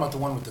 No, I'm talking about the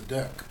one with the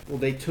dick. Well,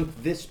 they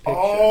took this picture.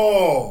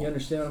 Oh! You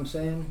understand what I'm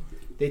saying?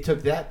 They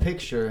took that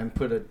picture and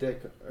put a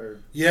dick... or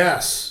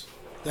Yes.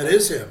 That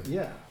is him.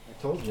 Yeah,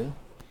 I told you.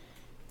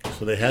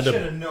 so they had Should to.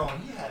 have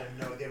known. He had to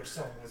know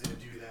someone was going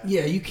to do that.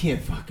 Yeah, you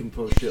can't fucking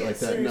post shit like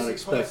that and not Seriously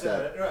expect post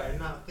that. Right, and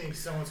not think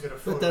someone's going to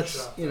Photoshop. But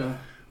that's, you know...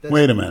 That's,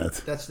 Wait a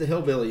minute. That's the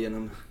hillbilly in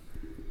him.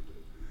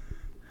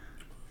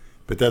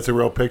 But that's a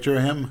real picture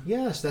of him?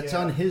 Yes, that's Yeah.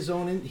 on his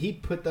own. He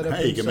put that up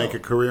Hey, you can make a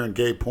career in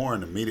gay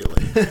porn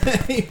immediately.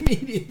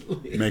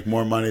 immediately. Make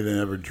more money than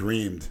ever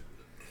dreamed.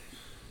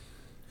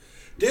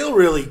 Dale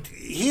really,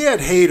 he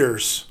had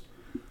haters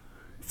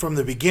from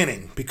the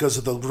beginning because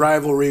of the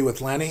rivalry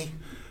with Lenny.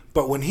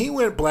 But when he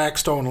went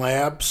Blackstone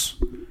Labs,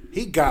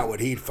 he got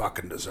what he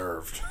fucking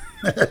deserved.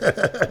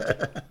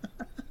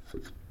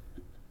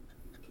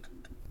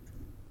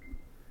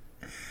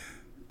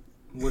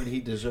 What did he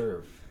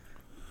deserve?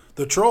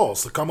 The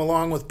trolls to come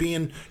along with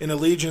being in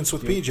allegiance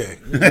with PJ.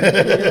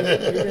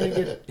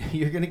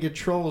 You're gonna get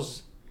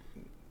trolls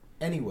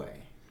anyway.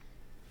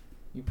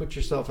 You put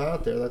yourself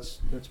out there. That's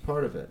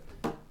part of it.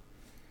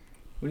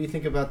 What do you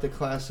think about the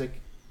classic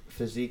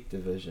physique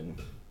division?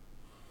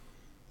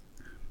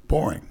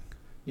 Boring.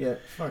 Yeah,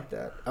 fuck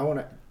that. I want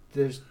to.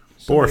 There's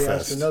Bore somebody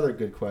asked fest. another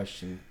good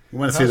question. You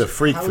want to see the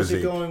freak How is it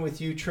physique? going with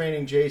you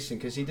training Jason?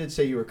 Because he did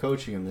say you were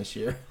coaching him this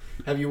year.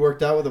 Have you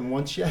worked out with him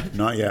once yet?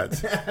 Not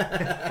yet.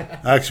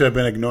 Actually, I've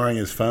been ignoring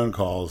his phone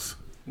calls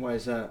Why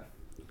is that?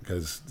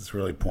 because it's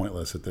really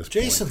pointless at this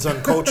Jason's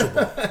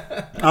uncoachable.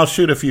 point. I'll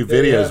shoot a few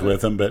There you videos have it.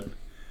 with him, but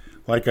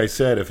like I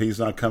said, if he's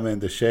not coming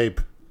into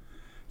shape,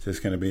 it's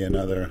just going to be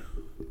another...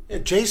 Yeah,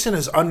 Jason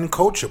is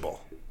uncoachable.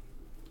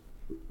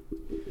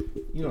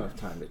 You don't have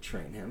time to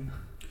train him.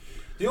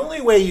 The only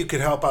way you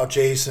could help out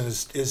Jason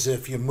is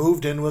if you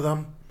moved in with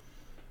him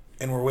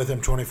and were with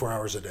him 24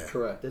 hours a day.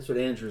 Correct. That's what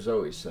Andrew's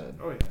always said.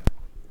 Oh yeah.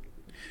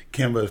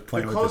 Kimba's The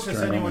playing with the closest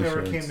string on anyone the ever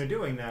shirts. came to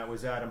doing that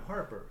was Adam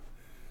Harper,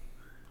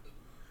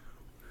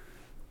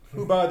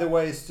 who, by the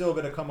way, is still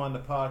going to come on the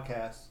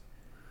podcast.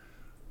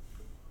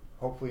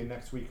 Hopefully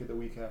next week or the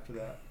week after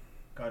that.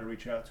 Got to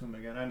reach out to him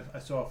again. I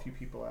saw a few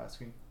people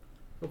asking.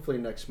 Hopefully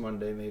next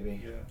Monday, maybe.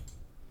 Yeah.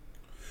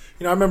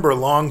 You know, I remember a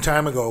long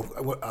time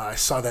ago, I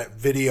saw that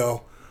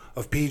video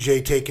of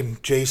PJ taking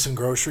Jason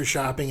grocery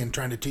shopping and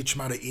trying to teach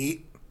him how to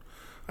eat.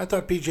 I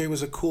thought PJ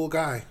was a cool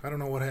guy. I don't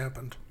know what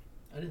happened.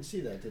 I didn't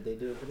see that. Did they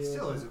do a video?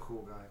 Still of is that? a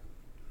cool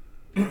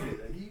guy.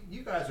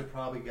 You guys would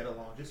probably get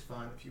along just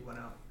fine if you went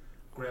out,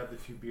 grabbed a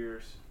few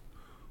beers.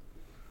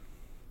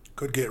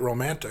 Could get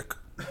romantic.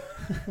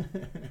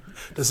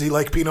 Does he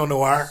like Pinot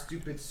Noir?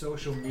 Stupid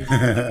social media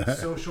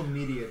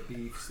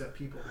beefs that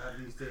people have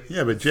these days.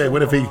 Yeah, but It's Jay, so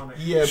what if he- moronic.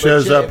 Yeah,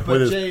 Shows but Jay, up but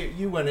with his- Jay,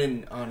 you went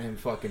in on him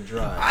fucking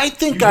dry. I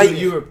think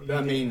you were.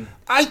 I mean,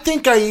 I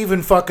think I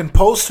even fucking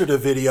posted a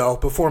video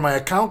before my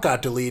account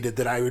got deleted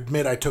that I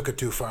admit I took it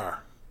too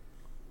far.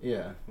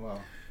 yeah.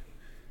 Well,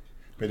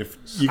 But if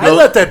you I go,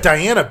 let that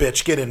Diana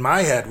bitch get in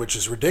my head, which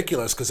is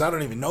ridiculous because I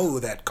don't even know who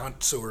that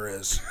cunt sewer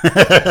is.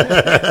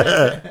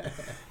 yeah,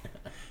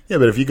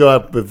 but if you go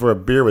out for a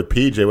beer with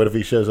PJ, what if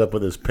he shows up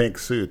with his pink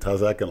suit? How's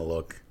that going to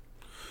look?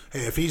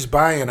 Hey, if he's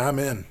buying, I'm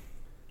in.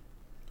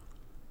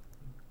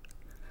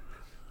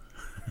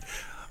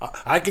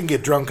 I can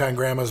get drunk on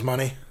Grandma's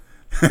money.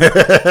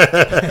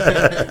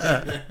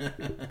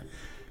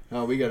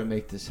 oh, we got to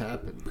make this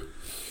happen.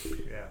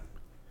 Yeah.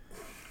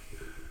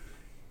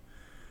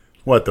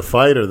 What, the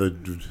fight or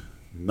the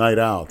night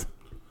out?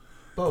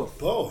 Both.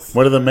 Both.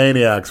 What do the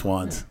maniacs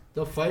want?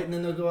 They'll fight and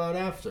then they'll go out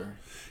after.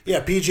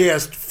 Yeah, PJ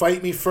has to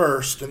fight me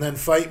first and then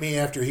fight me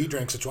after he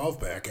drinks a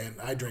 12-pack and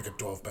I drink a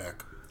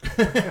 12-pack.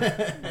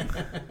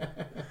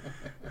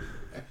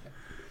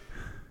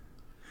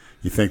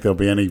 You think there'll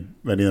be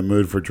anybody in the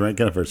mood for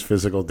drinking if there's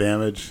physical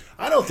damage?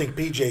 I don't think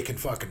PJ can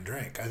fucking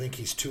drink. I think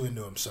he's too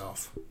into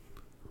himself.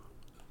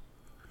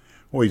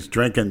 Well, he's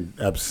drinking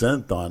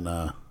absinthe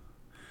on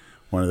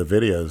one of the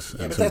videos.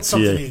 Yeah, and but some that's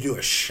something you do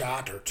a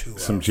shot or two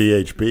some of.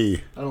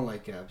 GHB. I don't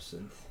like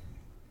absinthe.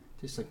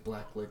 Tastes like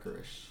black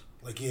licorice.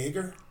 Like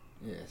Jaeger?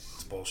 Yes.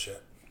 It's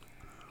bullshit.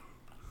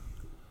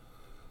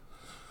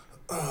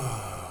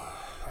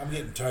 I'm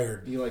getting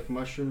tired. Do you like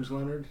mushrooms,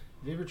 Leonard?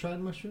 Have you ever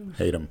tried mushrooms?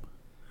 Hate him.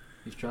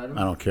 You've tried them?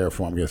 I don't care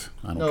for him.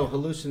 I don't No, care.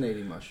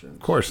 hallucinating mushrooms.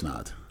 Of course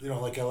not. You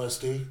don't like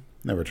LSD?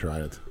 Never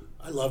tried it.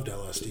 I loved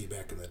LSD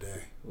back in the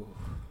day.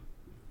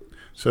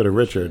 So did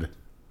Richard.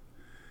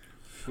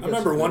 We I got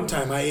remember some one good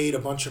time ones. I ate a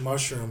bunch of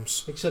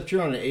mushrooms. Except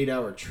you're on an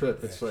 8-hour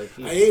trip. It's like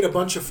I ate a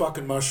bunch of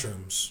fucking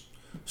mushrooms.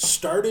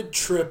 Started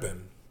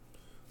tripping.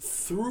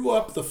 Threw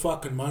up the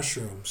fucking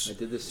mushrooms. I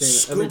did the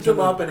same. Every Scooped them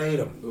time up and ate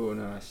them. Oh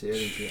no, I see. I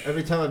didn't do that.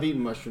 Every time I've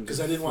eaten mushrooms,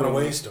 Because I didn't want to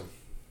waste them.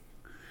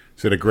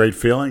 Is it a great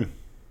feeling?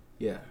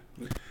 Yeah,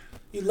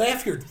 You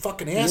laugh your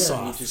fucking ass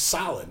Yeah, you off. just-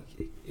 Solid.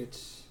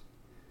 it's.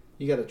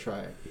 You got to try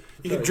it.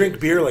 You Try can it. drink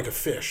beer like a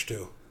fish,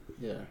 too.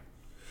 Yeah.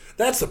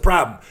 That's the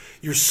problem.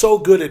 You're so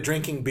good at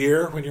drinking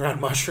beer when you're on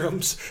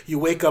mushrooms, you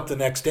wake up the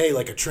next day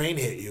like a train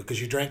hit you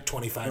because you drank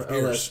 25 Or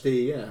beers.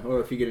 LSD, yeah. Or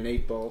if you get an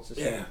 8-ball, it's the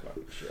same Yeah.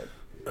 fucking shit.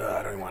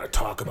 I don't even want to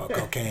talk about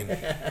cocaine.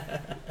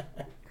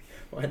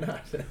 Why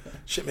not?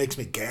 Shit makes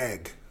me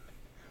gag.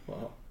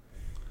 Well,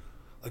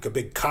 Like a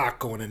big cock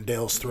going in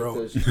Dale's throat.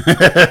 those, you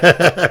get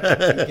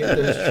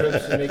those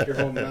trips and make your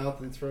whole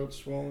mouth and throat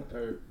swollen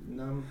or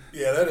numb.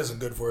 Yeah, that isn't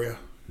good for you.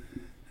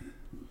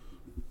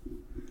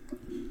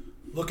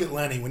 Look at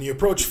Lenny. When you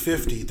approach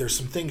 50, there's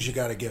some things you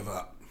got to give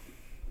up.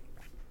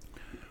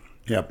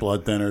 Yeah,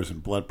 blood thinners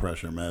and blood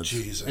pressure meds.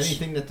 Jesus.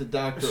 Anything that the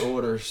doctor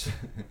orders.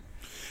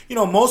 You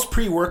know, most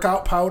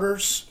pre-workout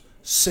powders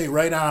say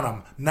right on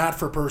them, not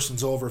for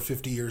persons over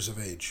 50 years of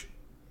age.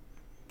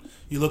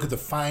 You look at the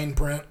fine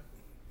print.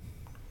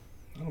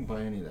 I don't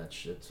buy any of that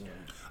shit. So.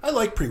 I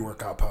like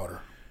pre-workout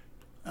powder.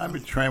 I've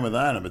been trained with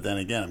that, but then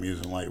again, I'm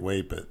using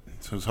lightweight. But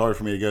so it's hard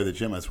for me to go to the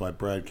gym. That's why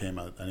Brad came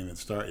out. I didn't even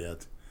start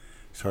yet.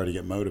 It's hard to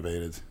get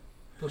motivated.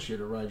 Plus, you had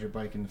to ride your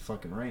bike in the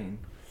fucking rain.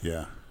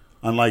 Yeah.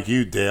 Unlike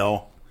you,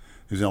 Dale,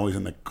 who's always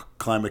in the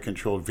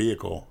climate-controlled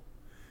vehicle.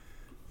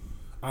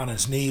 On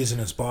his knees in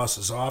his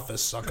boss's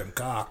office, sucking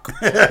cock.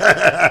 How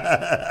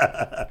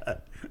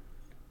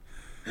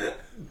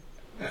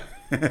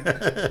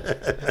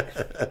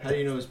do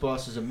you know his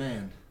boss is a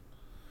man?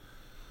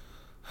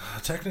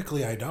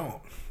 Technically, I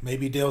don't.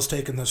 Maybe Dale's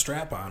taking the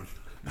strap on.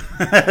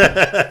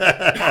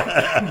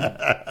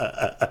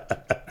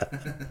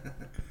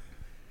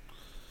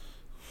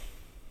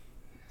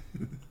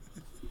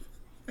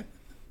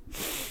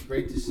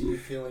 Great to see you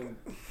feeling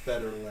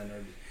better,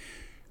 Leonard.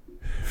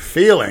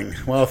 Feeling?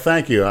 Well,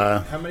 thank you.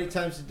 How many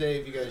times a day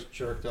have you guys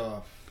jerked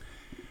off?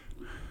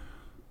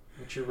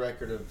 What's your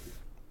record of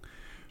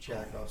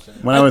jack-offs?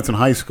 When I was in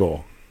high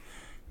school,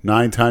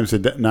 9 times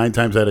out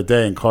a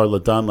day, and Carla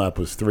Dunlap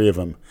was 3 of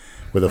them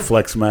with a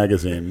Flex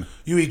magazine.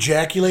 You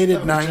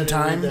ejaculated 9 That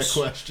times?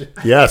 question.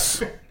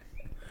 Yes.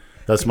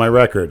 That's my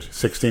record,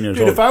 16 years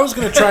Dude, old. if I was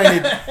going to try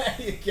and...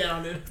 You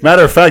counted.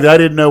 Matter of fact, I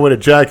didn't know what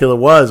ejaculate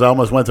was. I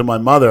almost went to my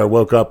mother. I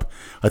woke up.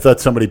 I thought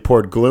somebody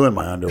poured glue in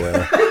my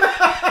underwear.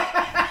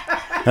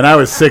 And I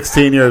was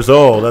 16 years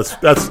old. That's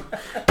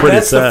pretty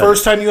That's sad. the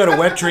first time you had a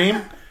wet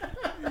dream?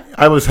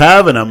 I was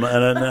having them,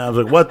 and I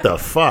was like, what the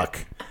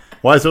fuck?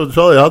 Why so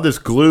how this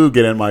glue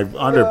get in my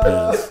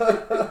underpants?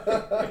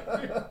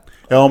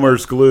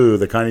 Elmer's glue,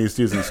 the kind he used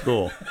to use in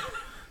school.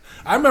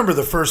 I remember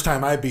the first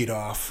time I beat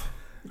off.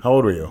 How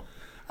old were you?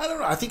 I don't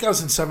know. I think I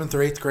was in 7th or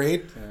 8th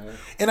grade.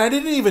 And I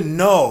didn't even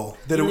know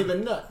that You it didn't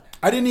even nut.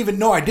 I didn't even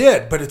know I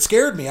did, but it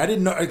scared me. I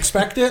didn't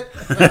expect it.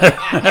 See,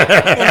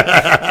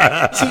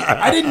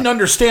 I didn't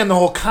understand the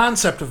whole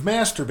concept of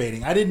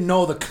masturbating. I didn't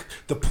know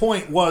the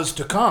point was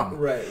to come.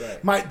 Right,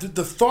 right.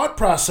 The thought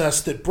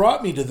process that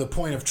brought me to the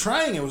point of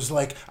trying it was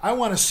like, I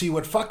want to see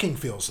what fucking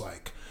feels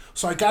like.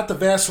 So I got the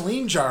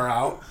Vaseline jar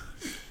out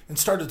and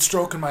started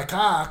stroking my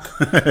cock,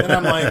 and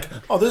I'm like,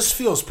 oh, this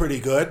feels pretty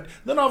good.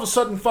 Then all of a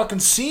sudden,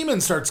 fucking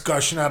semen starts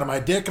gushing out of my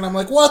dick, and I'm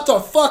like, what the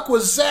fuck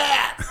was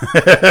that?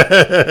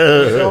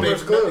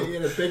 Elmer's glue.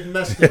 You had a big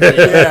mess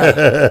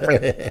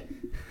to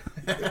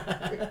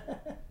Yeah.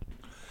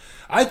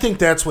 I think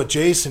that's what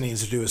Jason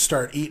needs to do, is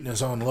start eating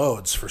his own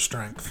loads for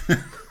strength.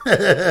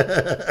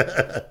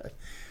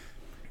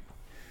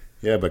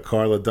 Yeah, but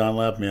Carla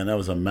Dunlap, man, that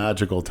was a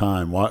magical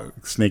time.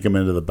 Sneak him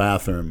into the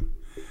bathroom,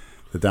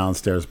 the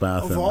downstairs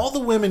bathroom. Of all the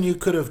women you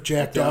could have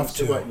jacked off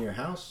to. What, in your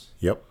house?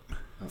 Yep.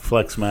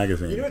 Flex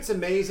magazine. You know what's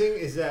amazing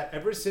is that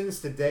ever since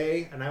the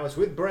day, and I was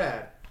with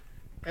Brad,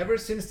 ever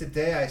since the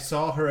day I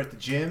saw her at the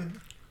gym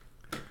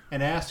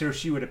and asked her if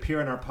she would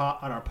appear on our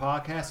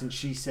podcast, and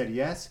she said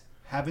yes,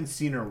 haven't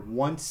seen her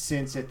once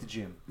since at the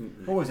gym.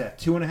 What was that,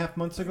 2.5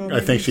 months ago?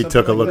 I think she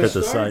took a look at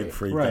the site,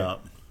 freaked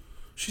out.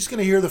 She's going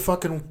to hear the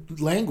fucking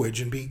language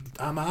and be,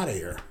 I'm out of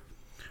here.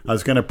 I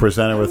was going to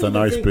present her with a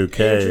nice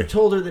bouquet. Andrew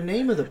told her the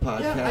name of the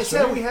podcast. Yeah, I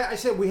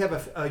said we have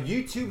a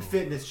YouTube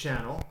fitness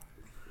channel,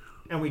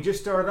 and we just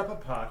started up a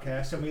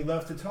podcast, and we'd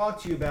love to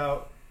talk to you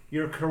about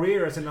your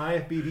career as an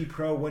IFBB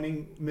pro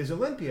winning Ms.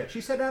 Olympia. She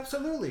said,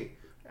 absolutely.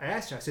 I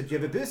asked her, I said, do you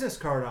have a business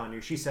card on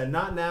you? She said,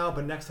 not now,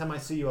 but next time I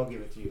see you, I'll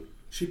give it to you.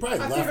 She probably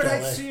I left figured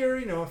LA. I'd see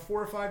her,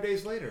 4 or 5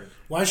 days later.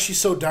 Why is she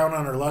so down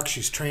on her luck?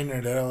 She's training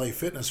at LA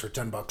Fitness for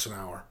 $10 an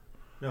hour.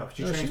 No,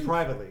 she trains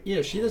privately.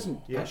 Yeah, she doesn't.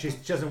 Yeah, she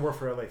doesn't work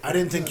for LA Fitness. I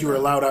didn't think you were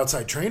allowed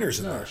outside trainers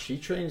in No, there. she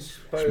trains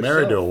by She's herself.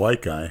 married to a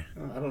white guy.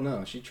 I don't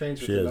know. She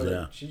trains with She is, another.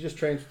 yeah. She just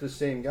trains with the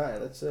same guy.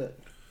 That's it.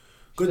 She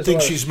Good does thing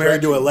lot of she's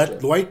married to a stretching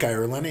and white guy,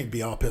 or Lenny'd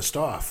be all pissed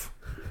off.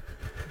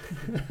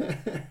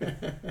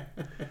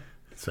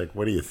 It's like,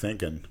 what are you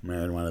thinking,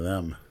 marrying one of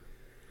them?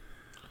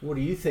 What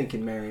are you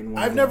thinking, marrying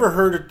one? I've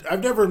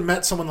never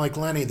met someone like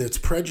Lenny that's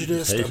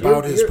prejudiced Haitian?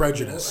 about his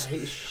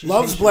prejudice.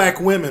 Loves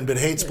black women but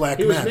hates black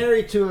He was men.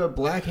 married to a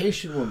black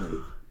Haitian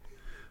woman.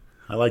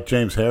 I like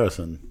James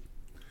Harrison.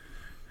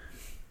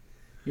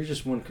 You're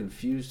just one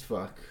confused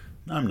fuck.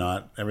 I'm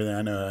not. Everything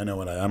I know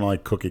what I don't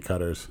like cookie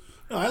cutters.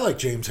 No, I like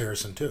James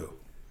Harrison too.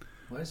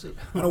 Why is it?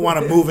 I don't want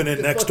him moving in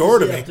The next fuck door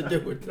does to he me. have to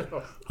do with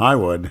that? I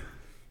would.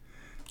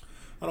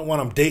 I don't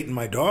want him dating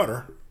my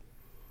daughter.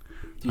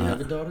 Do you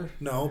have a daughter?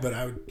 No, but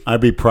I would.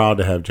 I'd be proud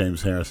to have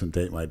James Harrison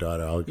date my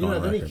daughter. I'll You go don't on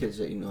have any record. kids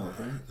that you know of,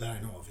 right? That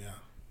I know of,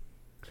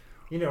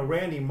 yeah.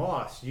 Randy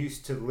Moss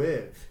used to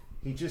live.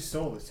 He just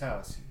sold his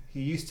house.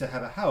 He used to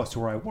have a house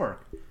where I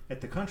work at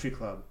the country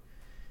club.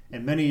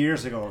 And many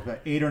years ago,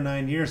 about 8 or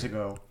 9 years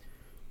ago,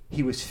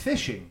 he was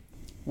fishing.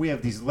 We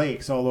have these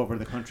lakes all over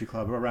the country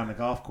club around the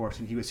golf course,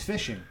 and he was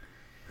fishing.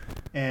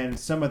 And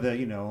some of the,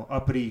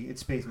 uppity,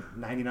 it's basically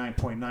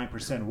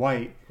 99.9%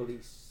 white,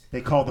 Police.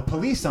 they called the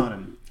police on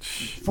him.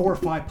 4 or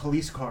 5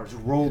 police cars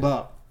rolled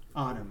up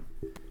on him.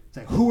 It's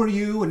like, who are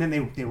you? And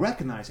then they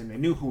recognized him. They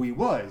knew who he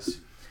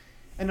was.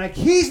 And like,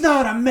 he's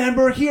not a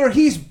member here.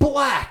 He's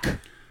black.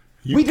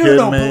 We do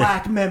know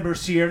black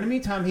members here. In the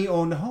meantime, he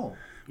owned a home.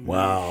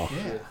 Wow.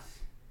 Yeah.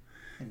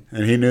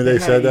 And he knew they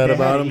said that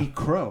about him? Eat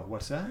crow.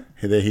 What's that?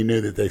 He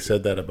knew that they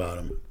said that about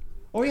him.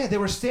 Oh, yeah. They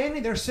were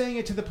standing there saying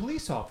it to the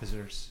police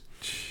officers.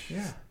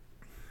 Yeah.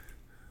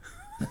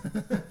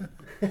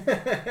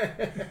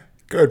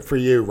 Good for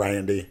you,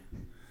 Randy.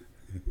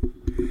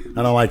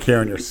 I don't like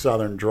hearing your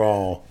southern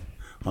drawl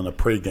on the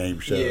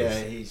pregame shows. Yeah,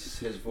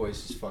 his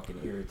voice is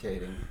fucking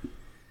irritating.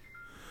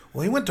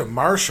 Well, he went to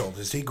Marshall.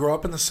 Does he grow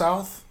up in the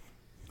South?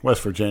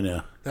 West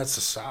Virginia. That's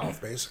the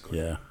South, basically.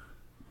 Yeah.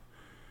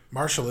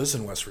 Marshall is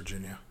in West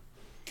Virginia.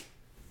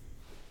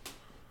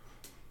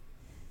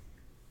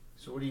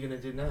 So what are you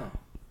going to do now?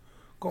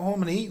 Go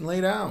home and eat and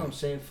lay No, down. I'm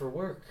saying for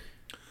work.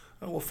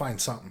 Oh, we'll find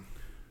something.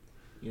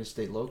 You going to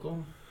stay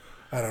local?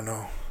 I don't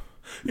know.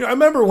 You know, I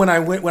remember when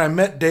I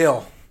met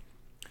Dale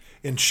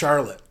in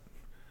Charlotte,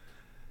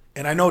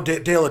 and I know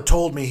Dale had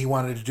told me he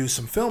wanted to do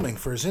some filming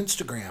for his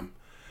Instagram.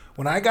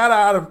 When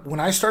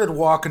I started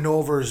walking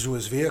over to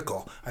his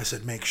vehicle, I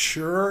said, "Make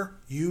sure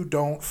you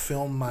don't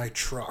film my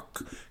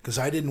truck, because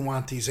I didn't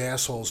want these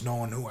assholes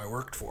knowing who I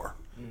worked for."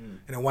 Mm-hmm.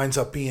 And it winds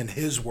up being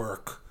his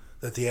work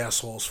that the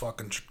assholes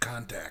fucking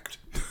contact.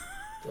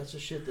 That's the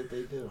shit that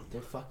they do.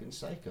 They're fucking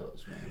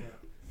psychos, man.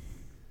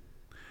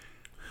 Yeah.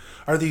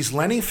 Are these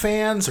Lenny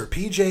fans or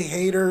PJ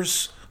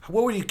haters?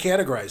 What would you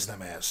categorize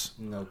them as?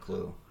 No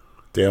clue.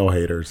 Dale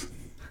haters.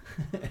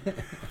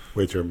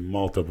 Which are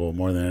multiple,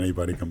 more than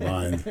anybody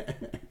combined.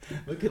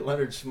 Look at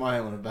Leonard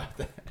smiling about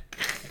that.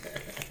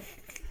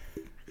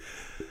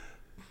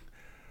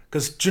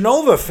 Because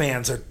Genova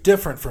fans are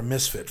different from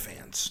Misfit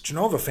fans.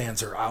 Genova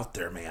fans are out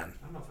there, man.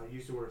 I don't know if I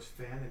use the word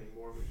fan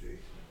anymore, but Jason.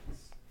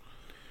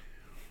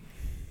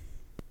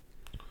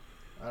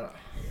 I don't.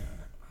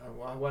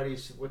 Yeah. Why do you?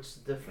 What's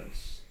the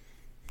difference?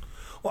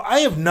 Well, I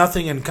have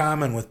nothing in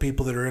common with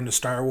people that are into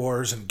Star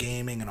Wars and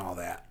gaming and all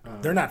that.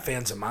 They're not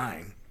fans of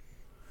mine.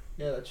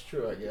 Yeah, that's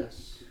true, I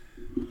guess.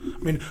 I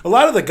mean, a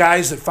lot of the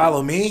guys that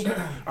follow me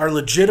are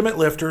legitimate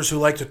lifters who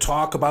like to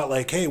talk about,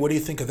 like, hey, what do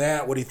you think of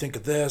that? What do you think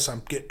of this?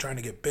 I'm trying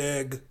to get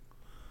big.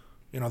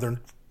 You know, they're,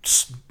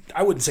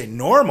 I wouldn't say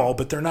normal,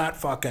 but they're not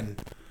fucking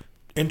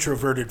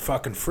introverted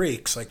fucking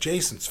freaks like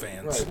Jason's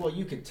fans. Right. Well,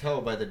 you can tell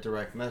by the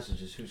direct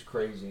messages who's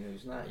crazy and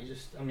who's not. You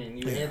just, I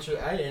mean, I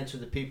answer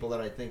the people that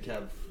I think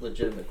have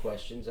legitimate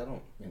questions. I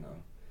don't,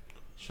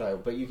 shy.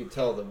 But you can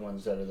tell the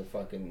ones that are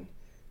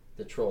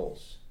the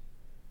trolls.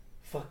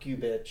 Fuck you,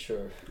 bitch,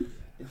 or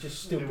it's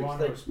just stupid. They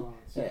want a response.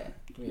 Yeah,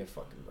 give me a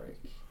fucking break.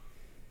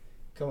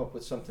 Come up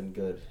with something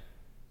good.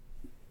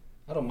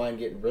 I don't mind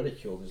getting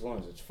ridiculed as long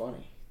as it's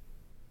funny.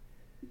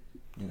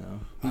 Be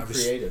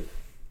creative.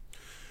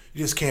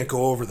 You just can't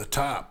go over the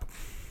top.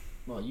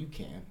 Well, you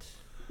can't.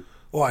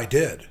 Well, I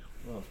did.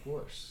 Well, of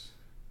course.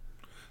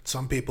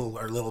 Some people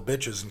are little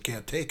bitches and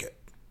can't take it.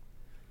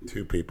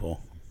 2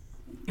 people.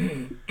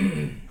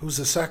 Who's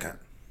the second?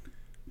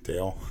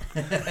 Dale.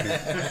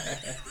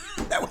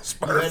 That was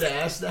You perfect. had to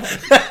ask that?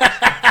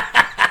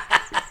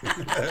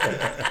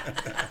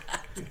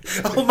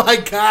 Oh my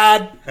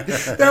God.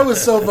 That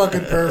was so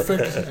fucking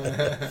perfect.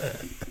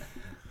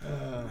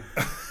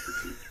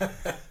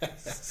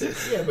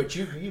 Yeah, but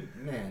you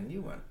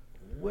went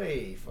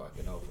way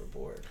fucking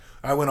overboard.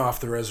 I went off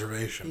the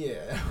reservation.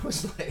 Yeah, it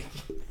was like...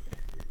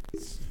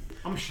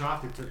 I'm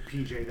shocked it took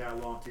PJ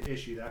that long to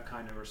issue that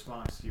kind of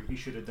response to you. He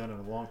should have done it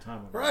a long time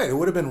ago. Right, it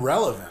would have been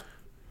relevant.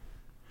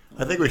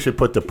 I think we should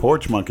put the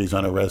porch monkeys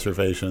on a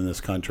reservation in this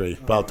country.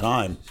 About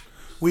time.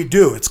 We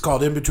do. It's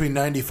called In Between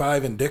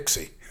 95 and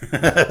Dixie.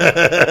 You're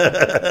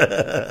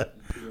right.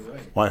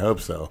 Well, I hope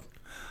so.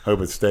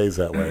 Hope it stays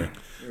that way.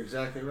 You're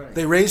exactly right.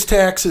 They raise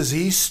taxes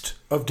east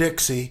of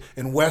Dixie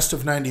and west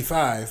of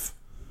 95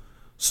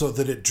 so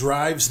that it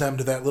drives them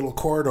to that little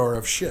corridor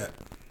of shit.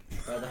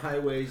 The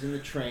highways and the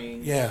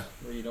trains. Yeah.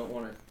 Where you don't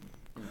want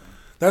to...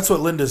 That's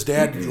what Linda's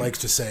dad likes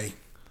to say.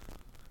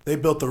 They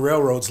built the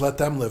railroads, let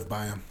them live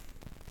by them.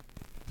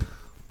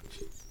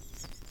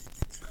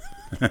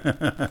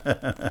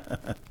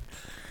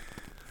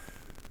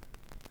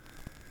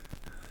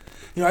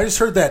 I just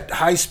heard that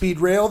high-speed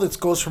rail that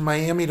goes from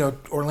Miami to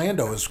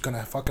Orlando is going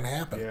to fucking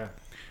happen. Yeah.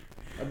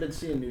 I've been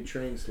seeing new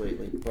trains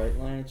lately.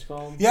 Brightline, it's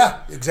called.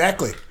 Yeah,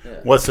 exactly.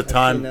 Yeah. What's the I've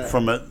time seen that.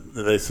 from it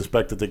that they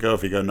suspect it to go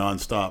if you go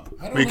nonstop?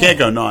 I don't You know. can't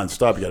go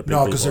nonstop. You got to pick No,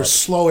 people because up. there's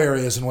slow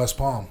areas in West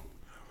Palm.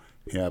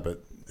 Yeah,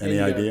 but And any you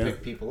gotta idea?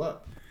 pick people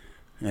up.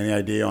 Any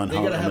idea on They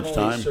how gotta have much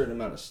only a time? certain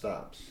amount of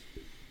stops.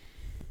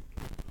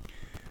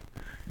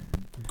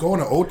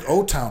 Going to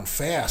O-Town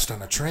fast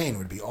on a train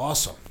would be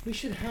awesome. We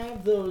should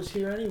have those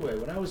here anyway.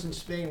 When I was in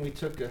Spain, we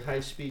took a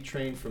high-speed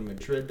train from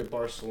Madrid to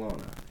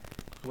Barcelona.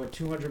 It went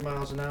 200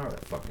 miles an hour,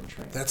 that fucking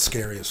train. That's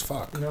scary as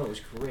fuck. No, it was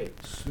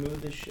great.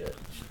 Smooth as shit.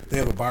 They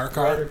have a bar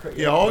car?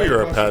 Yeah, all right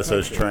Europe across has the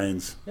those country.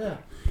 trains. Yeah.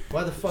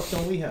 Why the fuck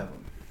don't we have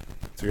them?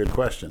 It's a good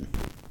question.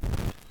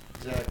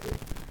 Exactly.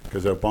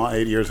 Because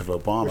 8 years of We're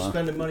Obama.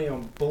 spending money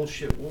on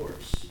bullshit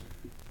wars.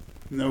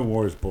 No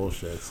war's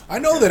bullshit. I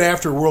know that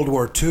after World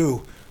War II,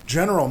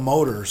 General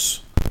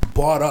Motors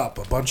bought up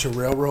a bunch of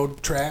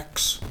railroad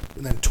tracks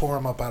and then tore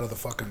them up out of the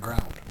fucking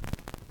ground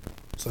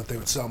so that they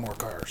would sell more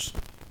cars.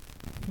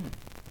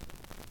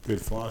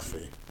 Good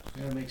philosophy.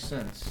 Yeah, that makes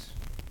sense.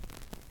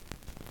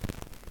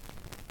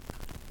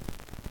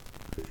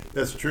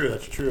 That's true.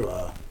 That's true.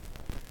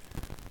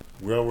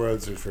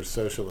 Railroads are for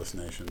socialist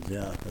nations.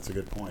 Yeah, that's a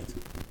good point.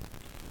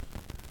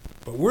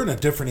 But we're in a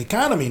different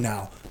economy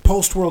now.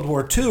 Post World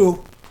War II,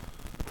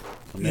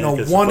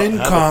 America's one have a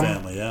income,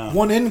 family, yeah.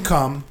 one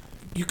income.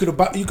 You could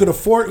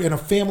afford, in a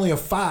family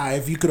of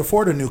 5, you could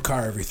afford a new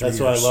car every 3 years.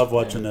 That's why I love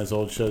watching those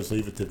old shows.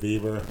 Leave It to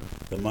Beaver.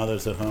 The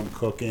mothers at home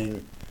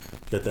cooking.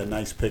 Got that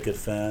nice picket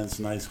fence.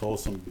 Nice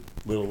wholesome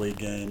little league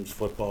games,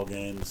 football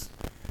games.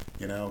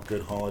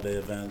 Good holiday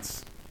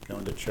events.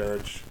 Going to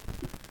church.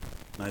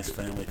 Nice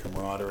family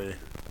camaraderie.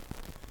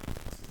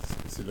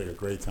 It seemed like a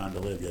great time to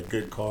live. You had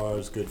good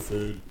cars, good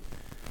food.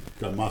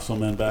 Got muscle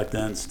men back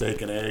then,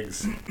 steak and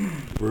eggs,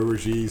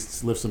 brewer's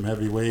yeast, lift some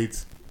heavy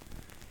weights.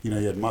 You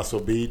had Muscle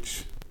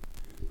Beach.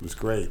 It was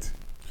great.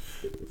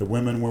 The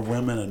women were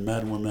women and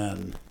men were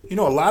men. A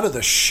lot of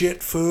the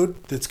shit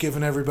food that's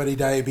given everybody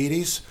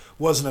diabetes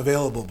wasn't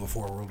available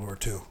before World War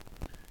II.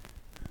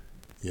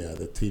 Yeah,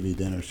 the TV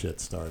dinner shit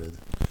started.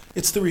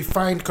 It's the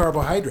refined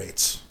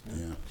carbohydrates.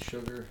 Yeah.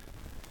 Sugar.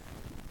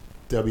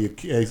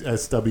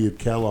 S.W.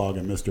 Kellogg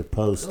and Mr.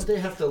 Post Don't they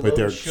have to with load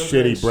their sugar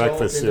shitty and salt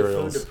breakfast into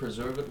cereals. food to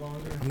preserve it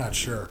longer? I'm not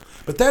sure.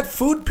 But that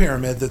food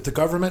pyramid that the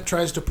government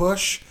tries to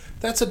push,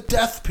 that's a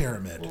death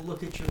pyramid. Well,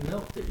 look at your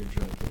milk that you're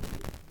drinking.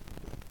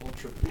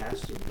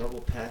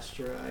 Double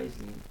pasteurized.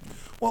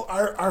 Well,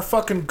 our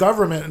fucking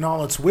government in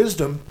all its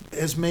wisdom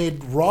has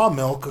made raw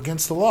milk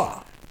against the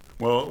law.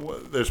 Well,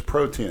 there's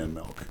protein in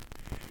milk.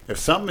 If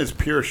something is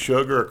pure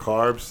sugar or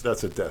carbs,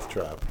 that's a death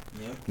trap.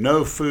 Yep.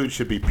 No food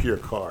should be pure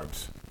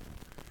carbs.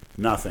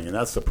 Nothing, and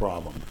that's the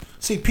problem.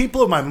 See,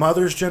 people of my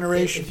mother's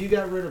generation... If you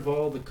got rid of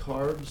all the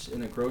carbs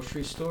in a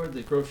grocery store,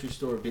 the grocery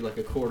store would be like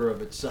a quarter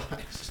of its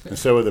size. And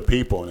so are the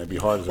people, and it'd be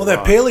hard as a Well, that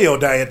rock. paleo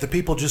diet, the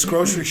people just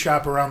grocery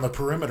shop around the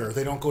perimeter.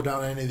 They don't go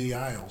down any of the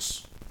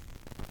aisles.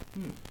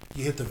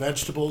 You hit the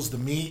vegetables, the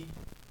meat,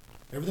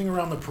 everything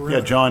around the perimeter.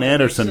 Yeah, John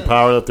Anderson,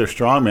 powerlifter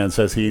strongman,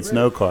 says he eats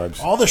no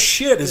carbs. All the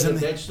shit is The in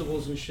the...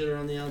 vegetables and shit are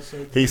on the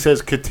outside. He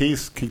says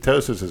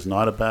ketosis is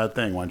not a bad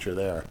thing once you're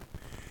there.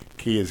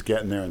 Key is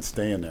getting there and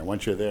staying there.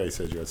 Once you're there, he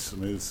says you're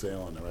smooth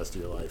sailing the rest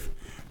of your life.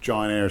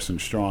 John Anderson,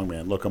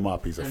 strongman. Look him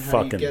up. He's a And how do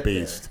you fucking get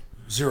beast.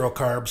 there? 0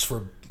 carbs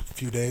for a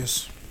few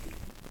days.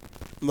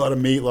 A lot of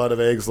meat, a lot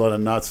of eggs, a lot of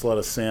nuts, a lot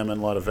of salmon,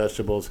 a lot of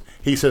vegetables.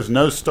 He says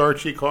no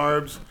starchy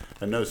carbs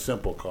and no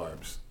simple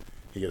carbs.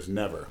 He goes,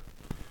 never.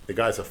 The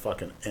guy's a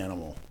fucking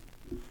animal.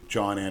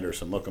 John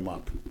Anderson, look him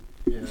up.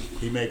 Yeah.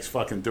 He makes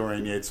fucking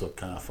Dorian Yates look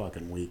kind of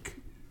fucking weak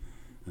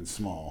and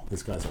small.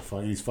 This guy's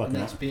he's fucking...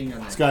 And that's being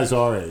on This that guy's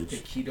our the age.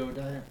 keto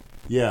diet.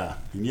 Yeah,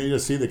 and you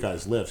just see the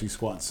guy's lifts. He's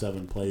squatting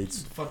 7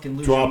 plates, Fucking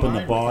lose dropping your the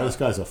mind bar. without- This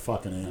guy's a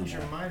fucking Lose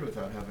your animal. mind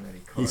without having any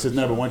carbs. He says,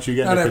 no, but once you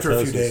get Not into after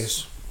a few ketosis-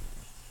 days.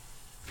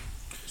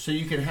 So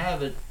you can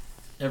have it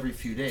every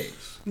few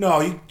days.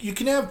 No, you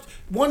can have...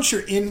 Once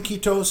you're in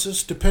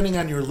ketosis, depending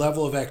on your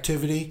level of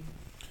activity,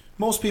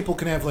 most people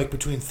can have like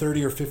between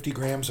 30 or 50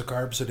 grams of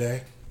carbs a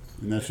day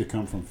And that should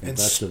come from and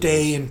vegetables.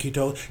 stay in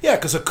ketosis. Yeah,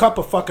 because a cup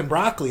of fucking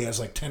broccoli has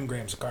like 10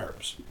 grams of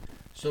carbs.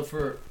 So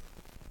for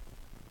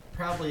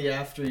probably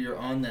after you're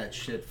on that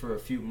shit for a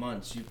few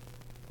months,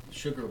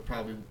 sugar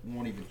probably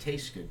won't even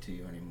taste good to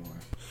you anymore.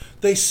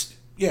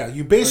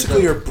 You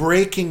basically are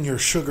breaking your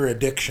sugar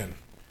addiction.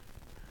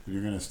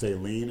 You're going to stay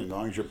lean as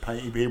long as you're...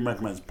 He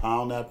recommends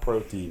pound that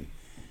protein.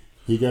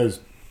 He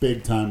goes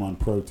big time on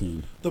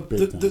protein.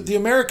 Big time. The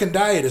American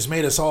diet has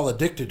made us all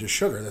addicted to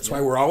sugar. That's why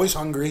we're always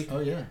hungry, Oh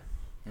yeah,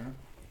 yeah.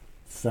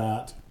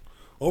 Fat,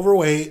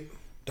 overweight,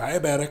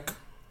 diabetic.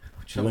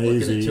 Which I'm looking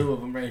Lazy. at 2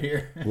 of them right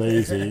here.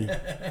 lazy.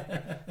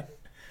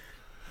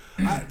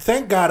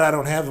 Thank God I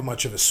don't have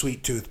much of a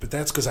sweet tooth, but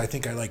that's because I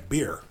think I like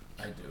beer.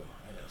 I do.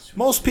 I got sweet.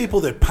 Most people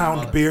that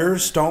pound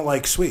beers don't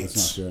like That's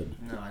sweets. not good.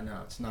 No, I know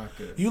it's not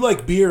good. You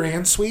like beer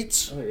and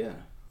sweets? Oh yeah,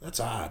 That's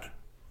odd.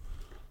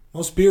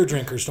 Most beer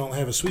drinkers don't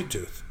have a sweet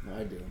tooth. no,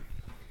 I do.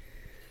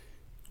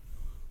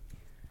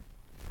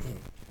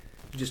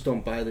 You just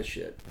don't buy the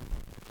shit.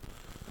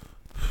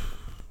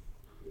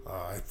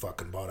 I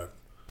fucking bought a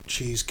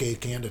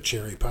cheesecake and a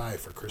cherry pie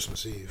for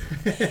Christmas Eve.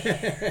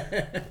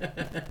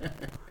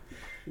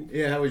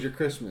 Yeah, how was your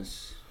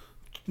Christmas?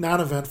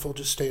 Not eventful,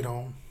 just stayed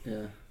home.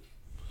 Yeah.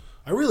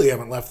 I really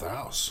haven't left the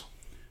house.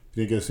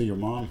 Did you go see your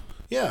mom?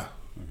 Yeah.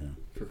 Okay.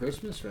 For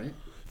Christmas, right?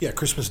 Yeah,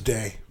 Christmas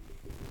Day.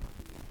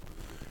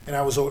 And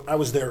I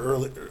was there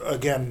early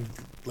again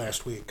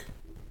last week.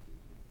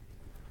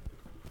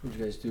 What did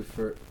you guys do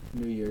for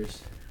New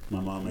Year's? My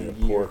mom made a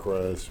Yeah. pork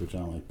roast, which I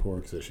don't like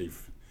pork, so she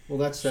Well,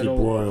 that's She that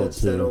broiled old.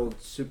 That's that too.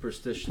 old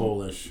superstition.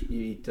 Polish You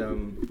eat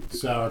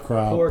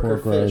sauerkraut, pork or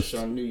pork fish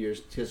roast, on New Year's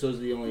because those are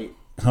the only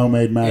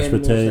homemade mashed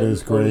animals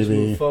potatoes, that always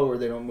gravy, move forward.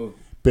 They don't move.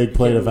 big they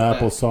plate can't of move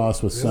back.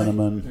 applesauce with Really?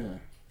 cinnamon, Yeah.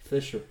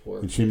 Fish or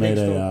pork. And she made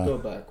Pigs a, don't go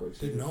backwards.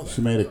 Didn't know that.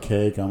 She made a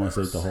cake. I almost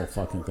ate the whole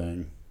fucking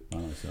thing by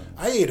myself.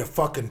 I ate a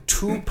fucking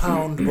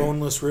 2-pound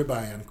boneless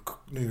ribeye on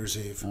New Year's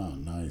Eve. Oh,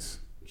 nice.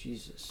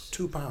 Jesus.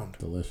 2 pound.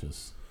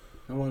 Delicious.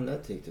 How long did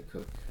that take to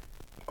cook?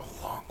 A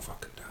long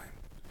fucking time.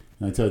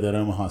 And I tell you, that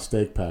Omaha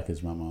steak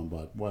package my mom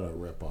bought, what a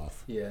ripoff.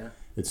 Yeah.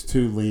 It's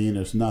too lean.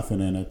 There's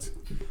nothing in it.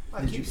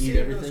 I Did keep you eat seeing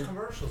everything? those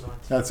commercials on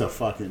TV. That's a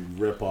fucking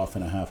ripoff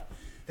and a half.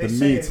 They The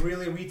say meat. it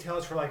really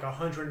retails for like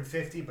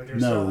 $150, but they're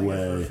No selling way.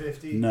 it for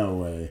 $50. No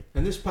way.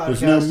 And this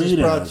There's no podcast meat is in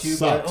brought it. to you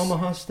Sucks. by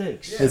Omaha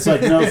Steaks. Yeah. It's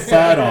like no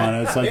fat on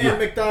it. It's like And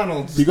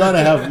McDonald's. you got to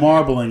have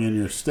marbling in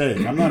your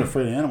steak. I'm not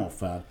afraid of animal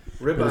fat.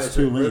 But it's Ribeyes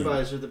too lean.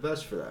 ribeyes are the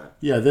best for that.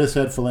 Yeah, this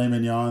had filet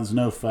mignons,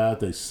 no fat.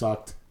 They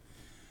sucked.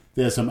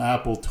 They had some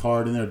apple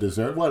tart in their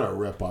dessert. What a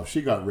ripoff.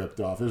 She got ripped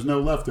off. There's no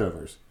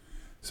leftovers.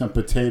 Some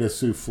potato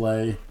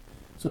souffle.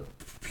 It's a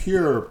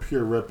pure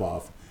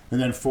ripoff. And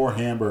then 4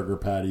 hamburger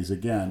patties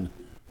again.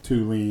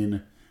 Too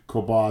lean.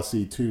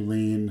 Kielbasi, too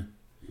lean.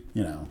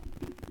 You know.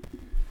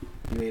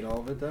 You ate all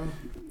of it though?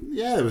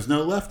 Yeah, there was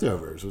no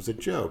leftovers. It was a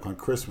joke on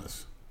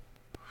Christmas.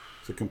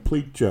 It's a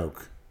complete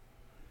joke.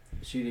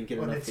 So you didn't get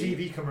On the enough to eat?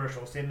 TV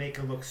commercials, they make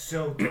it look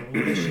so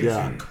delicious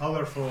Yeah. and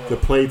colorful The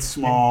plate's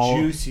small.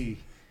 and juicy.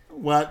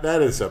 What?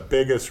 That is the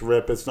biggest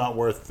rip. It's not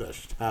worth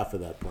half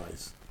of that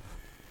price.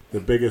 The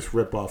biggest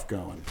rip off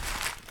going.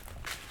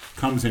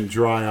 Comes in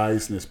dry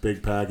ice in this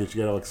big package.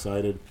 You get all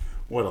excited.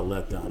 What a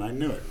letdown. I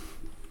knew it.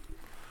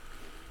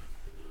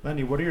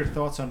 Lenny, what are your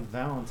thoughts on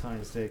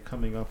Valentine's Day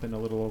coming up in a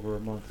little over a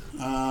month?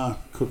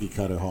 Cookie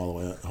cutter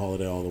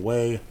holiday all the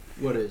way.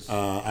 What is?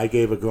 I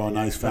gave a girl a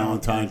nice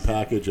Valentine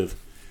package of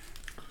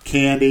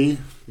candy,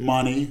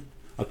 money,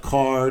 a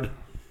card,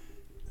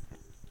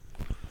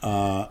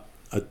 a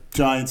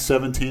giant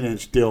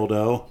 17-inch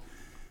dildo,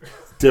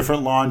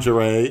 different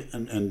lingerie,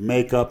 and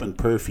makeup and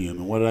perfume.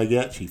 And what did I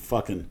get? She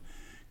fucking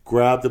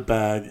grabbed the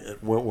bag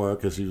at work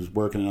because she was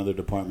working in another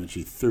department.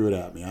 She threw it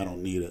at me. I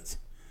don't need it.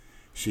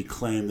 She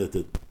claimed that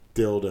the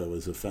dildo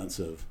was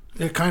offensive.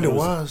 It kind of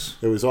was.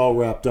 It was all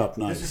wrapped up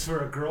nice. This is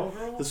for a girl?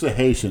 This is a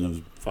Haitian. It was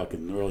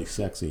fucking really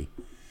sexy.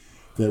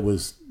 That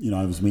was,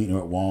 I was meeting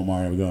her at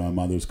Walmart. I would go to my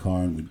mother's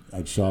car and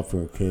I'd shop for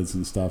her kids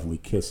and stuff, and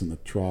we'd kiss in the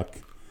truck.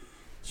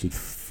 She'd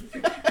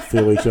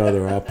fill each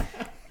other up.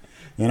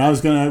 And I was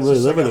going to really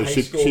live with her.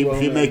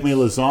 She'd make me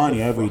lasagna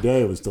every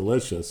day. It was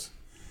delicious.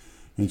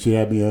 And she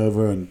had me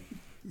over, and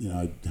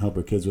I'd help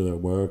her kids with her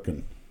work,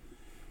 and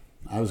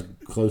I was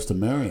close to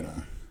marrying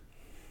her.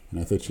 And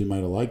I thought she might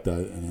have liked that.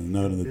 And a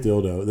note on the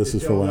dildo. This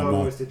is for when I'm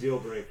not. Was the deal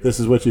breaker. This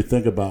is what you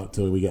think about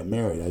till we get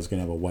married. I was going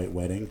to have a white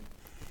wedding.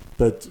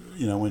 But,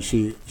 when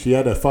she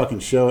had to fucking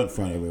show it in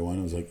front of everyone.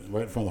 It was like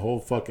right in front of the whole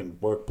fucking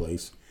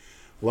workplace.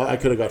 Well, I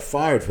could have got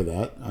fired for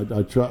that.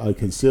 I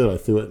concealed it. I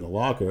threw it in the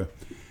locker.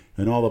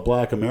 And all the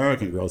black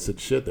American girls said,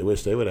 shit, they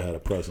wish they would have had a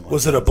present like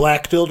Was that. it a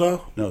black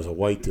dildo? No, it was a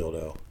white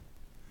dildo.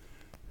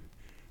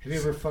 Have you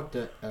ever fucked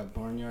a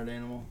barnyard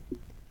animal?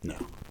 No.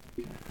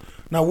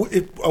 Now,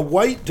 a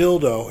white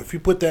dildo, if you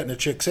put that in a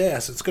chick's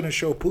ass, it's going to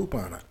show poop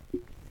on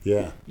it.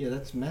 Yeah, Yeah,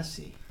 that's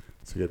messy.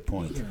 that's a good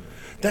point. Yeah.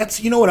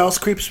 That's, you know what else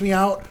creeps me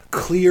out?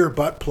 Clear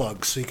butt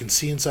plugs so you can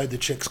see inside the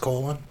chick's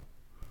colon.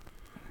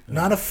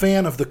 Not a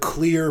fan of the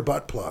clear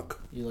butt plug.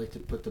 You like to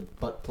put the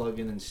butt plug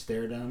in and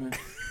stare down it?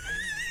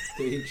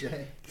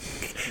 DJ?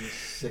 You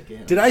sick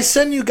animal. Did I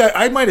send you guys?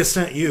 I might have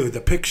sent you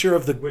the picture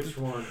of the Which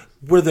one?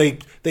 where they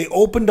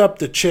opened up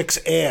the chick's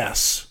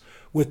ass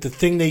with the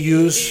thing they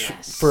use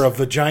for a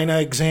vagina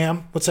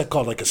exam. What's that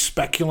called? Like a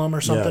speculum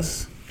or something?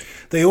 Yes.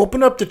 They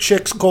opened up the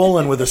chick's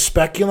colon with a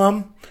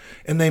speculum,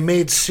 and they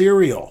made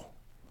cereal.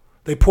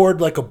 They poured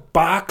like a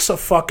box of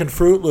fucking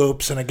Fruit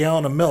Loops and a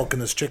gallon of milk in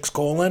this chick's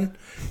colon,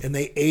 and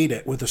they ate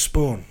it with a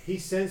spoon. He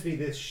sends me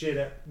this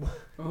shit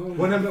Oh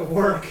when I'm at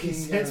work. He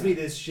fucking sends God. me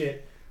this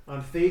shit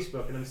on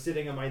Facebook, and I'm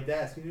sitting on my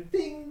desk, and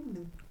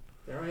ding,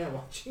 there I am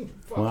watching the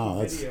fucking Wow,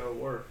 that's- video at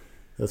work.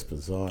 That's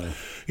bizarre.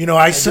 You know,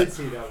 I I sent. did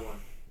see that one.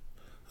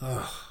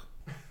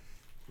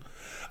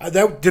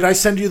 Did I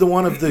send you the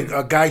one of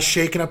the guy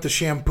shaking up the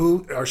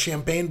shampoo or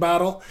champagne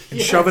bottle and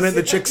Yes. shoving it in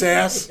the chick's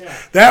ass? Yeah.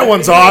 That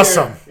one's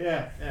awesome.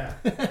 Yeah.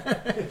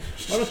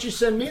 Why don't you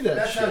send me that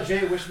That's shit? how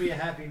Jay wished me a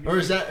happy New Or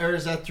is Year.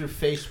 that through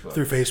Facebook?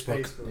 Through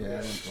Facebook. Facebook. Yeah,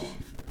 I don't go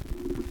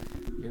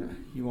on.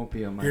 You won't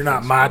be on my. You're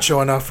not Facebook.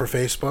 macho enough for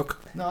Facebook?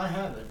 No, I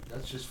haven't.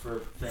 That's just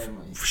for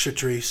family.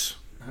 Chatrice.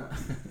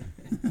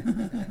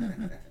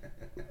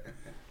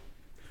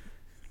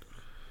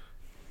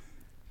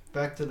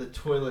 Back to the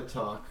toilet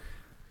talk.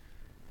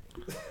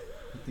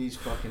 With these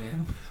fucking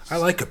animals. I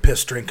like a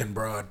piss drinking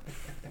broad.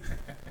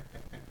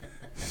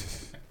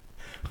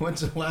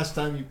 When's the last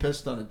time you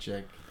pissed on a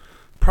chick?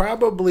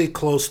 Probably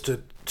close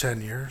to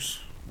 10 years.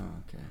 Oh,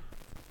 okay.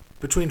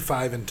 Between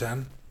 5 and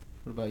 10.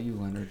 What about you,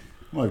 Leonard?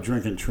 Well, I've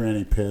drinking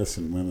tranny piss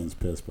and women's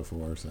piss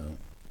before, so.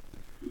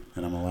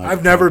 And I'm allowed.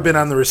 I've never been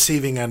on the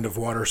receiving end of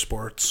water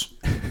sports.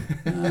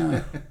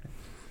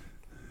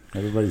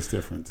 Everybody's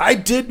different. I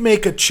did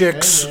make a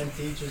chick's... Hey, man,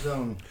 to each his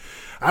own.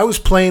 I was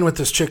playing with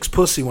this chick's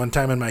pussy one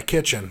time in my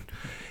kitchen,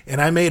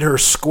 and I made her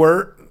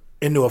squirt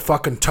into a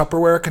fucking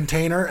Tupperware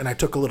container, and I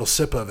took a little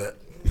sip of it.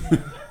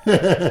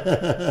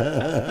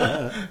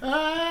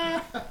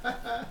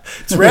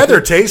 It's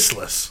rather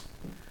tasteless.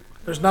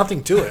 There's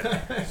nothing to it.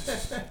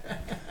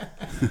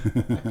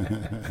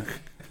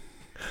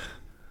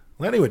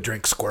 Lenny would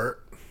drink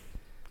squirt.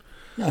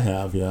 I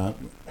have, yeah.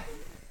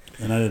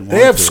 And I didn't want They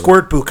have to.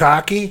 squirt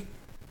bukkake.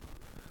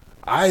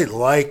 I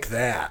like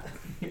that.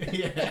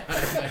 Yeah,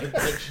 I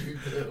bet you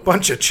do.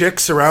 Bunch of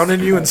chicks surrounding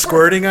you and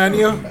squirting on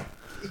you.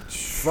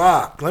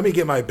 Fuck. Let me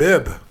get my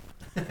bib.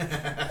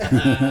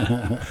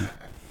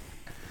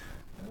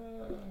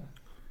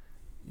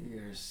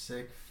 You're a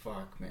sick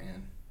fuck,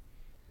 man.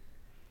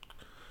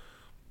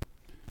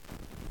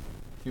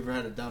 You ever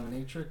had a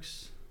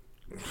dominatrix?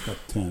 Got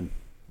 10.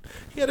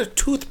 He had a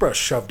toothbrush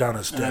shoved down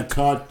his And I dick.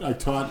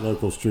 taught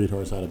local street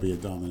whores how to be a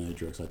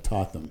dominatrix. I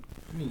taught them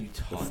I mean, you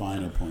the taught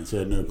finer points. They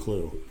had no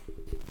clue.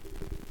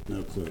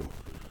 No clue.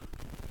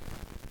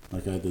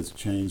 Like I had this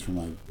chains from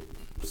my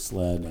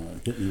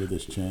sled. Hit me with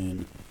this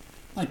chain.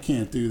 I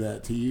can't do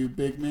that to you,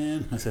 big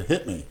man. I said,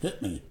 hit me.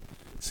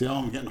 See how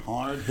I'm getting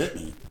hard? Hit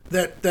me.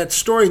 That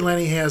story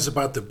Lenny has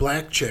about the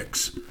black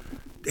chicks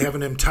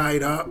having him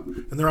tied up,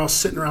 and they're all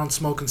sitting around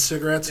smoking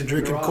cigarettes and In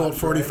the drinking garage, Colt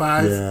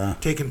 45, Yeah.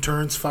 taking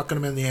turns fucking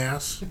him in the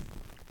ass.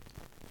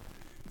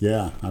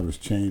 Yeah, I was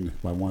chained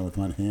by one with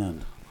one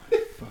hand.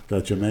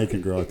 That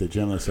Jamaican girl at the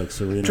gym looks like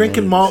Serena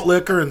Drinking Williams. malt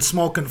liquor and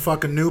smoking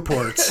fucking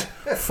Newports,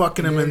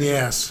 fucking him in the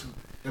ass.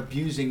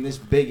 abusing this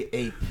big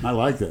ape. I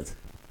liked it.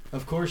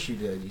 Of course you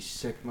did, you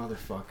sick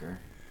motherfucker.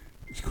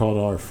 She called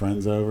all her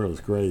friends over. It was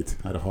great.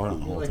 I had a heart on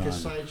the You're whole like time. a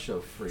sideshow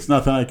freak. It's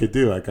nothing I could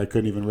do. Like I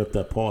couldn't even rip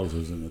that paw. It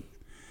was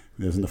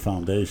in the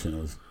foundation.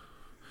 It was.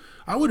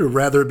 I would have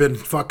rather been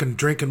fucking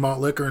drinking malt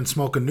liquor and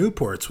smoking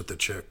Newports with the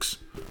chicks,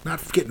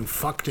 not getting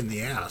fucked in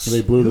the ass.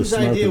 They blew Whose the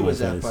smoke idea in my was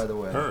that, face. by the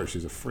way? Her.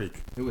 She's a freak.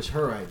 It was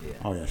her idea.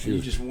 Oh yeah, You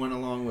just went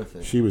along with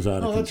it. She was out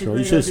of Oh, that's a control.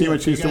 You great should have seen idea.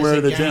 what she used You to wear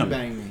to guys the said gym.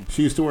 gangbang me.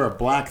 She used to wear a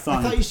black I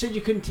thong. thought you said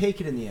you couldn't take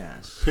it in the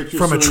ass. Picture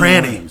From a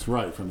Serena tranny. Williams.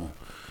 Right, from a...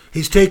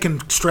 He's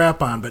taking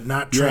strap on, but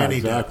not Yeah, tranny dick.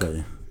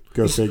 exactly.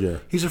 Go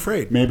figure. He's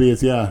afraid. Maybe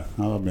it's, yeah,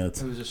 I'll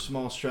admit. It was a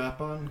small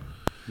strap on.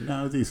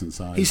 No, decent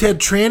size. He's had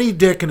tranny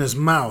dick in his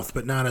mouth,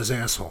 but not his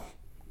asshole.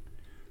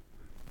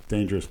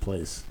 Dangerous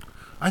place.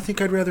 I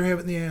think I'd rather have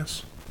it in the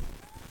ass.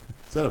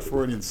 Is that a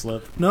Freudian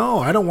slip? No,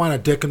 I don't want a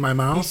dick in my He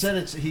mouth. said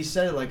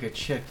it like a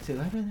chick too.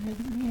 I don't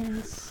have any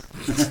ass.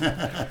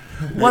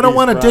 Well, I don't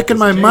want a dick in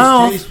my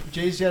mouth.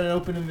 Jay's got an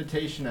open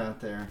invitation out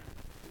there.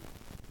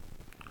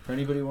 For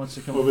anybody who wants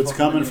to come. Well, if it's fuck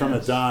him in coming the from a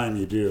ass. dime,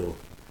 you do.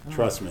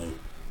 Trust me.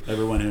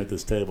 Everyone here at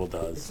this table It's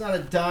does. not a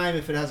dime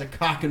if it has a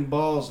cock and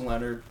balls,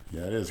 Leonard.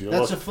 Yeah, it is.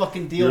 That's a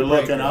fucking deal You're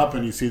looking breaker. up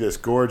and you see this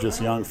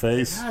gorgeous young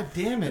face. God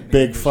damn it, man.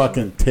 Big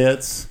fucking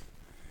tits.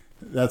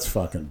 That's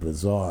fucking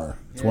bizarre.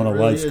 It's Yeah, one it of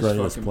really life's is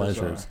greatest fucking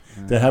pleasures.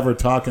 bizarre. To have her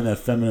talk in that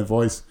feminine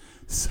voice,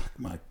 suck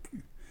my,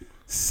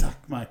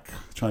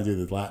 trying to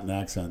do the Latin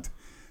accent,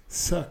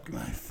 suck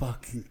my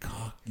fucking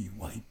cock, you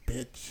white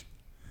bitch.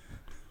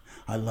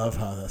 I love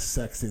how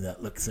sexy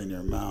that looks in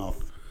your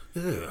mouth.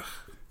 Ugh.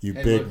 You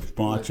Hey, big look,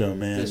 macho look,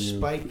 man. the You.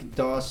 Spike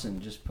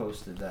Dawson just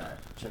posted that.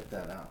 Check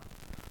that out.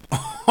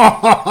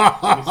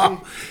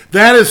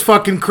 That is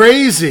fucking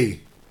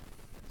crazy.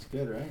 It's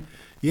good, right?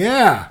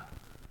 Yeah.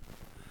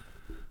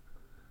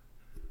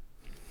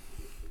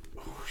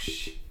 Oh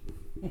shit.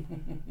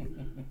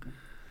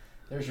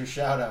 There's your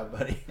shout out,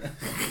 buddy.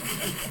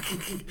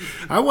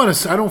 I want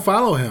to. I don't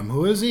follow him.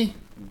 Who is he?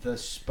 The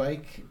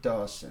Spike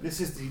Dawson.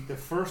 This is the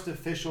first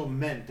official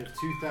mint of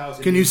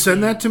 2000. Can you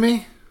send that to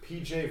me?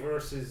 PJ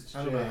versus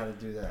I don't know how to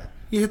do that.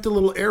 You hit the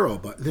little arrow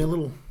button. The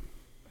little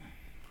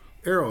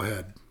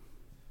arrowhead.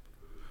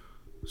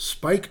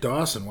 Spike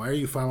Dawson. Why are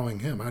you following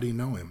him? How do you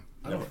know him?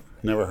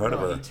 Never heard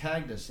of No, her. he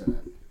tagged us in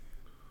it.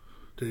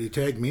 Did he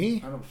tag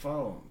me? I don't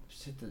follow him.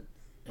 Just hit the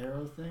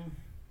arrow thing.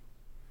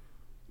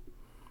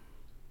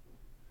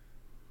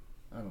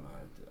 I don't know how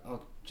to do it.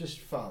 I'll just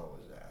follow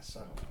his ass. I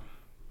don't know.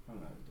 I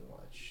don't know how to do all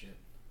that shit.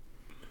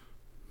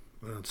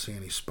 I don't see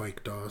any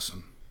Spike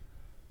Dawson.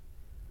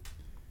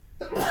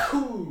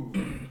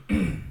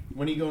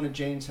 When are you going to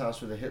Jane's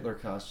house with a Hitler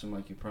costume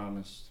like you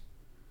promised?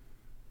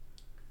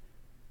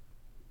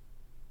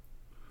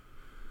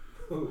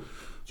 Who?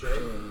 Jay?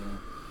 Yeah.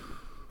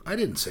 I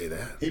didn't say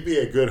that. He'd be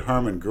a good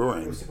Herman It was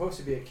Goering. supposed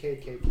to be a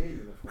KKK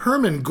uniform.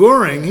 Herman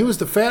Goring. He was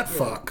the fat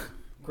fuck.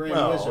 Grand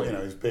Well, Wizard. you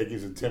know, he's big.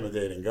 He's an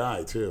intimidating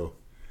guy, too.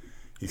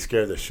 He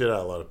scared the shit out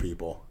of a lot of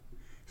people.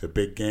 He's a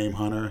big game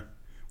hunter,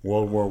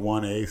 World War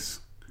I ace.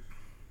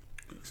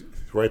 He's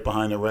right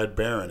behind the Red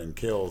Baron and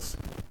kills.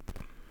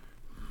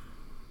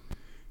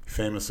 He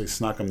famously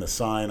snuck him the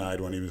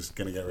cyanide when he was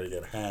going to get ready to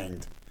get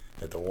hanged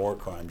at the War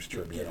Crimes Get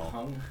Tribunal.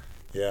 hung.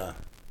 Yeah.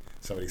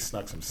 Somebody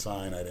snuck some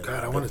cyanide in. God,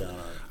 and I put want down on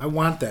it. I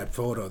want that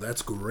photo.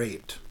 That's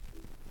great.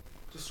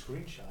 Just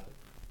screenshot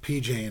it.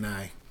 PJ and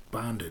I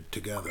bonded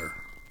together.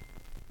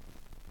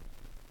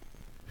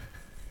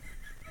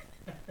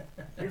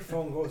 Your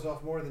phone goes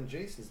off more than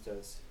Jason's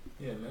does.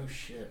 Yeah, no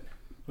shit.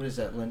 What is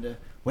that, Linda?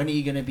 When are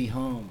you going to be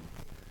home?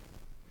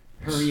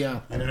 Hurry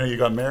up. I didn't know you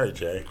got married,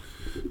 Jay.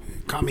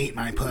 Come eat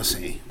my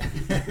pussy.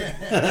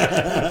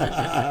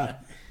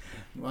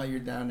 While you're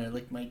down there,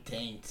 lick my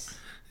taints.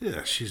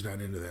 Yeah, she's not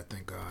into that,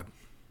 thank God.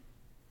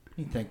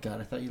 Thank God.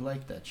 I thought you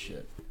liked that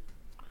shit.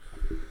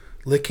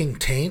 Licking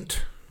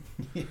taint?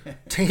 Yeah.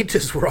 Taint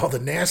is where all the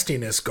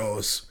nastiness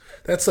goes.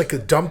 That's like a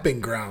dumping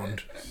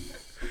ground.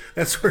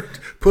 That's where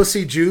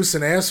pussy juice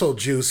and asshole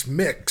juice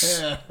mix.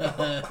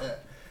 The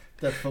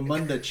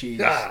Famunda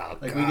cheese. Oh,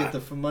 like God. we get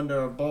the from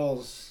under our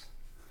balls.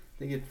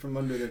 They get from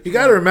under their. You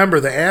got to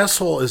remember, the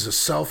asshole is a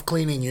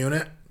self-cleaning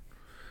unit.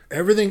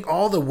 Everything,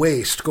 all the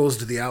waste goes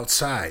to the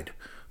outside.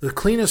 The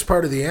cleanest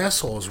part of the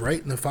asshole is right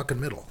in the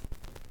fucking middle.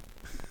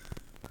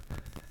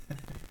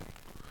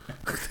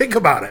 Think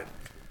about it.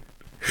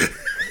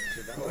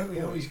 Why do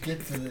we always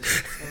get to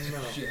this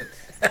shit?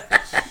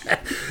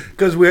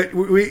 Because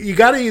you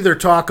got to either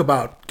talk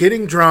about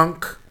getting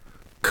drunk,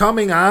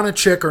 coming on a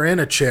chick or in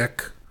a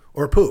chick,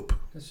 or poop.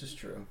 This is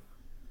true.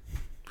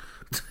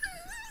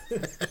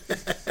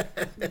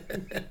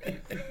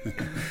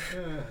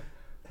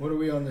 What are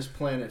we on this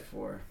planet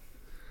for?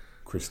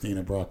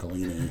 Christina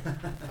Broccolini.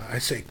 I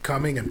say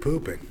coming and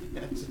pooping.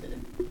 That's it.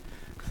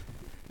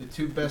 The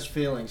two best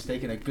feelings: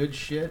 taking a good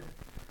shit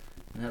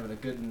and having a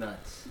good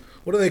nuts.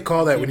 What do they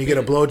call that when you get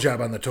a blowjob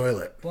on the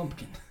toilet?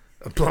 Blumpkin.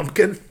 A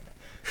plumpkin?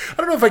 I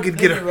don't know if I could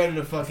get You're ready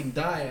to fucking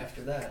die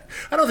after that.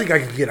 I don't think I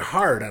could get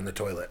hard on the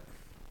toilet.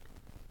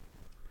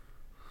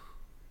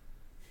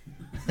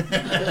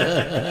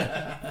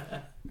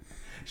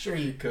 Sure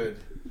you could.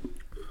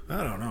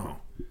 I don't know.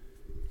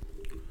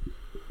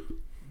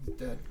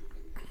 That,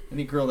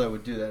 any girl that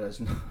would do that has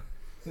no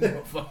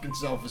fucking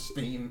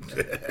self-esteem.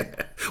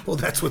 Well,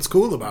 that's what's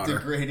cool about her.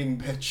 Degrading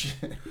bitch.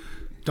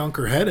 Dunk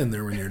her head in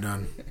there when you're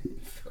done.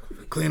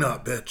 Clean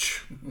up,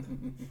 bitch.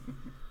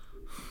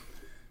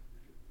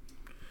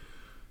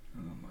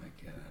 Oh my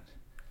god.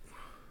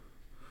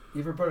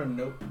 You ever put a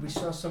note? We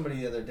saw somebody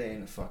the other day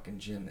in the fucking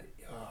gym that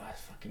it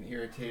fucking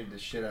irritated the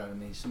shit out of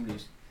me.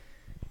 Somebody's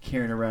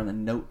carrying around a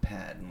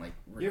notepad and like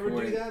recording. You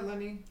ever do that,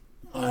 Lenny?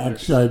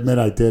 Actually, I admit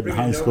I did in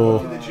high school,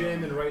 To the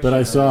gym and write but I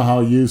shit saw down. how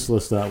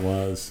useless that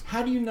was.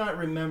 How do you not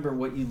remember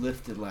what you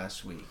lifted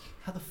last week?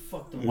 How the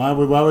fuck do Why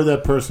would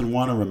that person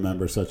want to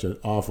remember such an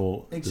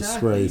awful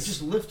Exactly. You disgrace?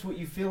 just lift what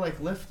you feel like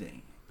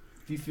lifting.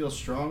 If you feel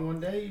strong one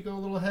day, you go a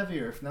little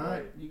heavier. If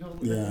not, you go a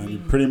little Yeah, you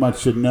bit. pretty much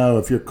should know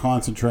if you're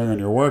concentrating on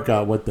your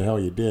workout what the hell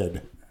you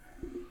did.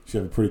 You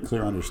should have a pretty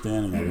clear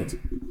understanding of it.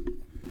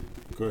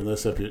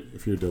 Unless if you're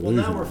Well, delusional.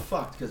 now we're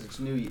fucked because it's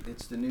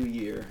the new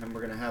year, and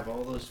we're gonna have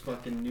all those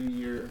fucking New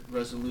Year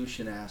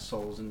resolution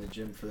assholes in the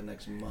gym for the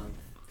next month.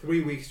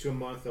 3 weeks to a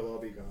month, they'll all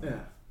be gone. Yeah.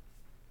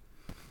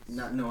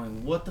 Not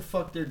knowing what the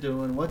fuck they're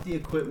doing, what the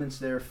equipment's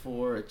there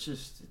for. It's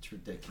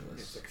ridiculous.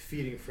 It's like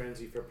feeding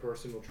frenzy for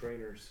personal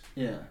trainers.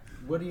 Yeah.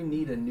 What do you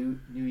need a New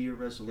Year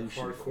They're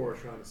resolution hardcore for?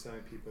 trying to sign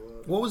people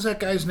up. What was that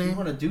guy's If you name?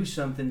 want to do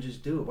something,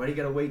 just do it. Why do you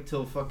got to wait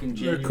till fucking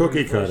They're January?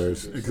 cookie 1st to cutters.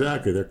 do something?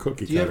 Exactly, they're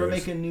cookie Do you cutters. ever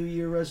make a New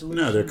Year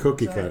resolution? No, they're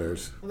cookie Exactly.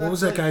 cutters. Well, What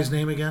was that's that like guy's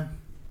name again?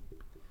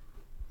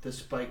 The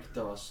Spike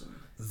Dawson.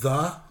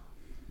 The?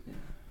 Yeah.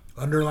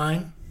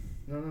 Underline?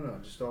 No.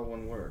 Just all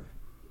one word.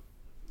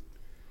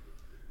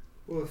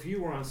 Well, if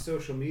you were on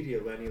social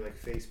media, Lenny, like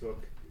Facebook,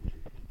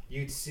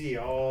 you'd see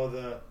all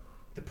the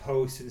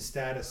posts and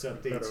status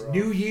updates. Better off.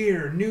 New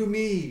year, new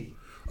me.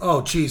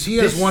 Oh, geez. He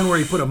has one where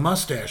he put a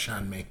mustache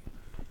on me.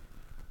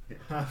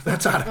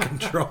 That's out of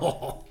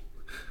control.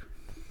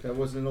 That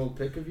wasn't an old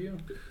pic of you?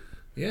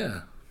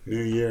 Yeah.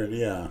 New Year,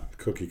 yeah,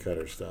 cookie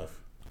cutter stuff.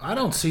 I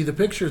don't see the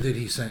picture that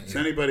he sent Does you.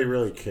 anybody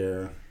really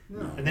care?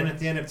 No. And then at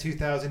the end of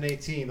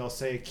 2018, they'll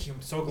say, "I'm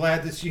so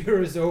glad this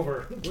year is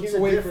over. What's Can't the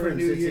wait difference? for a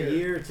new It's year." a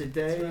year, it's a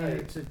day,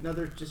 That's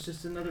right. it's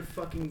just another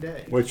fucking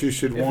day. What you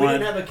should If we want,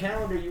 didn't have a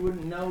calendar, you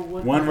wouldn't know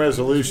what one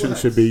resolution was.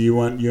 should be you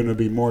want to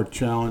be more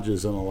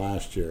challenges than the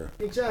last year.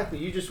 Exactly.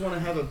 You just want to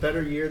have a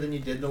better year than you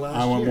did the last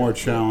year. I want more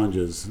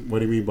challenges. What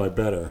do you mean by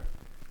better?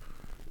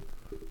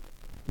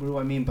 What do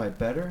I mean by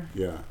better?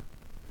 Yeah.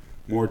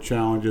 More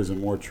challenges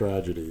and more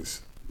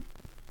tragedies.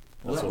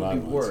 Well, That's that what would I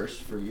be want. worse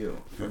for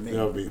you. For me.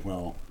 That'll be,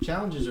 well,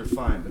 Challenges are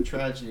fine, but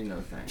tragedy, no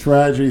thanks.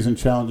 tragedies and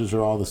challenges are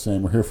all the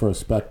same. We're here for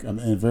in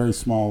a very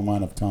small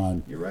amount of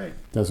time. You're right.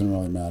 Doesn't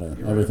really matter.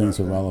 You're right Everything's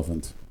about that.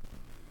 irrelevant.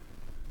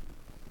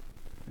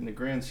 In the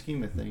grand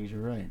scheme of things,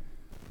 you're right.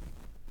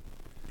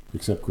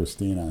 Except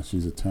Christina.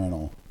 She's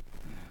eternal.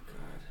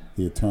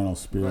 The eternal Glad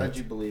spirit.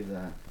 you believe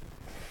that.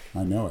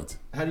 I know it.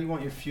 How do you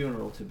want your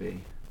funeral to be?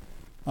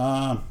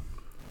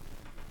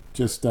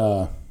 Just,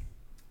 Do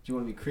you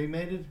want to be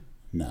cremated?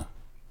 no.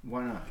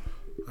 Why not?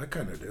 I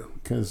kind of do.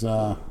 Because,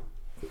 Ugh,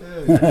 you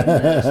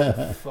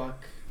nasty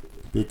fuck.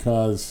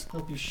 because,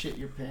 Hope you shit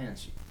your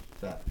pants, you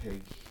fat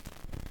pig.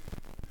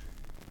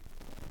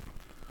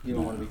 You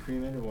don't No. want to be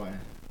cremated? Why?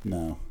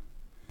 no.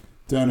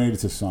 Donate it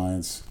to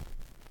science.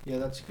 Yeah,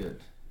 that's good.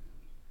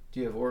 Do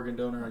you have organ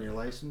donor on your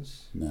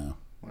license? No.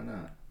 Why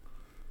not?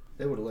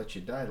 They would have let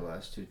you die the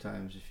last 2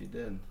 times if you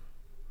did.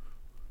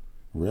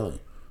 Really?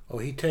 Oh,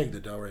 he tagged the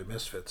Delray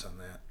Misfits on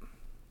that.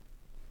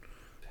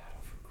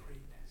 Battle for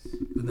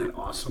greatness. Isn't that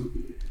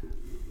awesome?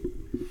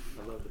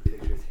 I love the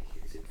picture.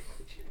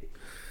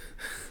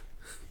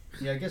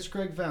 Yeah, I guess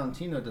Greg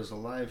Valentino does a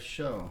live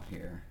show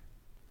here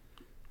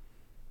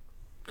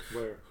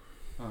Where?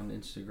 on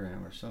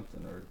Instagram or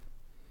something. Or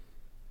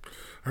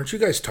Aren't you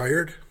guys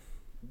tired?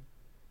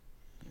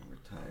 yeah,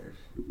 we're tired.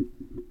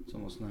 It's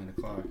almost 9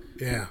 o'clock.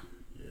 Yeah.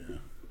 Yeah.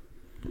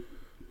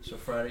 So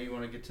Friday, you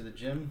want to get to the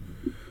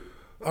gym?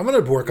 I'm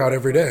going to work out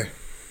every day.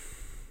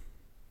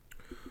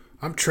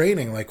 I'm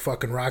training like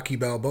fucking Rocky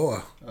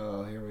Balboa.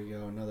 Oh, here we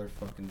go. Another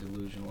fucking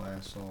delusional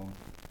asshole.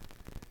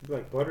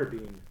 Like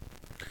Butterbean.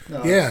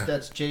 No, Yeah.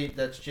 that's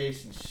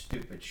Jason's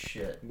stupid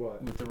shit.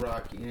 What? With the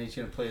Rocky. You know, he's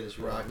going to play this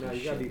Rocky No, you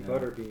shit. gotta be now.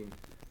 Butterbean.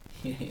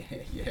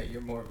 Yeah,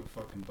 you're more of a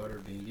fucking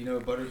Butterbean. Do you know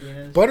what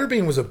Butterbean is?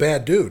 Butterbean was a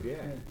bad dude. Yeah,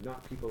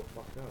 knock people the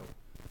fuck out.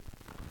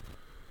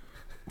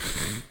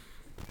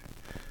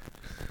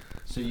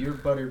 So your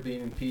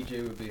Butterbean and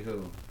PJ would be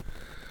who?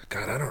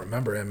 God, I don't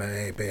remember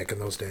MMA back in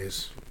those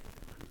days.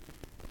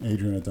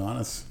 Adrian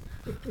Adonis.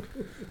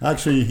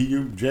 Actually,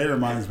 Jay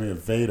reminds me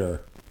of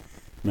Vader.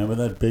 Remember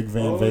that Big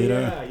Van Vader?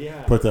 Yeah,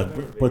 yeah. Put I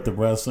remember the Vader.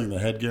 wrestling, the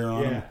headgear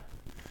on Yeah. him.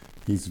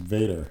 He's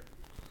Vader.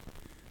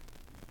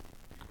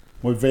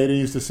 What Vader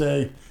used to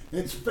say?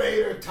 It's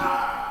Vader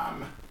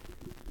time.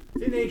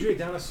 Didn't Adrian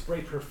Adonis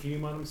spray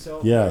perfume on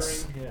himself?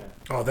 Yes. during? Yeah.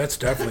 Oh, that's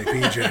definitely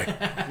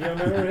PJ. You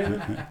remember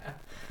him?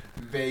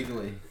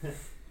 Vaguely.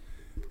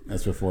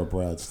 That's before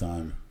Brad's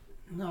time.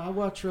 No, I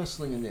watched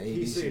wrestling in the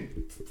 80s.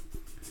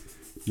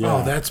 Yeah.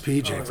 Oh, that's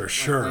PJ Oh, for like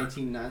sure.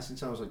 1990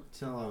 since I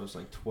was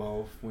like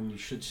 12, when you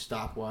should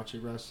stop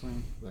watching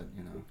wrestling, but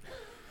you know,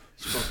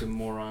 these fucking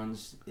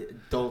morons,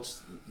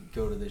 adults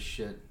go to this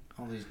shit.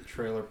 All these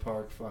trailer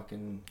park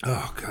fucking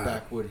Oh, God.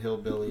 backwood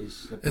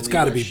hillbillies. that It's believe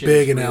got to that be shit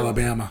big is in real.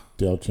 Alabama.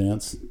 Dale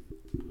Chance.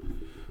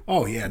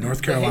 Oh, yeah, North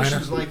The Carolina.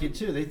 Haitians like it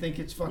too. They think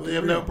it's fucking They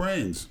have real. no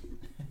brains.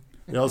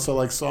 They also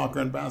like soccer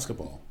and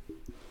basketball.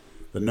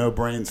 The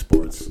no-brain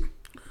sports.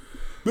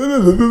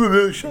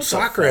 Shut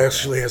Soccer the fuck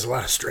actually has a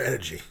lot of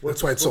strategy.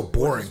 That's why it's so What's a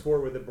boring.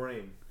 sport with a brain.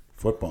 up.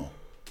 Football.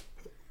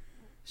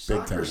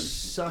 Soccer time.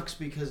 sucks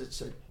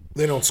because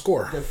They don't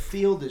score. the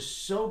field is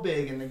so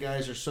big and the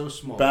guys are so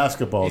small.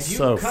 Basketball is If you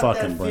so cut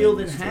fucking that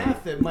field in brainless,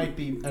 half, it might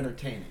be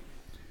entertaining.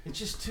 It's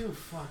just too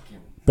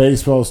fucking.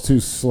 Baseball's too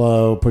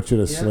slow, put you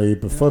to Yeah,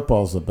 sleep, but yeah.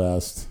 football's the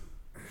best.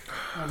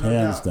 No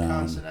Hands doubt, down.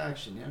 constant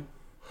action.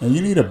 Yeah, And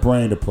you need a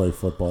brain to play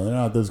football.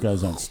 Those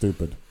guys aren't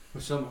stupid.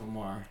 well, some of them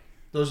are.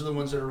 Those are the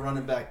ones that are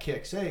running back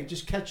kicks. Hey,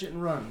 just catch it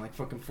and run like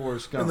fucking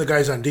Forrest Gump. And the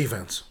guys on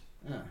defense.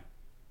 Yeah,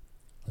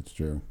 That's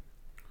true.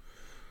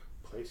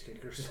 Place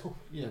kickers.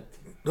 yeah.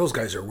 Those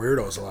guys are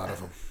weirdos, a lot of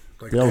them.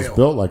 Like Dale's Dale.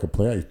 built like a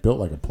play. He's built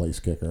like a place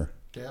kicker.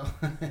 Dale.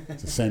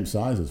 It's the same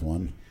size as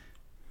one.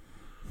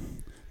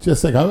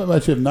 Just think, I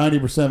bet you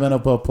 90%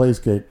 of NFL place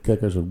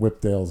kickers would whip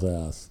Dale's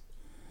ass.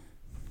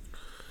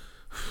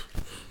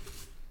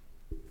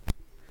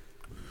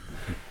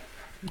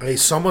 Hey,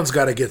 someone's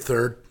got to get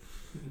third.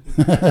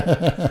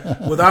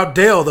 Without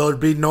Dale, there would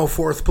be no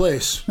fourth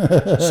place.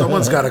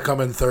 Someone's got to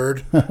come in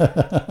third.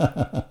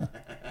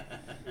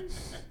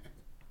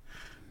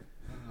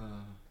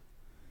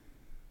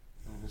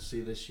 We'll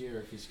see this year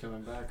if he's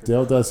coming back. Or Dale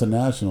not. does the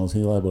Nationals.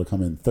 He's liable to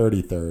come in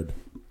 33rd,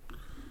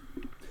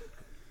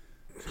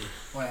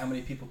 Why? How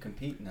many people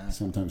compete in that?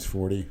 sometimes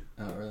 40.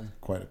 Oh, really?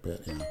 Quite a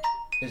bit, yeah.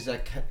 Is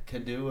that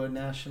Kadua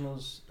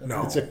Nationals?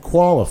 No. It's a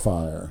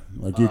qualifier.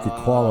 Like you could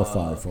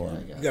qualify for okay, I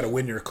it. got You got to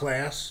win your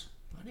class.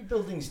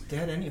 Bodybuilding's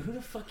dead. Who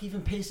the fuck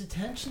even pays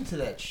attention to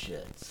that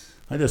shit?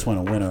 I just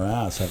want to win her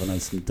ass, have a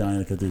nice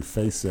Diana could do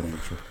face sitting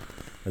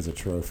as a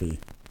trophy.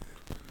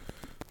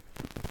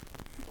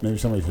 Maybe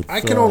somebody could.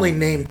 I throw can only it.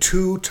 name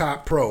two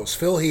top pros: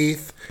 Phil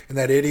Heath and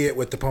that idiot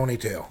with the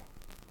ponytail.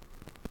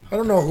 I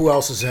don't know who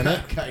else is in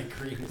it. That guy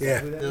Green. Yeah.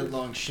 The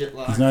long shit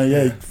lock. He's not.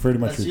 Yeah, he pretty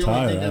much That's the retired.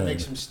 only thing that right?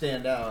 makes him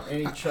stand out.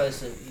 And he tries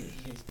to.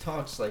 He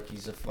talks like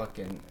he's a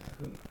fucking.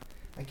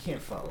 I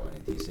can't follow any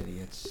of these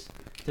idiots.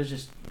 They're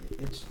just.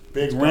 It's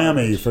Big it's Rammy.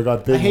 garbage. You forgot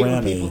I Big hate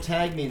when people Rammy.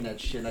 tag me in that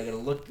shit. I gotta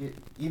look.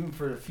 Even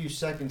for a few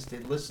seconds, to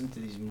listen to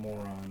these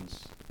morons.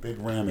 Big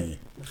Rammy.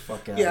 Get the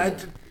fuck out. Yeah,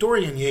 of here.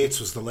 Dorian Yates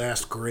was the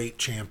last great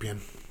champion.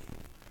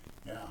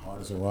 Yeah,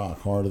 hard as a rock.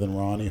 Harder than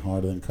Ronnie.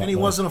 Harder than Cutler. And he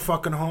wasn't a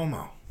fucking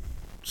homo.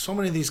 So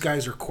many of these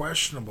guys are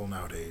questionable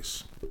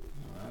nowadays. Well,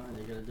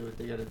 they gotta do what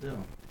they gotta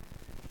do.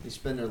 They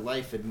spend their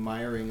life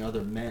admiring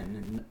other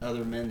men and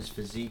other men's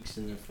physiques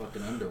in their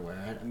fucking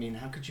underwear. I mean,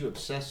 how could you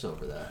obsess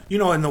over that? You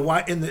know, in the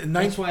That's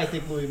ninth, why I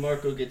think Louis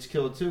Marco gets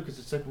killed too, because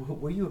it's like,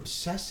 what are you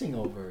obsessing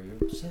over? You're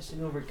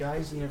obsessing over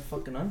guys in their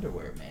fucking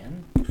underwear,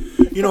 man.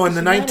 you know, in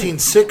the What's matter?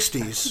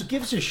 1960s, Who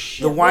gives a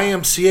shit? the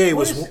YMCA What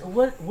was is,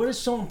 what is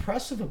so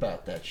impressive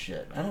about that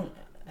shit? I don't.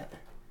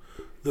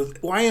 the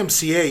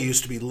YMCA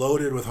used to be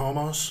loaded with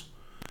homos,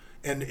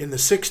 and in the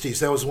 60s,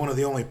 that was one of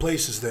the only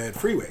places that had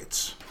free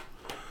weights.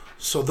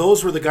 So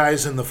those were the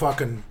guys in the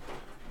fucking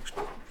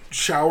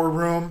shower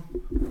room,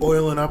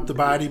 oiling up the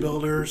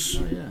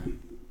bodybuilders. Oh yeah.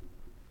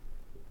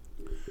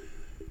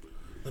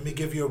 Let me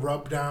give you a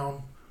rub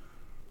down.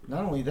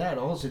 Not only that,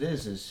 all it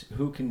is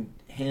who can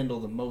handle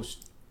the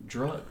most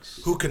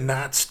drugs. Who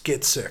cannot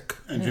get sick?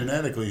 And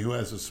genetically, who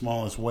has the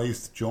smallest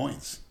waist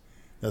joints?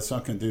 That's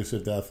not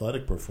conducive to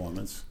athletic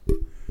performance.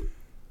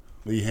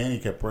 Lee Haney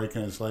kept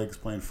breaking his legs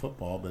playing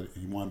football, but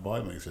he won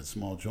bodybuilding. He said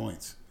small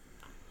joints.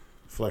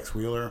 Flex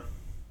Wheeler.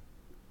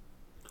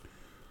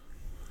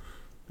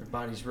 Their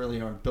bodies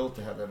really aren't built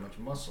to have that much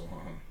muscle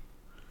on them.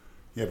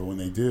 Yeah, but when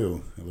they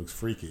do, it looks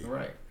freaky.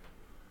 Right.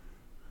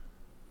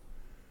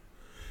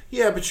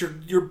 Yeah, but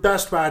your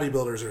best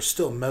bodybuilders are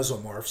still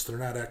mesomorphs. They're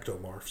not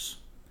ectomorphs.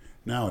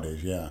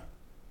 Nowadays, yeah.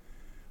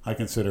 I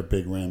consider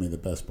Big Ramy the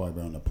best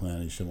bodybuilder on the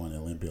planet. He should have won the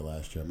Olympia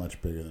last year.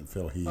 Much bigger than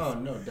Phil Heath. Oh,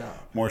 no doubt.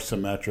 More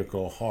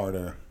symmetrical,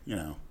 harder,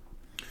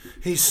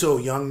 He's so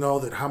young, though,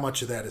 that how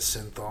much of that is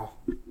synthol?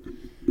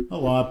 A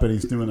lot, but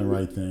he's doing the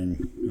right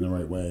thing in the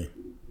right way.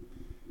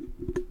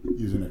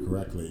 Using it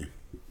correctly.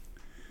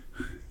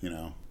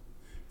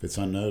 If it's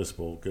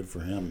unnoticeable, good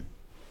for him.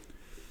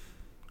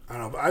 I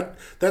don't know.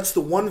 That's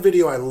the one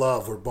video I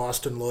love where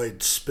Boston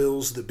Lloyd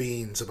spills the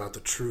beans about the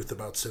truth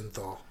about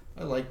synthol.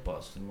 I like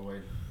Boston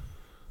Lloyd.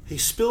 He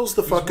spills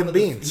the fucking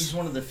beans. He's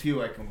one of the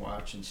few I can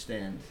watch and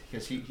stand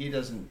because he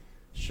doesn't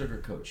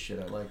sugarcoat shit.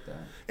 I like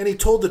that. And he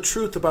told the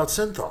truth about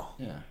synthol.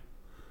 Yeah.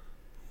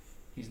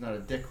 He's not a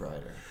dick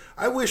rider.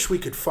 I wish we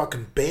could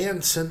fucking ban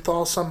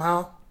synthol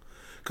somehow.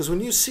 Because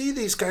when you see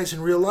these guys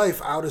in real life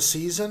out of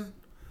season,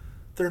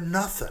 they're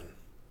nothing.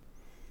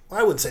 Well,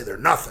 I wouldn't say they're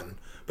nothing,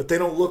 but they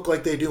don't look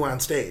like they do on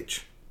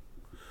stage.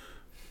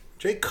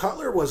 Jay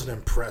Cutler wasn't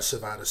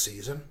impressive out of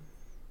season.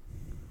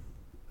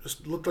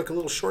 Just looked like a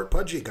little short,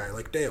 pudgy guy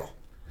like Dale.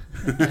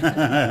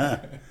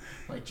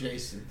 Like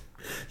Jason.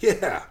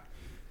 Yeah.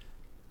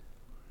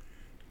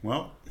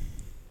 Well,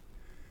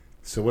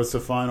 so what's the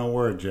final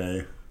word,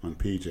 Jay, on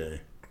PJ?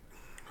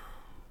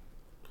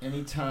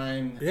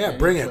 Anytime. Yeah, any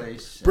bring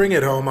place, it. Bring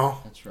it, homo.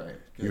 That's right.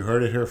 Good. You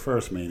heard it here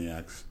first,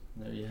 maniacs.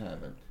 There you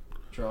have it.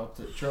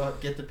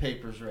 Get the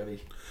papers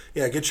ready.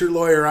 Yeah, get your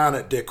lawyer on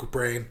it, Dick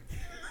Brain.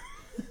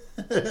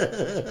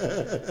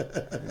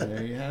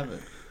 There you have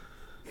it.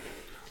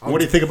 What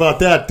do you think about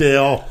that,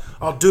 Dale?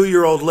 I'll do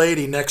your old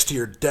lady next to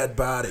your dead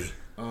body.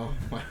 Oh,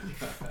 my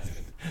God.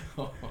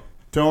 Oh.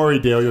 Don't worry,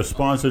 Dale. Your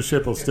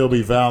sponsorship will still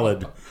be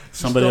valid.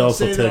 Somebody else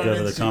will take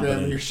over the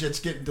company. Your shit's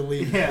getting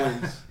deleted,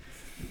 please.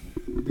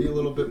 Be a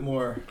little bit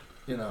more,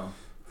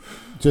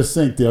 Just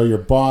think, Dale, your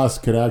boss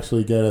could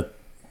actually get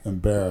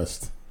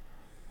embarrassed.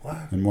 What?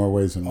 In more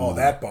ways than one. Oh,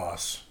 that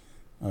boss.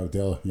 Oh,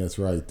 Dale, that's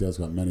right. Dale's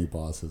got many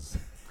bosses.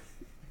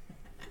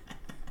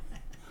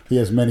 He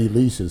has many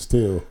leashes,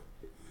 too.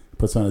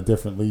 Puts on a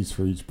different leash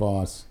for each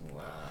boss.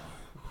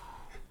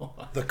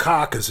 Wow. The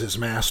cock is his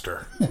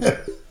master.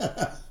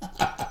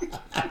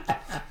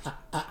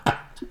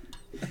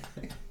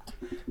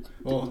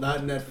 Well, not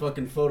in that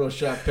fucking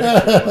Photoshop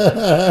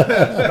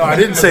picture. No, I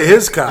didn't say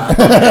his cock.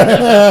 I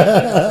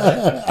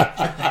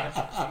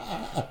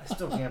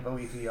still can't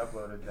believe he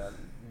uploaded that.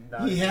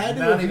 He had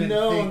to have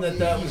known that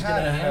was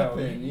going to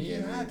happen. He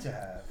had to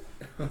have.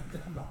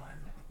 Come on.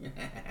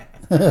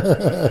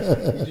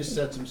 He just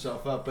sets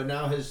himself up. But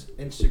now his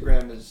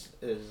Instagram is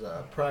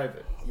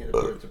private. He had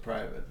to put it to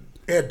private.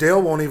 Yeah,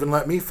 Dale won't even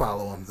let me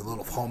follow him, the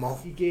little homo.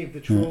 He gave the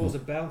trolls a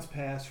bounce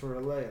pass for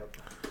a layup.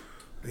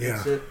 Yeah.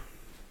 That's it.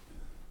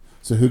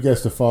 So who gets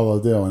to follow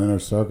Dale? An inner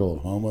circle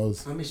of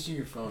homos? Let me see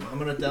your phone. I'm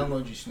going to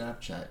download you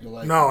Snapchat. You'll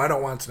like No, I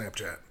don't want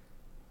Snapchat.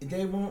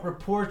 They won't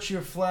report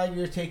your flag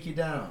or take you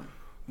down.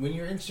 When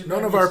your Instagram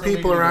None of gets our deleted,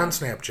 people are you on won't.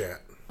 Snapchat.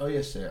 Oh,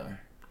 yes, they are.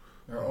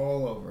 They're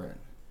all over it.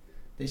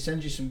 They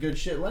send you some good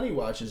shit. Lenny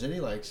watches it. He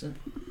likes it.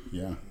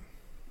 Yeah.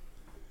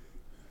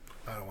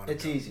 I don't want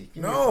It's easy.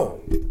 Give me your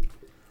No. phone.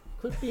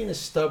 Quit being a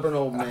stubborn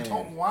old I man.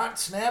 don't want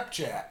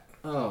Snapchat.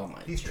 Oh,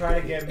 my He's trying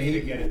to get me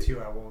to get it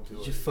too. I won't do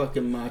It's it. your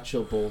fucking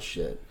macho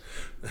bullshit.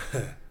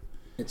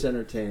 It's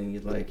entertaining.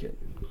 You'd like it.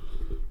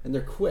 And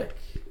they're quick.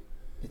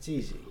 It's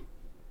easy.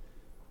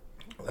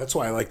 That's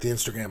why I like the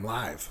Instagram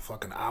Live.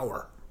 Fucking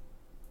hour.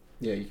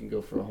 Yeah, you can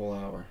go for a whole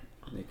hour.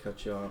 And they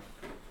cut you off.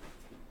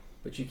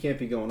 But you can't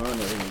be going on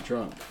there when you're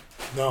drunk.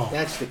 No.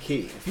 That's the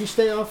key. If you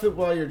stay off it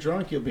while you're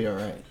drunk, you'll be all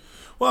right.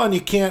 Well, and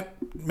you can't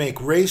make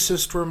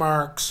racist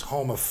remarks,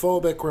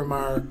 homophobic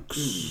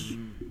remarks.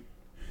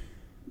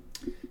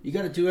 You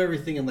got to do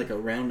everything in like a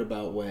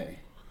roundabout way.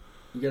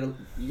 You got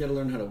to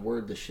learn how to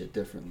word the shit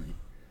differently,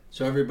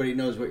 so everybody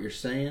knows what you're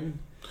saying.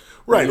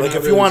 Right, You're like not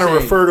if you really want to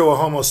saying- refer to a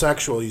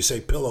homosexual, you say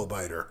pillow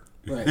biter.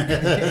 Right.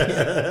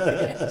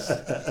 Yes.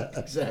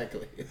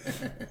 Exactly.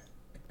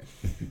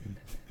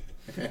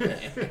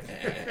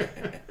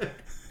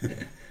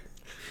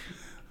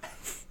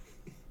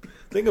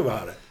 Think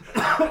about it.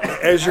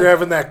 As you're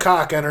having that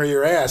cock enter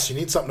your ass, you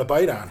need something to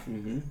bite on.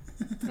 Mm-hmm.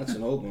 That's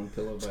an old one,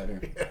 pillow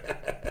biter.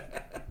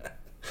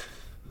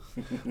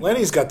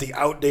 Lenny's got the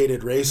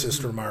outdated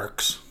racist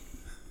remarks.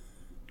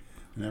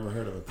 Never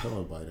heard of a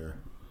pillow biter.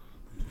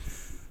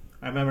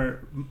 I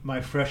remember my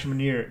freshman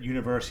year at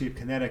University of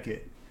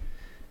Connecticut.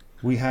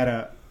 We had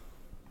a.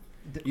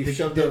 You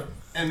shoved a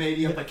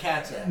M80 up a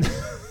cat's ass.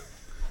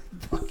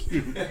 Fuck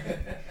you.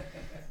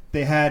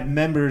 They had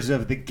members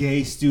of the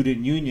gay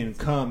student union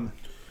come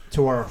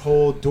to our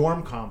whole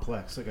dorm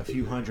complex, like a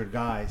few hundred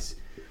guys,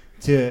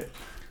 to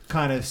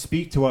kind of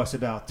speak to us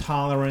about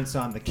tolerance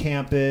on the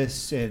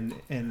campus and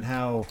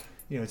how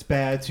it's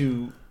bad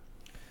to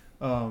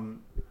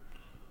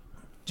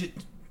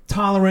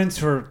tolerance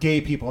for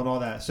gay people and all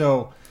that.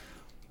 So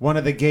one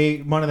of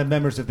the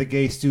members of the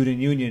gay student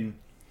union,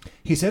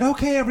 he said,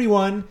 "Okay,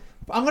 everyone,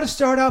 I'm going to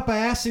start out by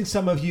asking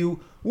some of you,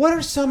 what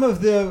are some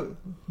of the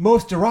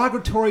most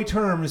derogatory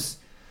terms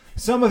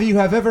some of you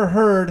have ever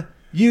heard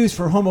used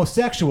for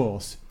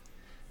homosexuals?"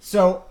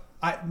 So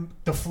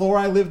the floor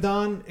I lived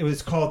on, it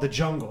was called the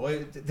Jungle.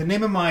 The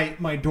name of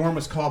my dorm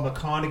was called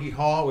McConaughey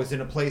Hall. It was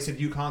in a place in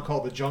Yukon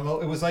called the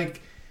Jungle. It was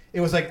like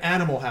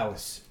Animal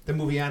House, the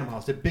movie Animal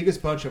House, the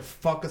biggest bunch of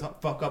fuck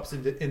ups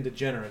and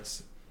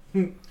degenerates.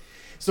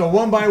 So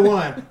one by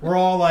one, we're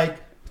all like,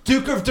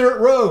 Duke of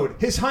Dirt Road,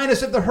 His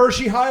Highness of the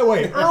Hershey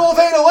Highway, Earl of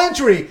Anal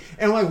Entry,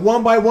 and like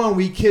one by one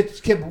we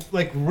kept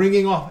like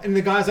ringing off, and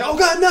the guy's like, "Oh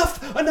God,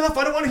 enough! I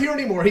don't want to hear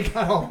anymore." He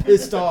got all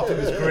pissed off. It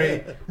was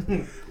great.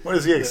 What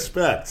does he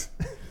expect?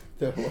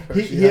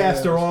 He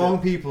asked the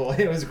wrong people.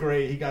 It was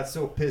great. He got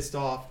so pissed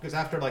off because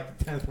after like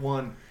the 10th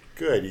one,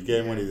 Good, you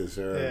gave him what he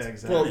deserved. Yeah,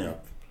 exactly.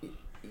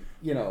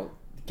 Well,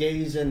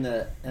 gays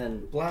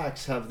and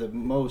blacks have the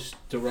most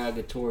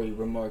derogatory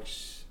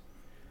remarks,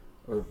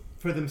 or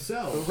for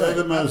themselves. They're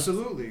the most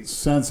absolutely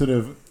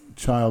sensitive,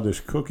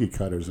 childish cookie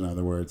cutters, in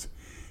other words.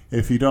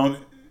 If you don't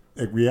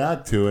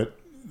react to it,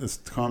 the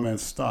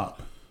comments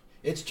stop.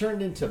 it's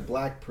turned into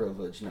black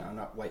privilege now,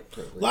 not white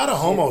privilege. A lot of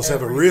homos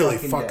have a really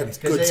fucking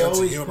good sense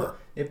of humor.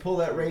 They pull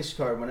that race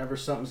card whenever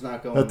something's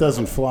not going. That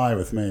doesn't fly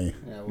with me.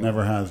 Yeah, well,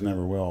 Never has,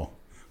 never will.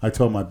 I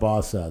told my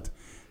boss that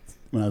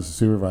when I was a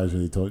supervisor.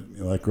 He told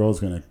that girl's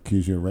going to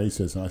accuse you of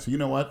racism. I said, you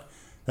know what?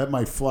 That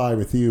might fly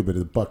with you, but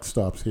the buck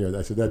stops here.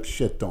 I said, that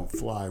shit don't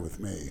fly with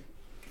me.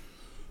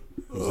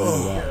 You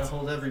gotta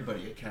hold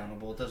everybody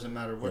accountable. It doesn't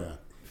matter what. Yeah.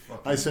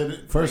 Fucking I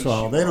said, first of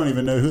all, they don't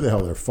even know who the hell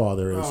their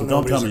father is. Oh, So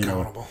don't tell me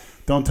accountable.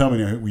 Don't tell me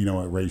you know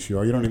what race you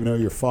are. You don't even know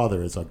who your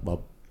father is. Like,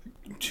 well,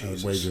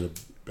 Jesus. wager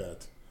to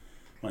bet.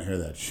 I want to hear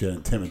that shit.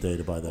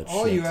 Intimidated by that shit.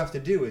 all you have to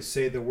do is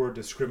say the word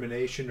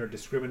discrimination or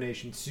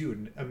discrimination suit,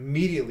 and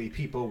immediately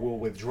people will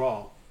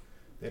withdraw.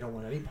 They don't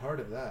want any part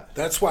of that.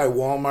 That's why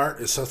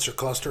Walmart is such a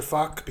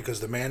clusterfuck,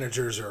 because the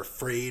managers are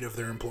afraid of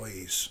their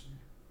employees.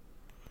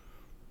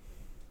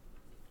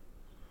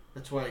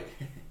 That's why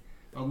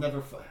I'll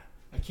never.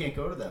 I can't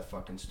go to that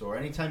fucking store.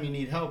 Anytime you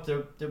need help,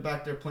 they're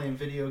back there playing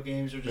video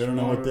games or just. They don't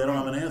know what. They don't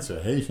have an answer.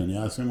 Haitian, you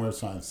ask them where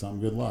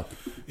some good luck.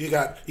 You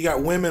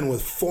got women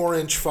with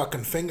 4-inch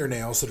fucking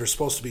fingernails that are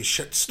supposed to be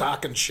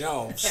stocking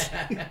shelves.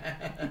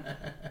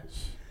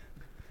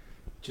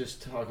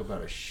 Just talk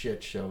about a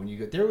shit show when you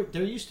go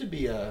there used to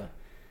be a,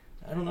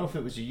 I don't know if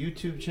it was a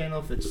YouTube channel,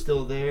 if it's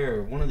still there,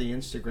 or one of the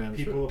Instagrams.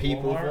 People of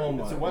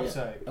Walmart? It's a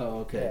website. Yeah. Oh,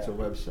 okay, it's a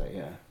website.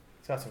 Yeah,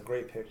 It's got some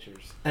great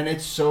pictures. and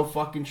it's so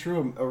fucking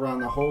true.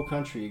 Around the whole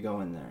country, you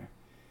go in there,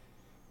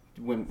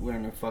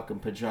 wearing their fucking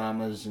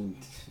pajamas and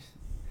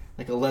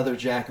like a leather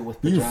jacket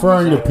with pajamas. You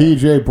referring to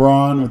PJ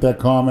Braun with that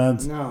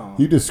comment? No.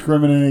 You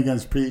discriminating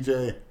against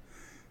PJ?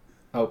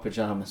 Oh,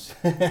 pajamas.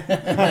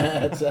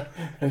 That's I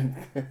didn't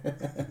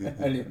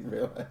even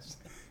realize.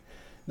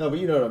 No, but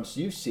you know what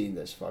you've seen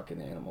this fucking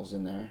animals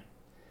in there.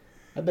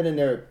 I've been in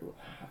there.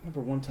 I remember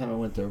one time I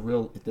went there.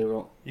 You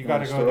got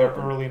to go there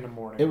early in the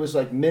morning. It was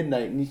like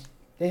midnight, and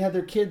they had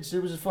their kids.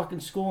 It was a fucking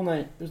school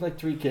night. There's like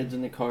 3 kids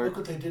in the car. Look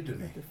what they did to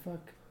me. What the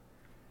fuck?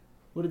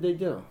 What did they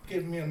do?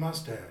 Gave me a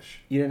mustache.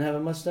 You didn't have a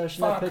mustache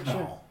in that Fuck picture?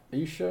 no. Are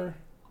you sure?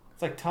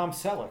 It's like Tom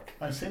Selleck.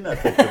 I've seen that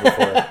picture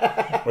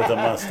before with a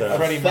mustache.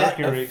 Freddie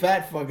Mercury. A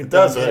fat fucking. It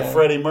does, yeah. like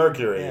Freddie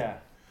Mercury. Yeah.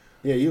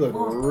 Yeah, you look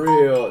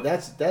real.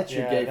 That's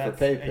your gay for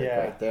pay pick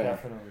right there.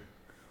 Definitely.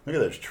 Look at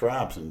those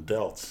traps and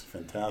delts.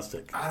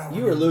 Fantastic.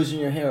 You were losing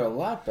your hair a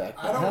lot back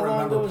then. I don't How long ago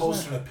remember was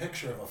posting that? a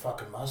picture of a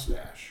fucking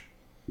mustache.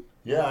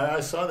 Yeah,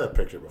 I saw that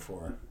picture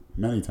before.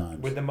 Many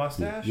times. With the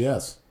mustache?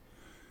 Yes.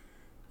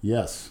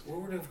 Yes. Where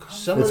would it have come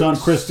Somebody- It's on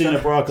Christina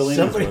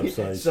Broccolini's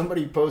website.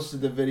 Somebody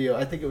posted the video.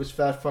 I think it was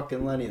Fat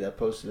Fucking Lenny that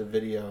posted a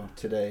video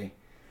today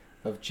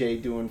of Jay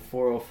doing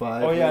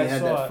 405. Oh, yeah, and he I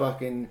had saw that it.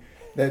 fucking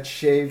that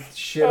shaved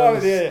shit Oh, on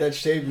his, yeah. that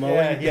shaved mullet.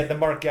 Yeah, he had the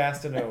Mark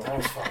Gastineau.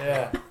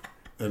 Yeah,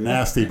 The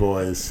Nasty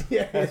Boys.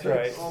 Yeah, that's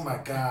right. Oh my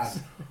god.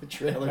 The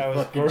trailer That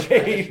was fucking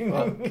great. trash,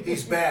 fuck.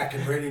 He's back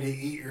and ready to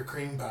eat your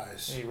cream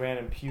pies. He ran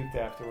and puked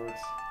afterwards.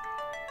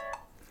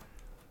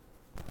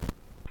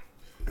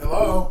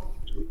 Hello?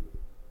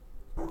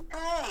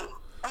 Hey,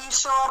 are you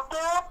still up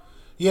there?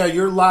 Yeah,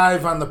 you're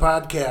live on the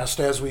podcast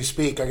as we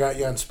speak. I got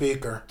you on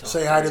speaker.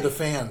 Say hi to the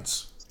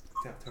fans.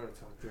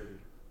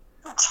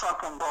 That's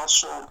fucking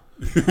bullshit.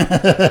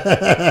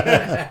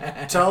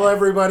 Tell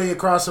everybody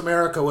across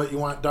America what you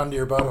want done to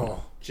your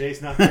butthole.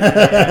 Jay's not there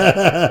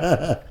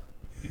yet.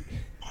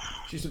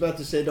 She's about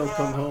to say, "Don't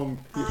come home,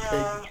 you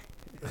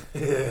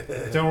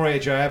pig." Don't worry,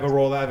 Jay. I have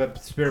a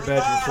spare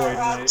bedroom for you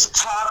want tonight. to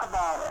talk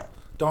about it.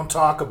 Don't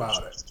talk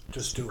about it.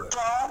 Just do it.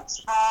 Don't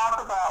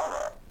talk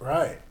about it.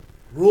 Right.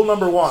 Rule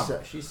number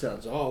 1. She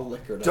sounds all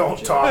liquored up. Don't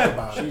Jay. talk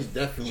about it. She's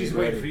definitely She's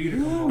ready. waiting for you to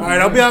come All home. right,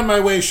 I'll be on my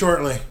way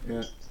shortly.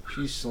 Yeah,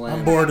 she's slammed.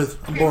 I'm bored.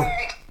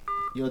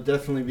 You'll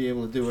definitely be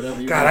able to do whatever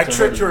you God, want. I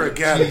tricked her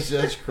again.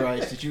 Jesus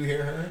Christ. Did you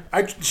hear her?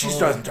 She's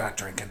not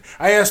drinking.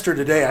 I asked her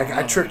today.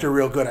 I tricked her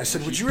real good. I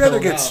said, "Would you rather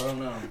get?"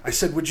 I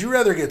said, "Would you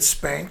rather get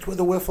spanked with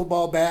a wiffle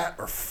ball bat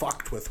or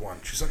fucked with one?"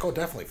 She's like, "Oh,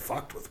 definitely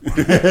fucked with one."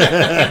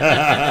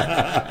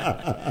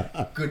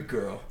 Good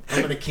girl.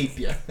 I'm gonna keep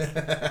you.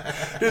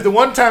 Dude, the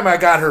one time I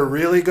got her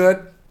really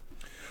good,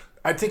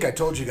 I think I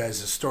told you guys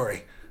this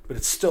story, but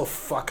it's still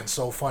fucking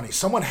so funny.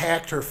 Someone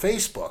hacked her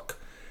Facebook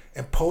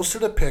and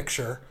posted a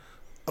picture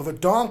of a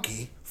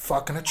donkey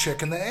fucking a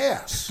chick in the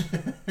ass.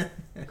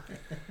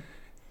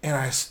 And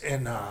I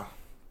said,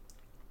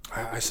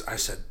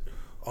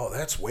 "Oh,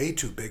 that's way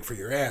too big for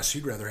your ass.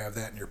 You'd rather have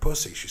that in your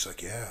pussy." She's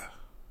like, "Yeah."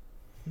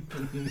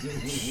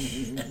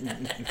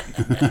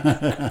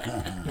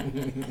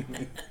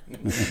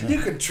 You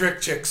can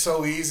trick chicks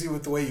so easy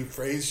with the way you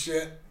phrase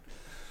shit.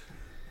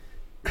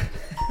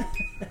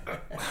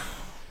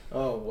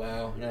 Oh,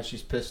 wow. Now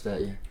she's pissed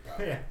at you.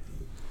 Yeah.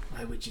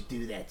 Why would you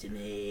do that to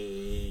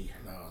me?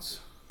 No, it's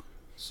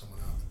someone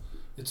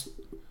else.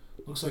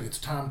 Looks like it's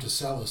Tom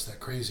Tassellis, that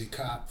crazy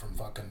cop from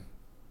fucking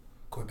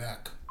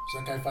Quebec. Does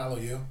that guy follow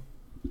you?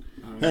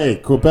 Hey,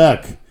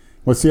 Quebec.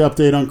 What's the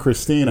update on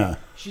Christina?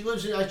 She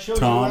lives in, I showed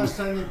Tom. you last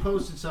time they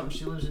posted something.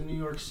 She lives in New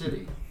York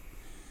City.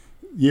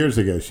 Years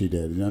ago she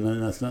did. No,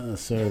 that's not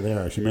necessarily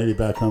there. She may be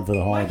back home for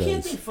the Why can't they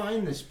holidays.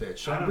 find this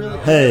bitch? I I don't really,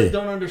 know. I Hey. really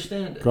don't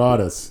understand it.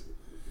 Goddess.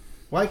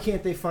 Why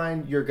can't they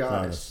find your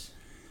goddess?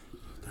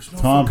 There's no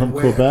Tom fucking from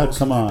way I Quebec, posted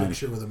come that on.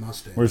 Picture with a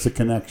mustache. Where's the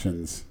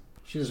connections?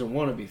 She doesn't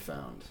want to be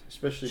found,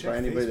 especially Check by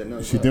anybody that Facebook.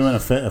 knows Is she us. doing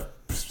a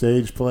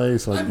stage play?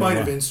 So I might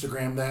have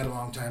Instagrammed that a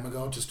long time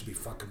ago just to be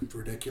fucking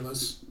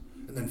ridiculous,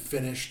 and then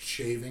finished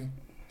shaving.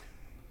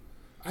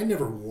 I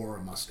never wore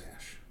a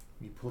mustache.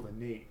 You pulled a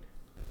Nate.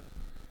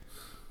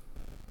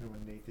 Remember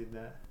when Nate did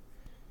that?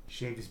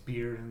 Shaved his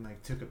beard and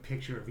like took a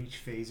picture of each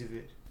phase of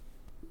it.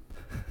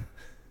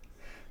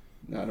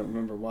 No, I don't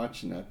remember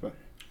watching that, but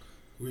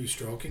Were you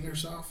stroking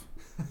yourself?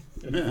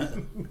 Fuck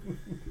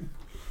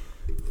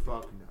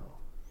no.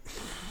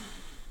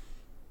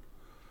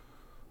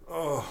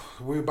 Oh,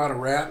 are we about to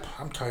wrap?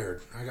 I'm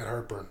tired. I got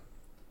heartburn.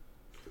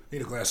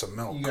 Need a glass of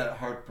milk. you got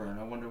heartburn.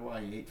 I wonder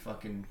why you ate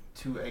fucking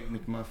 2 Egg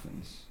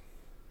McMuffins.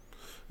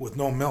 With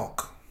no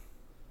milk.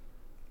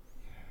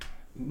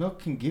 Milk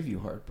can give you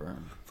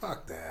heartburn.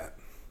 Fuck that.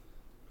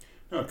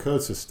 No, it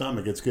coats the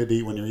stomach. It's good to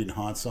eat when you're eating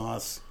hot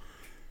sauce.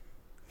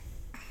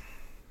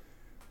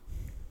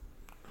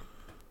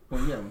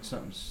 Well, yeah, when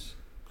something's...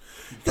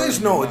 You guys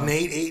burning know your mouth.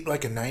 Nate ate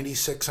like a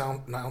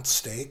 96-ounce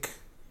steak?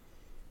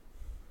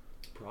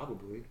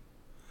 Probably.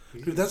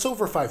 Dude, that's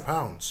over 5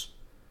 pounds.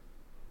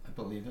 I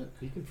believe it.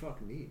 He can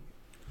fucking eat.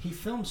 He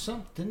filmed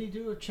some... Didn't he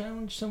do a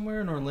challenge somewhere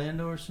in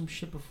Orlando or some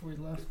shit before he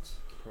left?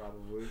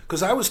 Probably.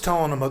 Because I was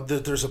telling him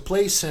that there's a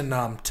place in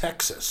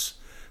Texas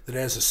that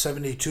has a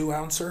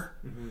 72-ouncer.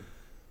 Mm-hmm.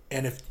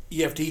 And if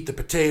you have to eat the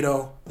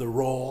potato, the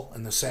roll,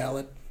 and the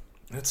salad,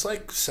 it's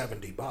like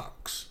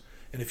 $70.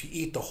 And if you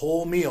eat the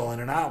whole meal in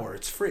an hour,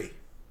 it's free.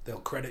 They'll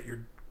credit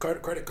your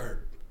credit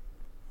card.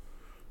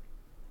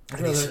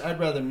 I'd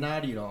rather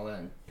not eat all that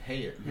and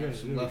pay it and have Yeah,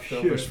 some no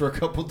leftovers shit. for a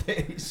couple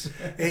days.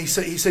 And he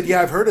said,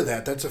 yeah, I've heard of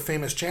that. That's a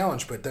famous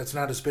challenge, but that's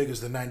not as big as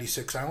the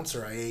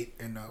 96-ouncer I ate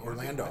in I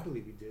Orlando.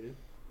 believe he did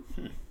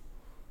it.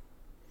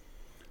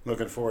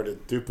 Looking forward to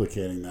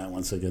duplicating that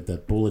once I get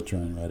that bullet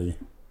train ready.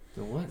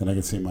 The what? Then I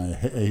can see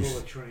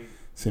Bullet train.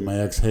 my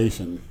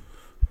ex-Haitian.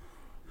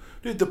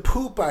 Dude, the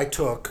poop I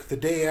took the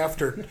day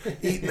after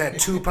eating that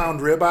 2-pound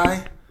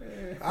ribeye,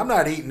 I'm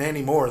not eating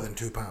any more than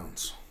 2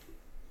 pounds.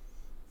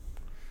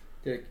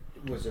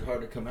 Was it hard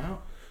to come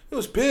out? It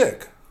was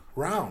big,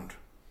 round.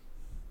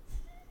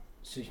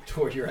 So you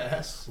tore your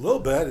ass? A little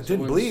bit. It So didn't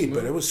it was bleed, but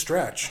smooth? it was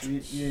stretched. You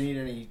didn't eat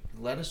any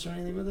lettuce or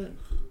anything with it?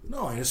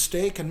 No, I had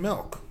steak and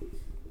milk.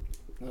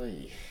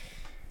 Oy.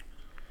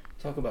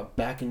 Talk about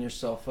backing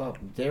yourself up.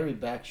 Dairy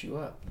backs you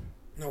up.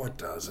 No, it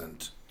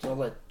doesn't. It's all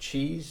that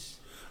cheese.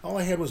 All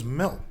I had was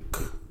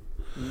milk.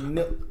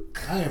 Milk.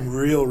 I am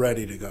real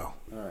ready to go.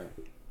 All right.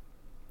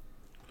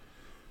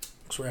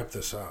 Let's wrap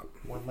this up.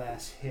 One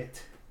last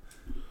hit.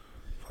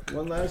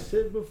 One last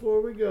hit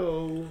before we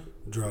go.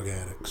 Drug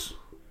addicts.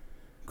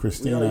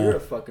 Christina. No, you're a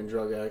fucking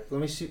drug addict. Let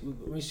me see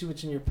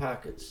what's in your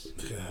pockets.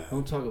 Yeah.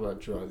 Don't talk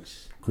about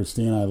drugs.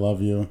 Christina, I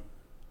love you.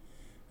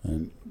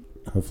 And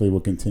hopefully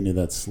we'll continue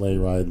that sleigh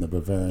ride in the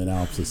Bavarian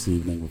Alps this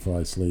evening before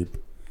I sleep.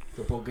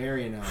 The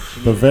Bulgarian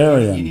Alps.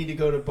 Bavarian. You need to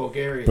go to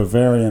Bulgaria.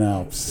 Bavarian The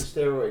Alps.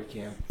 steroid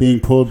camp. Being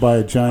pulled by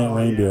a giant Oh,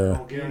 yeah,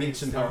 reindeer. You need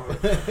some help.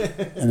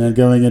 And then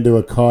going into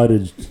a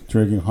cottage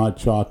drinking hot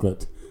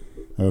chocolate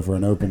over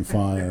an open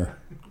fire.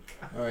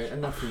 All right,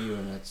 enough of you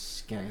and that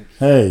skank.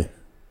 Hey,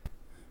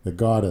 the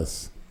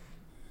goddess.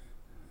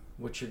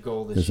 What's your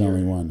goal this There's year?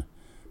 only one.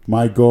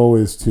 My goal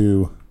is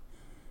to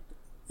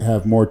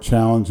have more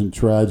challenge and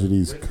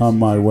tragedies come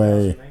my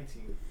way,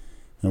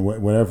 and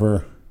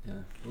whatever, Yeah.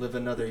 Live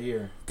another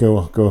year.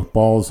 go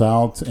balls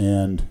out,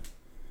 and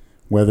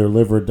whether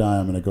live or die,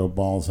 I'm going to go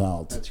balls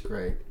out. That's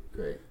great.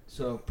 Great.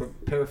 So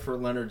prepare for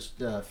Leonard's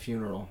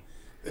funeral.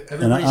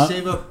 Everybody I'm-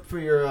 save up for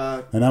your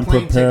and I'm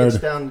plane prepared-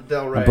 tickets down to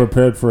Del Rey. I'm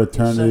prepared for Send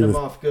eternity them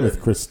off good.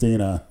 with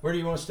Christina. Where do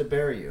you want us to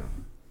bury you?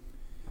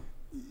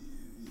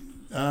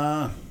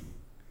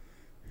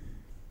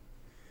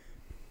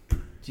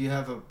 Do you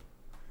have a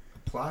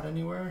plot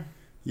anywhere?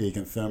 Yeah, you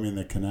can throw me in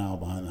the canal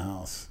behind the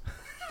house.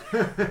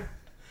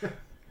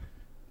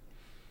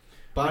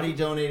 Body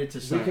donated to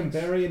We science. can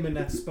bury him in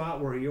that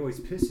spot where he always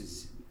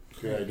pisses.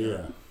 Good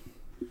idea.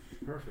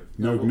 Perfect.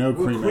 No We'll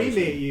cremation.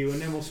 cremate you,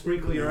 and then we'll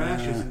sprinkle your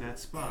ashes in that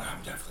spot.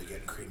 I'm definitely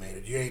getting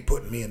cremated. You ain't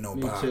putting me in no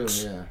Me box.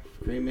 too, yeah.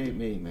 Cremate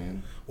me,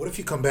 man. What if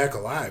you come back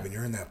alive and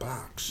you're in that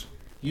box?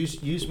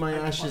 Use my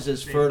ashes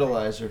as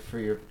fertilizer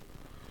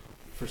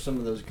for some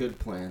of those good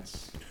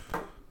plants.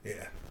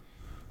 Yeah.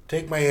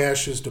 Take my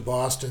ashes to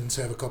Boston's,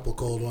 have a couple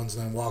cold ones,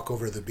 and then walk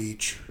over to the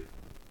beach.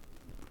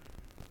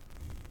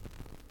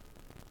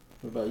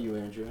 What about you,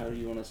 Andrew? How do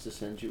you want us to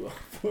send you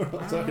off?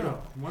 I don't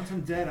know. Once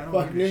I'm dead, I don't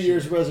Fuck give New a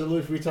Year's shit.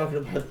 resolution. We talking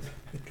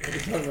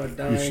about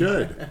dying. You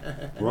should.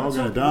 We're all Once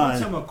going I'm- to die.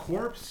 Once I'm a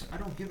corpse, I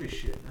don't give a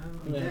shit.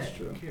 I'm That's dead.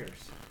 true. Who cares?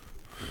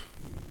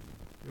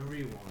 Whatever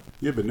you want.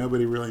 Yeah, but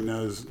nobody really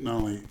knows, not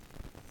only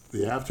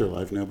the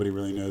afterlife, nobody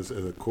really knows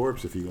as a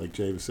corpse, if you, like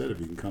Jay said, if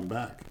you can come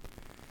back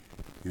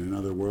in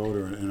another world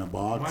or in a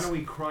box. Why don't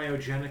we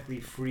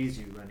cryogenically freeze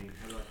you, Lenny?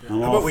 How about that? I'm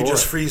How all about we for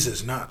just it. freeze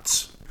his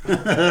nuts?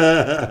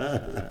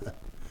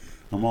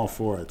 I'm all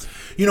for it.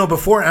 You know,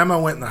 before Emma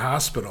went in the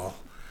hospital,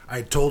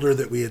 I told her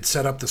that we had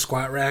set up the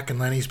squat rack in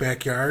Lenny's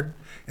backyard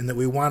and that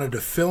we wanted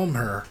to film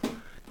her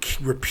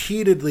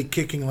repeatedly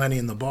kicking Lenny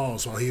in the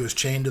balls while he was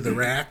chained to the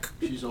rack.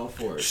 She's all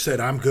for She it. said,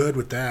 I'm good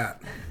with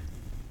that.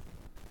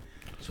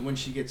 So when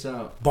she gets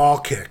out, Ball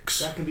kicks.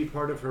 That can be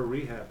part of her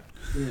rehab.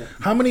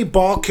 How many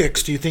ball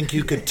kicks do you think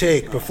you could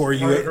take before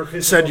Part of her you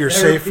physical said your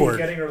therapy, safe word?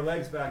 Getting her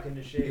legs back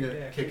into shape. yeah,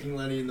 Yeah, kicking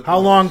Lenny in the How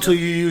balls. long till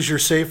you use your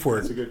safe That's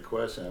word? a good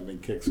question. I've been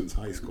kicked since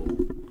high school.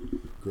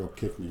 Girl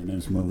kicked me. Her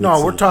name's Maritza.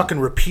 No, we're talking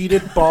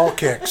repeated ball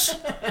kicks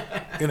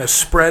in a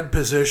spread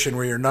position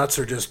where your nuts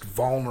are just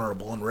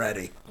vulnerable and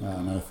ready.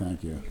 Oh, no,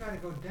 thank you. You gotta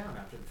go down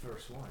after the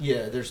first one.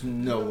 Yeah, there's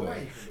no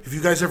way. Have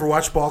you guys ever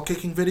watched ball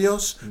kicking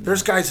videos?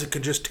 There's guys that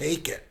can just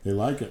take it. They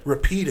like it.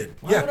 Repeated.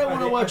 Why would I Yeah. want Are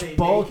to they watch naked?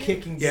 ball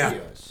kicking Yeah.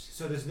 videos?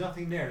 So there's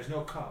nothing there. There's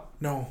no cup.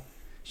 No.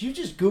 Did you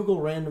just Google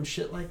random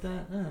shit like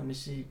that? Oh, let me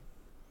see.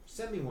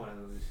 Send me one of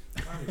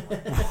those. Find me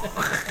one.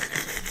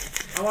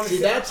 I want to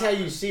See, that's how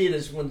you see it,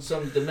 is when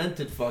some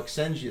demented fuck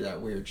sends you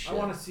that weird shit. I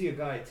want to see a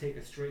guy take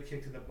a straight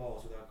kick to the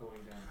balls without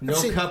going down. No I've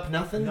seen- cup,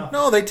 nothing? No.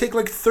 No, they take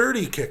like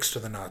 30 kicks to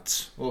the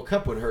nuts. Well, a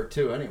cup would hurt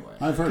too anyway.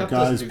 I've heard Cup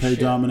doesn't guys do pay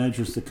shit.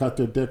 dominatrix to cut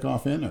their dick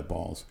off in their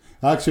balls.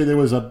 Actually, there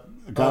was a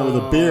guy with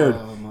a Oh, beard.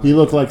 my He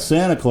looked God. like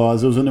Santa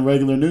Claus. It was in the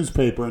regular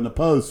newspaper in the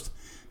Post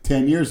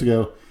 10 years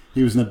ago.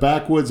 He was in the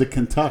backwoods of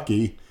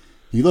Kentucky.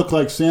 He looked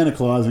like Santa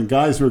Claus, and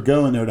guys were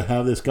going there to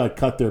have this guy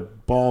cut their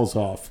balls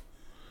off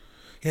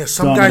Yeah,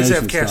 some guys have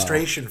Domination style.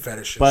 castration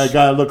fetishes. by a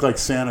guy that looked like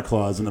Santa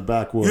Claus in the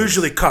backwoods.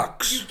 Usually You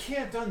cucks.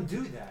 can't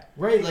undo that.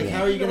 Right, like Yeah.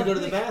 how are you going to go to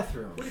the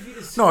bathroom? What if you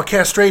just No, a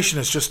castration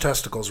is just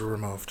testicles are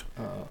removed.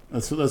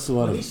 That's a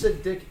lot He of.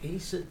 said dick. He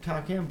said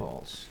cock and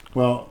balls.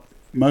 Well,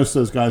 most of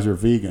those guys are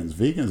vegans.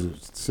 Vegans are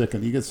sick,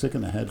 and you get sick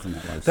in the head from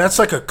that lifestyle. That's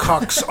like a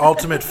cuck's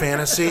ultimate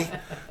fantasy,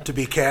 to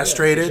be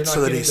castrated You're not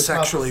so that getting he's the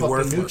proper sexually fucking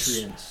worthless.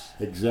 nutrients.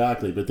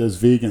 Exactly, but those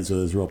vegans are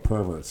those real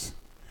perverts.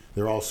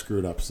 They're all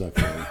screwed up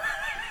sexually.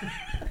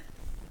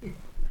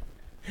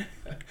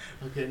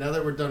 Okay, now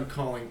that we're done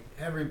calling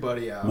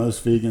everybody out.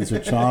 Most vegans are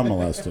child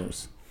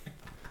molesters.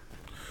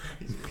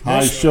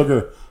 High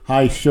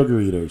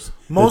sugar eaters.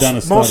 They've done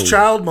a Most study.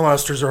 child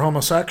molesters are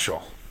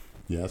homosexual.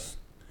 Yes,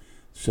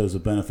 shows the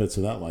benefits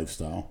of that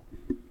lifestyle.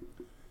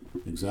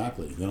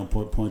 Exactly. They don't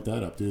point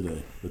that up, do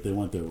they? But they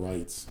want their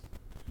rights.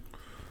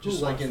 Just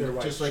Who like wants their in,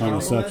 rights? just like in,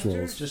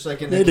 Homosexuals. just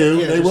like in They the, do.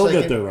 yeah, They just will like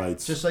get in- their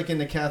rights. Just like in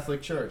the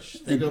Catholic Church,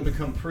 they go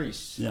become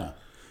priests. Yeah.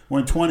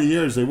 Well, in 20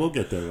 years, they will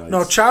get their rights.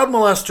 No, child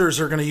molesters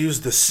are going to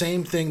use the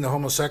same thing the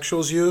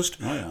homosexuals used.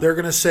 Oh, yeah. They're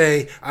going to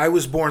say, I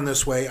was born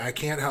this way. I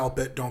can't help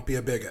it. Don't be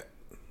a bigot.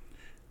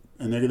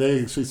 And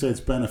they actually say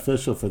it's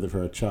beneficial for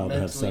a child to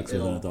have Mentally sex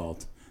with an ill.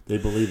 adult. They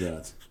believe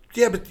that.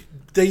 Yeah, but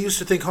they used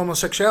to think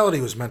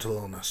homosexuality was mental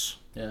illness.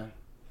 Yeah.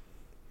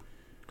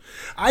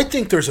 I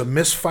think there's a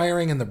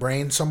misfiring in the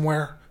brain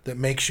somewhere that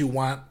makes you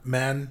want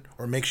men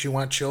or makes you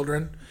want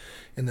children.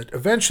 And that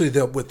eventually,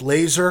 with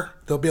laser,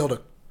 they'll be able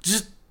to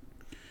just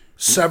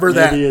sever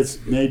that. Maybe it's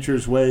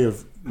nature's way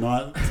of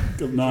not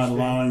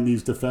allowing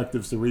these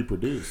defectives to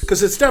reproduce.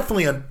 Because it's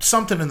definitely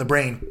something in the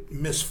brain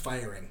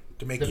misfiring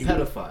to make The you.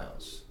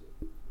 pedophiles.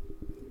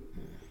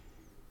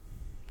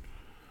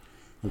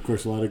 Of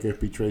course, a lot of it could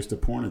be traced to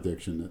porn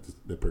addiction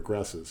that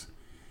progresses.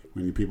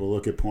 When people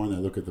look at porn, they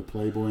look at the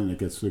Playboy, and they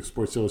get the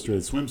Sports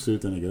Illustrated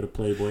swimsuit, then they go to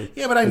Playboy.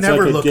 Yeah, but I It's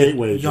never like a look at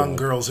gateway young drug.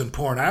 girls in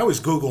porn. I always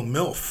Google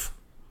MILF.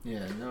 Yeah,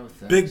 no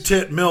thanks. Big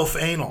tit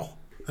MILF anal.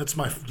 That's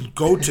my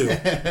go-to.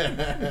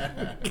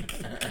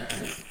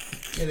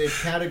 Yeah, they have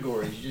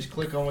categories. You just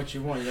click on what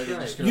you want. You're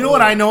not just gonna You know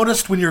what I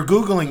noticed when you're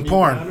Googling brown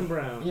porn? and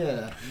brown.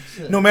 Yeah, that's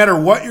it. No matter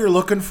what you're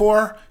looking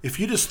for, if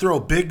you just throw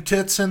big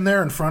tits in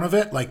there in front of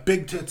it, like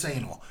big tits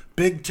anal,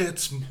 big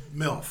tits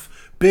MILF,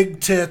 big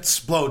tits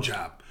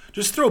blowjob.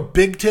 Just throw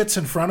big tits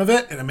in front of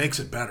it, and it makes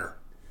it better.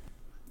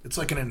 It's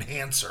like an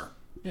enhancer.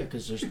 Yeah,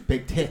 because there's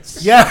big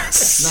tits.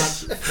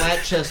 Yes. Not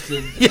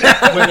flat-chested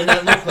women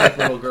that look like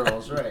little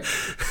girls, right?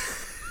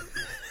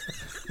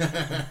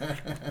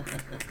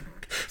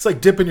 It's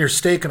like dipping your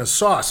steak in a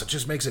sauce. It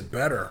just makes it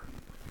better.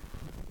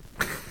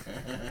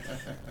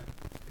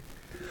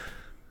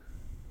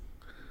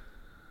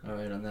 All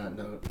right, on that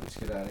note, let's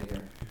get out of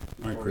here.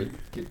 All right, Before we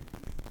get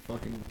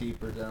fucking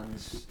deeper down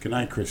this. Good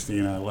night,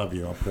 Christina. I love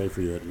you. I'll pray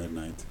for you at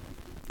midnight.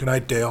 Good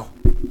night, Dale.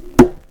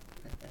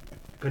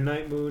 Good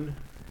night, Moon.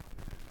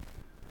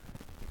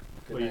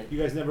 Good Wait, night. you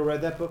guys never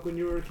read that book when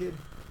you were a kid?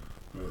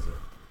 What is it?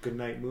 Good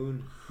Night,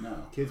 Moon. No.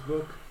 Kids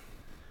book?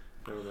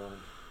 Never mind.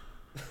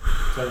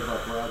 Tell you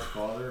about Brad's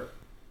father.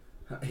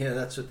 Yeah,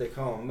 that's what they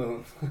call him,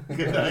 Moon.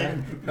 Good night.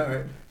 All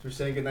right, so we're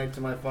saying good night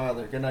to my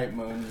father. Good night,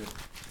 Moon. You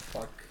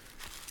fuck.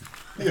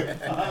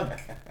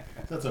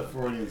 That's a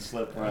Freudian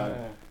slip,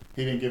 Brad.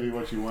 He didn't give you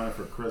what you wanted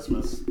for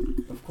Christmas. Of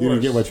course. You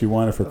didn't get what you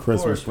wanted for Of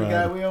Christmas, course,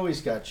 Brad. we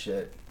always got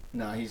shit.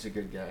 Nah, he's a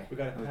good guy. We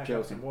gotta I was pack up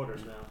joking. some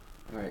waters now.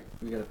 All right,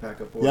 we gotta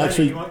pack up. Yeah, orders.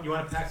 actually- Lenny, you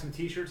want to pack some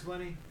T-shirts,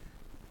 Lenny?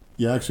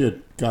 Yeah, actually,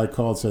 a guy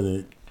called, said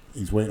that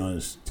he's waiting on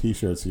his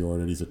T-shirts he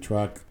ordered. He's a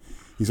truck.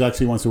 He's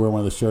actually wants to wear one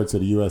of the shirts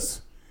at a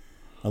U.S.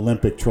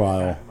 Olympic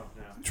trial Pack 'em up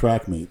now.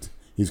 track meet.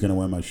 He's going to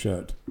wear my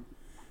shirt.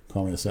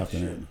 Call me this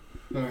afternoon.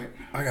 All right,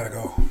 I gotta go.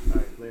 All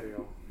right, later,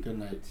 y'all. good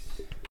night.